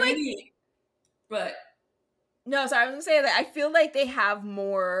 I But I feel like really but no, sorry, I was gonna say that I feel like they have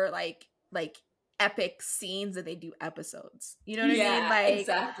more like epic scenes than they do episodes. You know what I mean? yeah, Like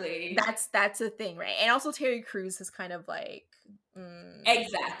exactly. that's a thing, right? And also Terry Crews is kind of like, mm,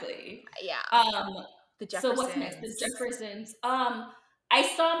 Exactly. yeah, Um the so what's next? The Jeffersons. Jeffersons. I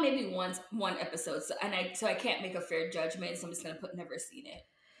saw maybe one episode, so I can't make a fair judgment, so I'm just gonna put never seen it.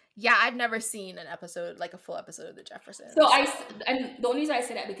 Yeah, I've never seen an episode like a full episode of the So Jeffersons. So and the only reason I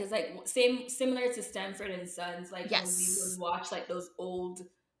say that because like similar to Stanford and Sons, like when we would yes, watch like those old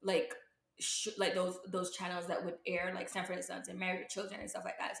like like those channels that would air like Stanford and Sons and Married with Children and stuff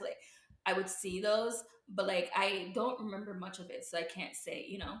like that. So like I would see those, but like I don't remember much of it, so I can't say.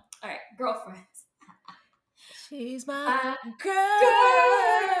 All right, girlfriends. she's my Uh,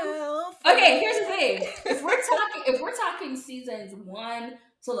 girl. Okay, here's the girlfriend. thing. If we're talking seasons 1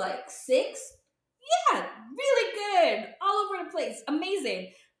 to like 6, yeah, really good, all over the place,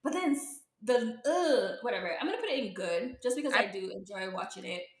 amazing. But then the whatever. I'm gonna put it in good just because I I do enjoy watching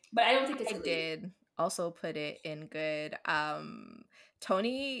it, but I don't think it's I elite. did also put it in good.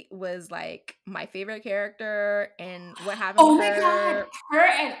 Tony was like my favorite character, and what happened to Oh my god, her? her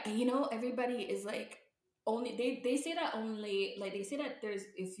and everybody is like only they say that only like they say that there's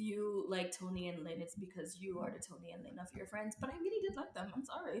if you like Tony and Lynn, it's because you are the Tony and Lynn of your friends. But I really did like them. I'm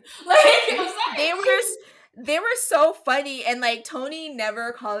sorry. Like I'm They were sorry. They were so funny, and like Tony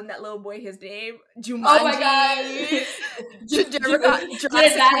never calling that little boy his name. Oh my gosh. Jumanji, Jurassic Park.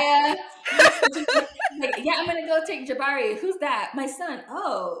 Jedediah. Like, yeah, I'm gonna go take Jabari. Who's that? My son.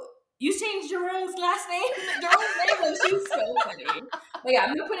 Oh, you changed Jerome's last name? Jerome's name? Like, she's so funny. But yeah,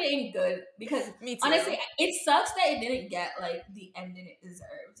 I'm gonna put it in good because Me too. honestly, it sucks that it didn't get like the ending it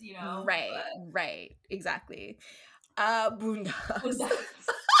deserved, you know? Right, right, exactly. Boondocks. But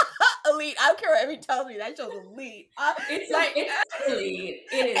Elite. I don't care what everyone tells me, that show's elite. it's elite.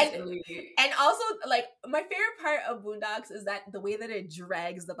 It is and, elite. and also, like, my favorite part of Boondocks is that the way that it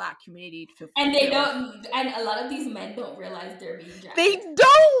drags the Black community to And they filth. don't, and a lot of these men don't realize they're being dragged. They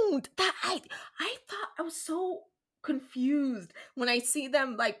don't. That I thought, I was so confused when I see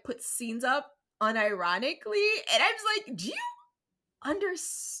them like put scenes up unironically, and I'm just like, do you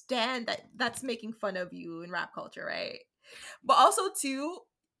understand that that's making fun of you in rap culture, right? But also too,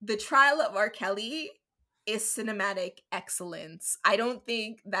 the trial of R. Kelly is cinematic excellence. I don't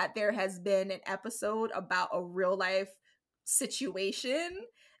think that there has been an episode about a real life situation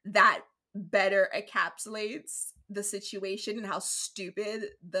that better encapsulates the situation and how stupid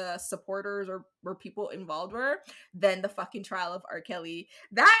the supporters or people involved were than the fucking trial of R. Kelly.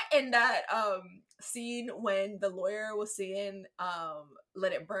 That and that scene when the lawyer was saying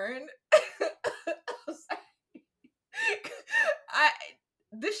let it burn. I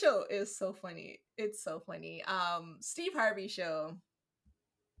This show is so funny. It's so funny. Steve Harvey show.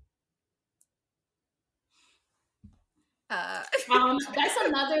 That's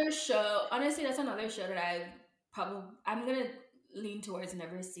another show. Honestly, that's another show that I'm gonna lean towards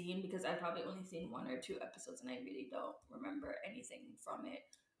never seen because I've probably only seen 1 or 2 episodes and I really don't remember anything from it.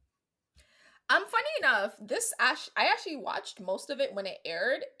 Funny enough, I actually watched most of it when it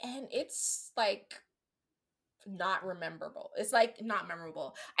aired, and it's like not memorable. It's like not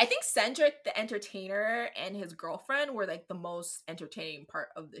memorable. I think Cedric the Entertainer and his girlfriend were like the most entertaining part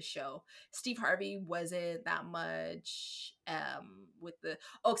of the show. Steve Harvey wasn't that much with the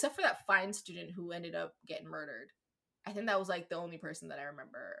except for that fine student who ended up getting murdered. I think that was like the only person that I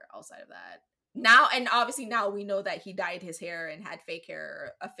remember outside of that. Now, and obviously now we know that he dyed his hair and had fake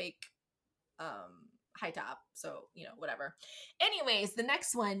hair, a fake high top. So, you know, whatever. Anyways, the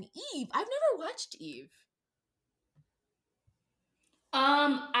next one, Eve. I've never watched Eve.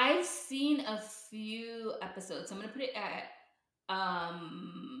 I've seen a few episodes. I'm gonna put it at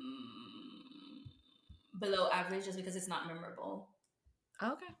below average just because it's not memorable.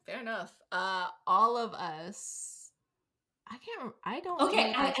 Okay, fair enough. All of Us. I don't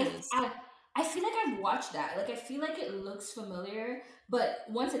Okay, know what this is. I feel like I've watched that. Like I feel like it looks familiar, but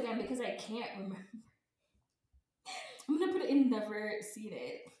once again, because I can't remember, I'm gonna put it in never seen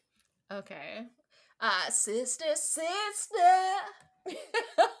it. Okay. Sister.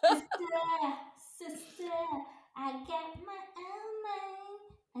 Sister, I got my own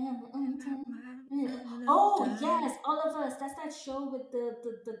mind. Oh yes, All of Us. That's that show with the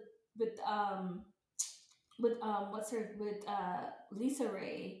with what's her with Lisa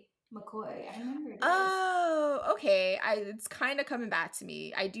Ray McCoy. I remember this. Oh, okay. It's kind of coming back to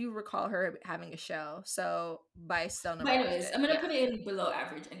me. I do recall her having a show, so but I still never But watched anyways, it. I'm gonna put it in below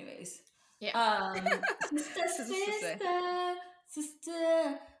average. Anyways, Yeah.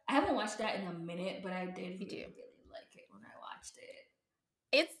 sister. I haven't watched that in a minute, but I did really like it when I watched it.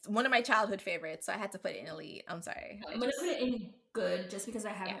 It's one of my childhood favorites, so I had to put it in elite. I'm sorry. I'm gonna put it in good just because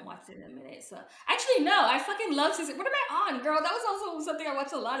I haven't watched it in a minute. So actually, no, I fucking love Sister. What am I on, girl? That was also something I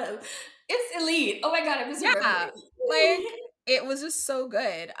watched a lot of. It's elite. Oh my god, I'm just like it was just so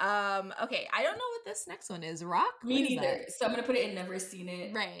good. Okay, I don't know what this next one is. Rock? Me neither. So I'm gonna put it in never seen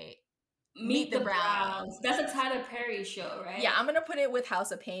it. Right. Meet the Browns. That's a Tyler Perry show, right? Yeah, I'm gonna put it with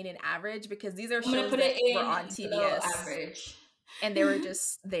House of Pain and average because these are shows put that it were on TBS. Average. And they were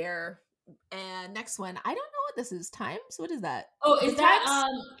just there. And next one, I don't know what this is. Times? What is that? Oh, is that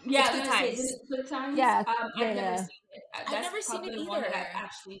yeah, Good Times. Good Times? Yeah. I've never seen it. I've never seen it either. One that I've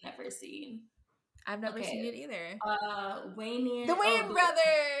actually never seen. I've never seen it either. Wayne the Wayne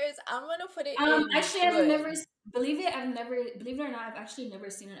brothers. I'm gonna put it in. Actually, I've never believe it or not, I've actually never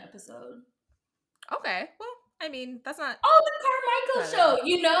seen an episode. Okay, well, I mean, that's not. Oh, the Carmichael show.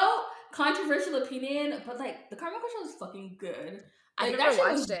 You know, controversial opinion, but like the Carmichael show is fucking good. Like, I never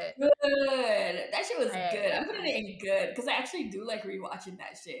watched it. Good. That shit was good. I'm putting it in good because I actually do like rewatching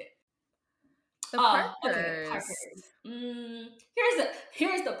that shit. The Parkers. Okay, Parkers.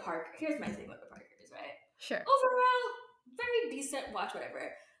 Here's the Park. Here's my thing with the Parkers, right? Sure. Overall, very decent watch,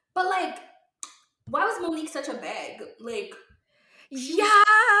 whatever. But like, why was Monique such a bag? Like,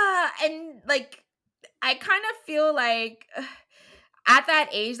 yeah, and like, I kind of feel like at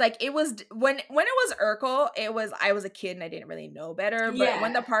that age, like it was when it was Urkel, I was a kid and I didn't really know better. But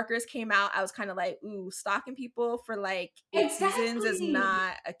when Yeah, the Parkers came out, I was kind of like, ooh, stalking people for like 8 seasons is exactly.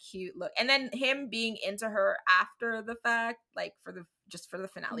 not a cute look. And then him being into her after the fact, like for the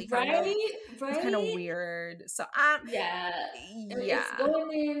finale, kind of Right, was kind of right. weird. So Yeah, it's yeah.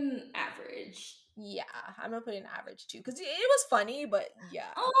 going in average. Yeah, I'm gonna put in average too because it was funny, but yeah,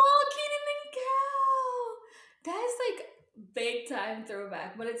 Oh, Kenan and Kel. That's like big time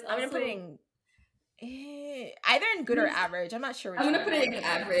throwback, but it's I'm gonna put it also in either in good or average. I'm not sure I'm which gonna one put I it want to in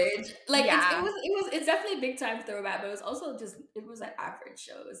put in. average. Like Yeah, it's definitely a big time throwback, but it was also just it was an average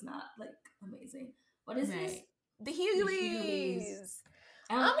show. It's not like amazing. What is this? right. The The Hughleys. Hugleys.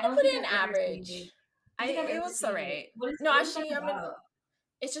 I'm I gonna don't put think it in I've ever seen it. average. I don't think I've It ever was seen it. alright. No, What is that actually, about?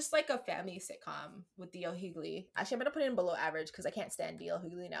 it's just like a family sitcom with D.L. Hughley. Actually, I'm gonna put it in below average because I can't stand D.L.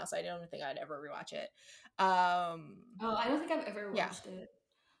 Hughley now, so I don't think I'd ever rewatch it. Oh, I don't think I've ever Yeah, watched it.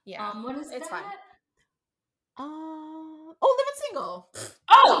 yeah, What is it's fine. that? Living Single.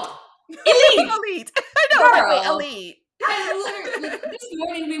 Oh, Elite, Elite. I know. I was like, wait, girl. Elite. I literally like this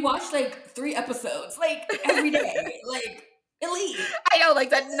morning we watched like 3 episodes, like every day, like Elite, I know, like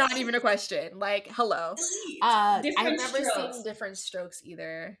that's not even a question. Like, hello. Elite, I've different never strokes. seen Different Strokes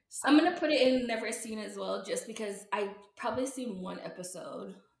either. I'm gonna So put it in never seen as well, just because I probably seen 1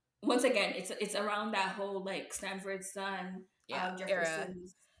 episode. Once again, it's around that whole like Stanford son, yeah, era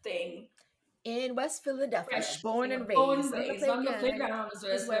Jefferson's thing. in West Philadelphia, Fresh, born and born raised and on the raised on the playground playground is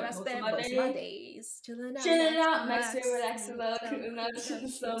where I is where spent I most of spend my most of my day. days, chilling out, Chilling relaxing, out next to relaxing, relaxing, talking, watching watching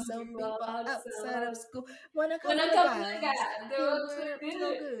some some people people outside outside. of school. When a When a couple of couple of guys guys, they here were too were to no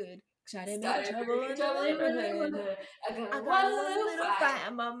good. good, trying to make Started trouble making in the trouble in my neighborhood. neighborhood. I got I in got one in one little little fight. fight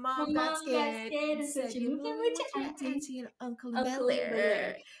and my My mom got mom got scared scared and and said, said, "You're you're moving moving with with your your auntie, auntie and uncle in Bel Uncle in Bel-Air."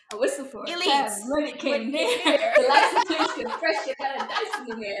 Air. I whistled for a cab Elites, when it when came it near. came near. The lights were twisted, fresh, and got a dice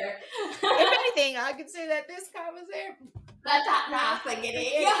in the air. If anything, I could say that this car was there. That's not Nah, nah, forget it.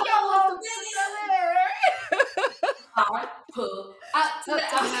 forget Yo, it. Yo, what's the Bel-Air. Bel Air? Heart pull out to the Up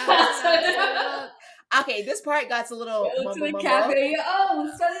to outside. outside love. Okay, this part got a little Go to mumble the mumble. cafe.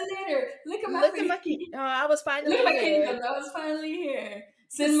 Oh, study later. Look at my Look at my feet. I was Look at finally my here kingdom. I was finally here.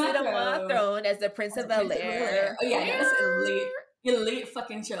 to Sit in my sit on my throne throne as the Prince as of a Bel prince of Bel-Air. Air. Oh yeah, no, that's elite. Elite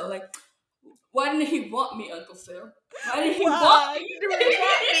fucking show. Like, why didn't he want me, Uncle Phil? Why didn't he want Wow, you me? really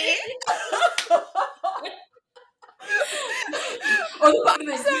want me. Or the But fucking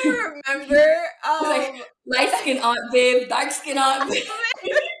like, also remember, it's like light skin Aunt Viv, dark skin Aunt Viv.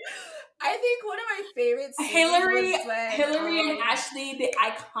 I think one of my favorite scenes Hillary, was when Hillary and Ashley, the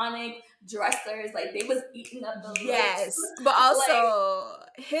iconic dressers, like they was eating up the looks. yes, but Like, also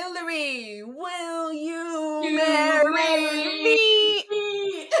Hillary, will you you marry marry me?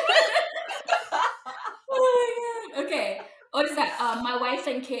 me. Oh my god. Okay. What is that? My wife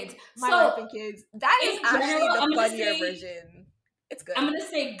and kids. My So wife and kids. That is in general, actually the funnier version. It's I'm good. gonna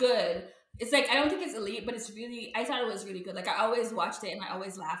say good. It's like I don't think it's elite, but it's really I thought it was really good. Like I always watched it and I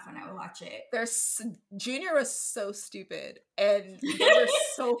always laugh when I watch it. Junior was so stupid, and they were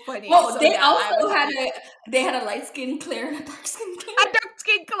so funny. Well, So they yeah, I also was had a light skin Claire and a dark skin a Claire. dark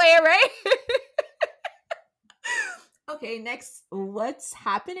skin Claire, right? Okay, next, what's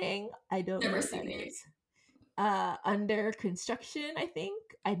happening? I don't know Never what that seen it. is. Under construction, I think.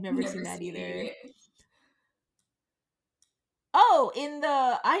 I've never seen Never that seen either. it. Oh,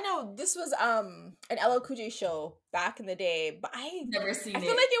 I know this was an LL Cool J show back in the day, but Never I seen feel it.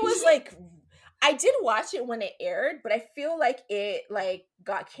 like it was like I did watch it when it aired, but I feel like it like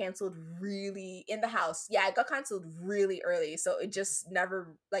got canceled really in the house. Yeah, it got canceled really early, so it just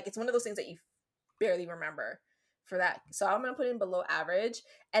never like it's one of those things that you barely remember for that. So I'm gonna put it in below average,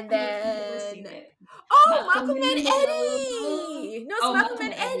 and Never seen then it. oh, Malcolm Malcolm in the and Middle. Eddie. No, it's Oh, Malcolm Malcolm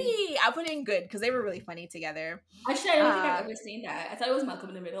and and Eddie. Eddie. I put it in good because they were really funny together. Actually, I don't think I've Uh, ever seen that. I thought it was Malcolm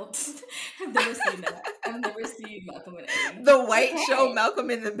in the Middle. I've never seen that. I've never seen Malcolm and Eddie. the white show, Okay. Malcolm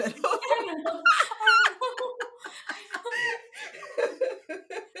in the Middle. I know. I know.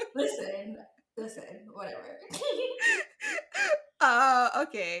 Listen, listen, whatever.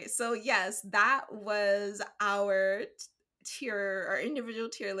 Okay, so yes, that was our tier, our individual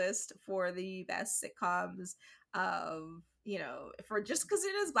tier list for the best sitcoms of, for just because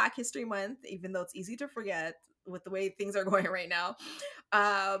it is Black History Month, even though it's easy to forget with the way things are going right now.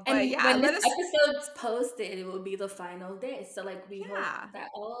 But And yeah, when this let us, episode's posted, it will be the final day. So, like, we hope yeah. that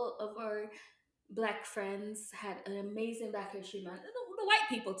all of our Black friends had an amazing Black History Month. The white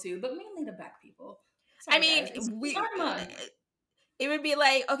people too, but mainly the Black people. I Sorry, mean, guys. It's our month. it would be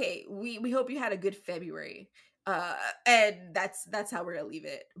like, okay, we hope you had a good February, and that's how we're gonna leave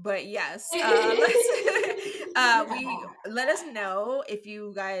it. But yes, let's We let us know if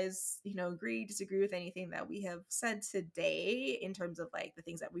you guys, agree, disagree with anything that we have said today in terms of like the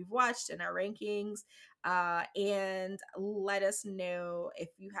things that we've watched and our rankings. And let us know if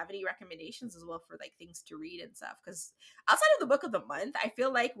you have any recommendations as well for like things to read and stuff. Because outside of the book of the month, I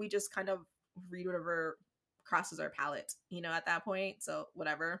feel like we just kind of read whatever crosses our palate, at that point. So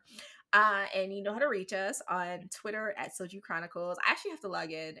whatever. And you know how to reach us on Twitter at Soju Chronicles. I actually have to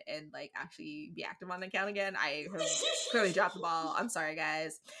log in and like actually be active on the account again. I have clearly dropped the ball. I'm sorry,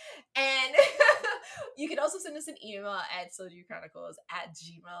 guys. And you can also send us an email at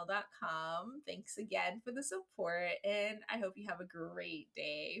sojuchronicles@gmail.com. Thanks again for the support, and I hope you have a great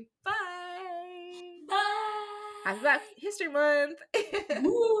day. Bye. Bye. Happy Black History Month.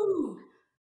 Woo.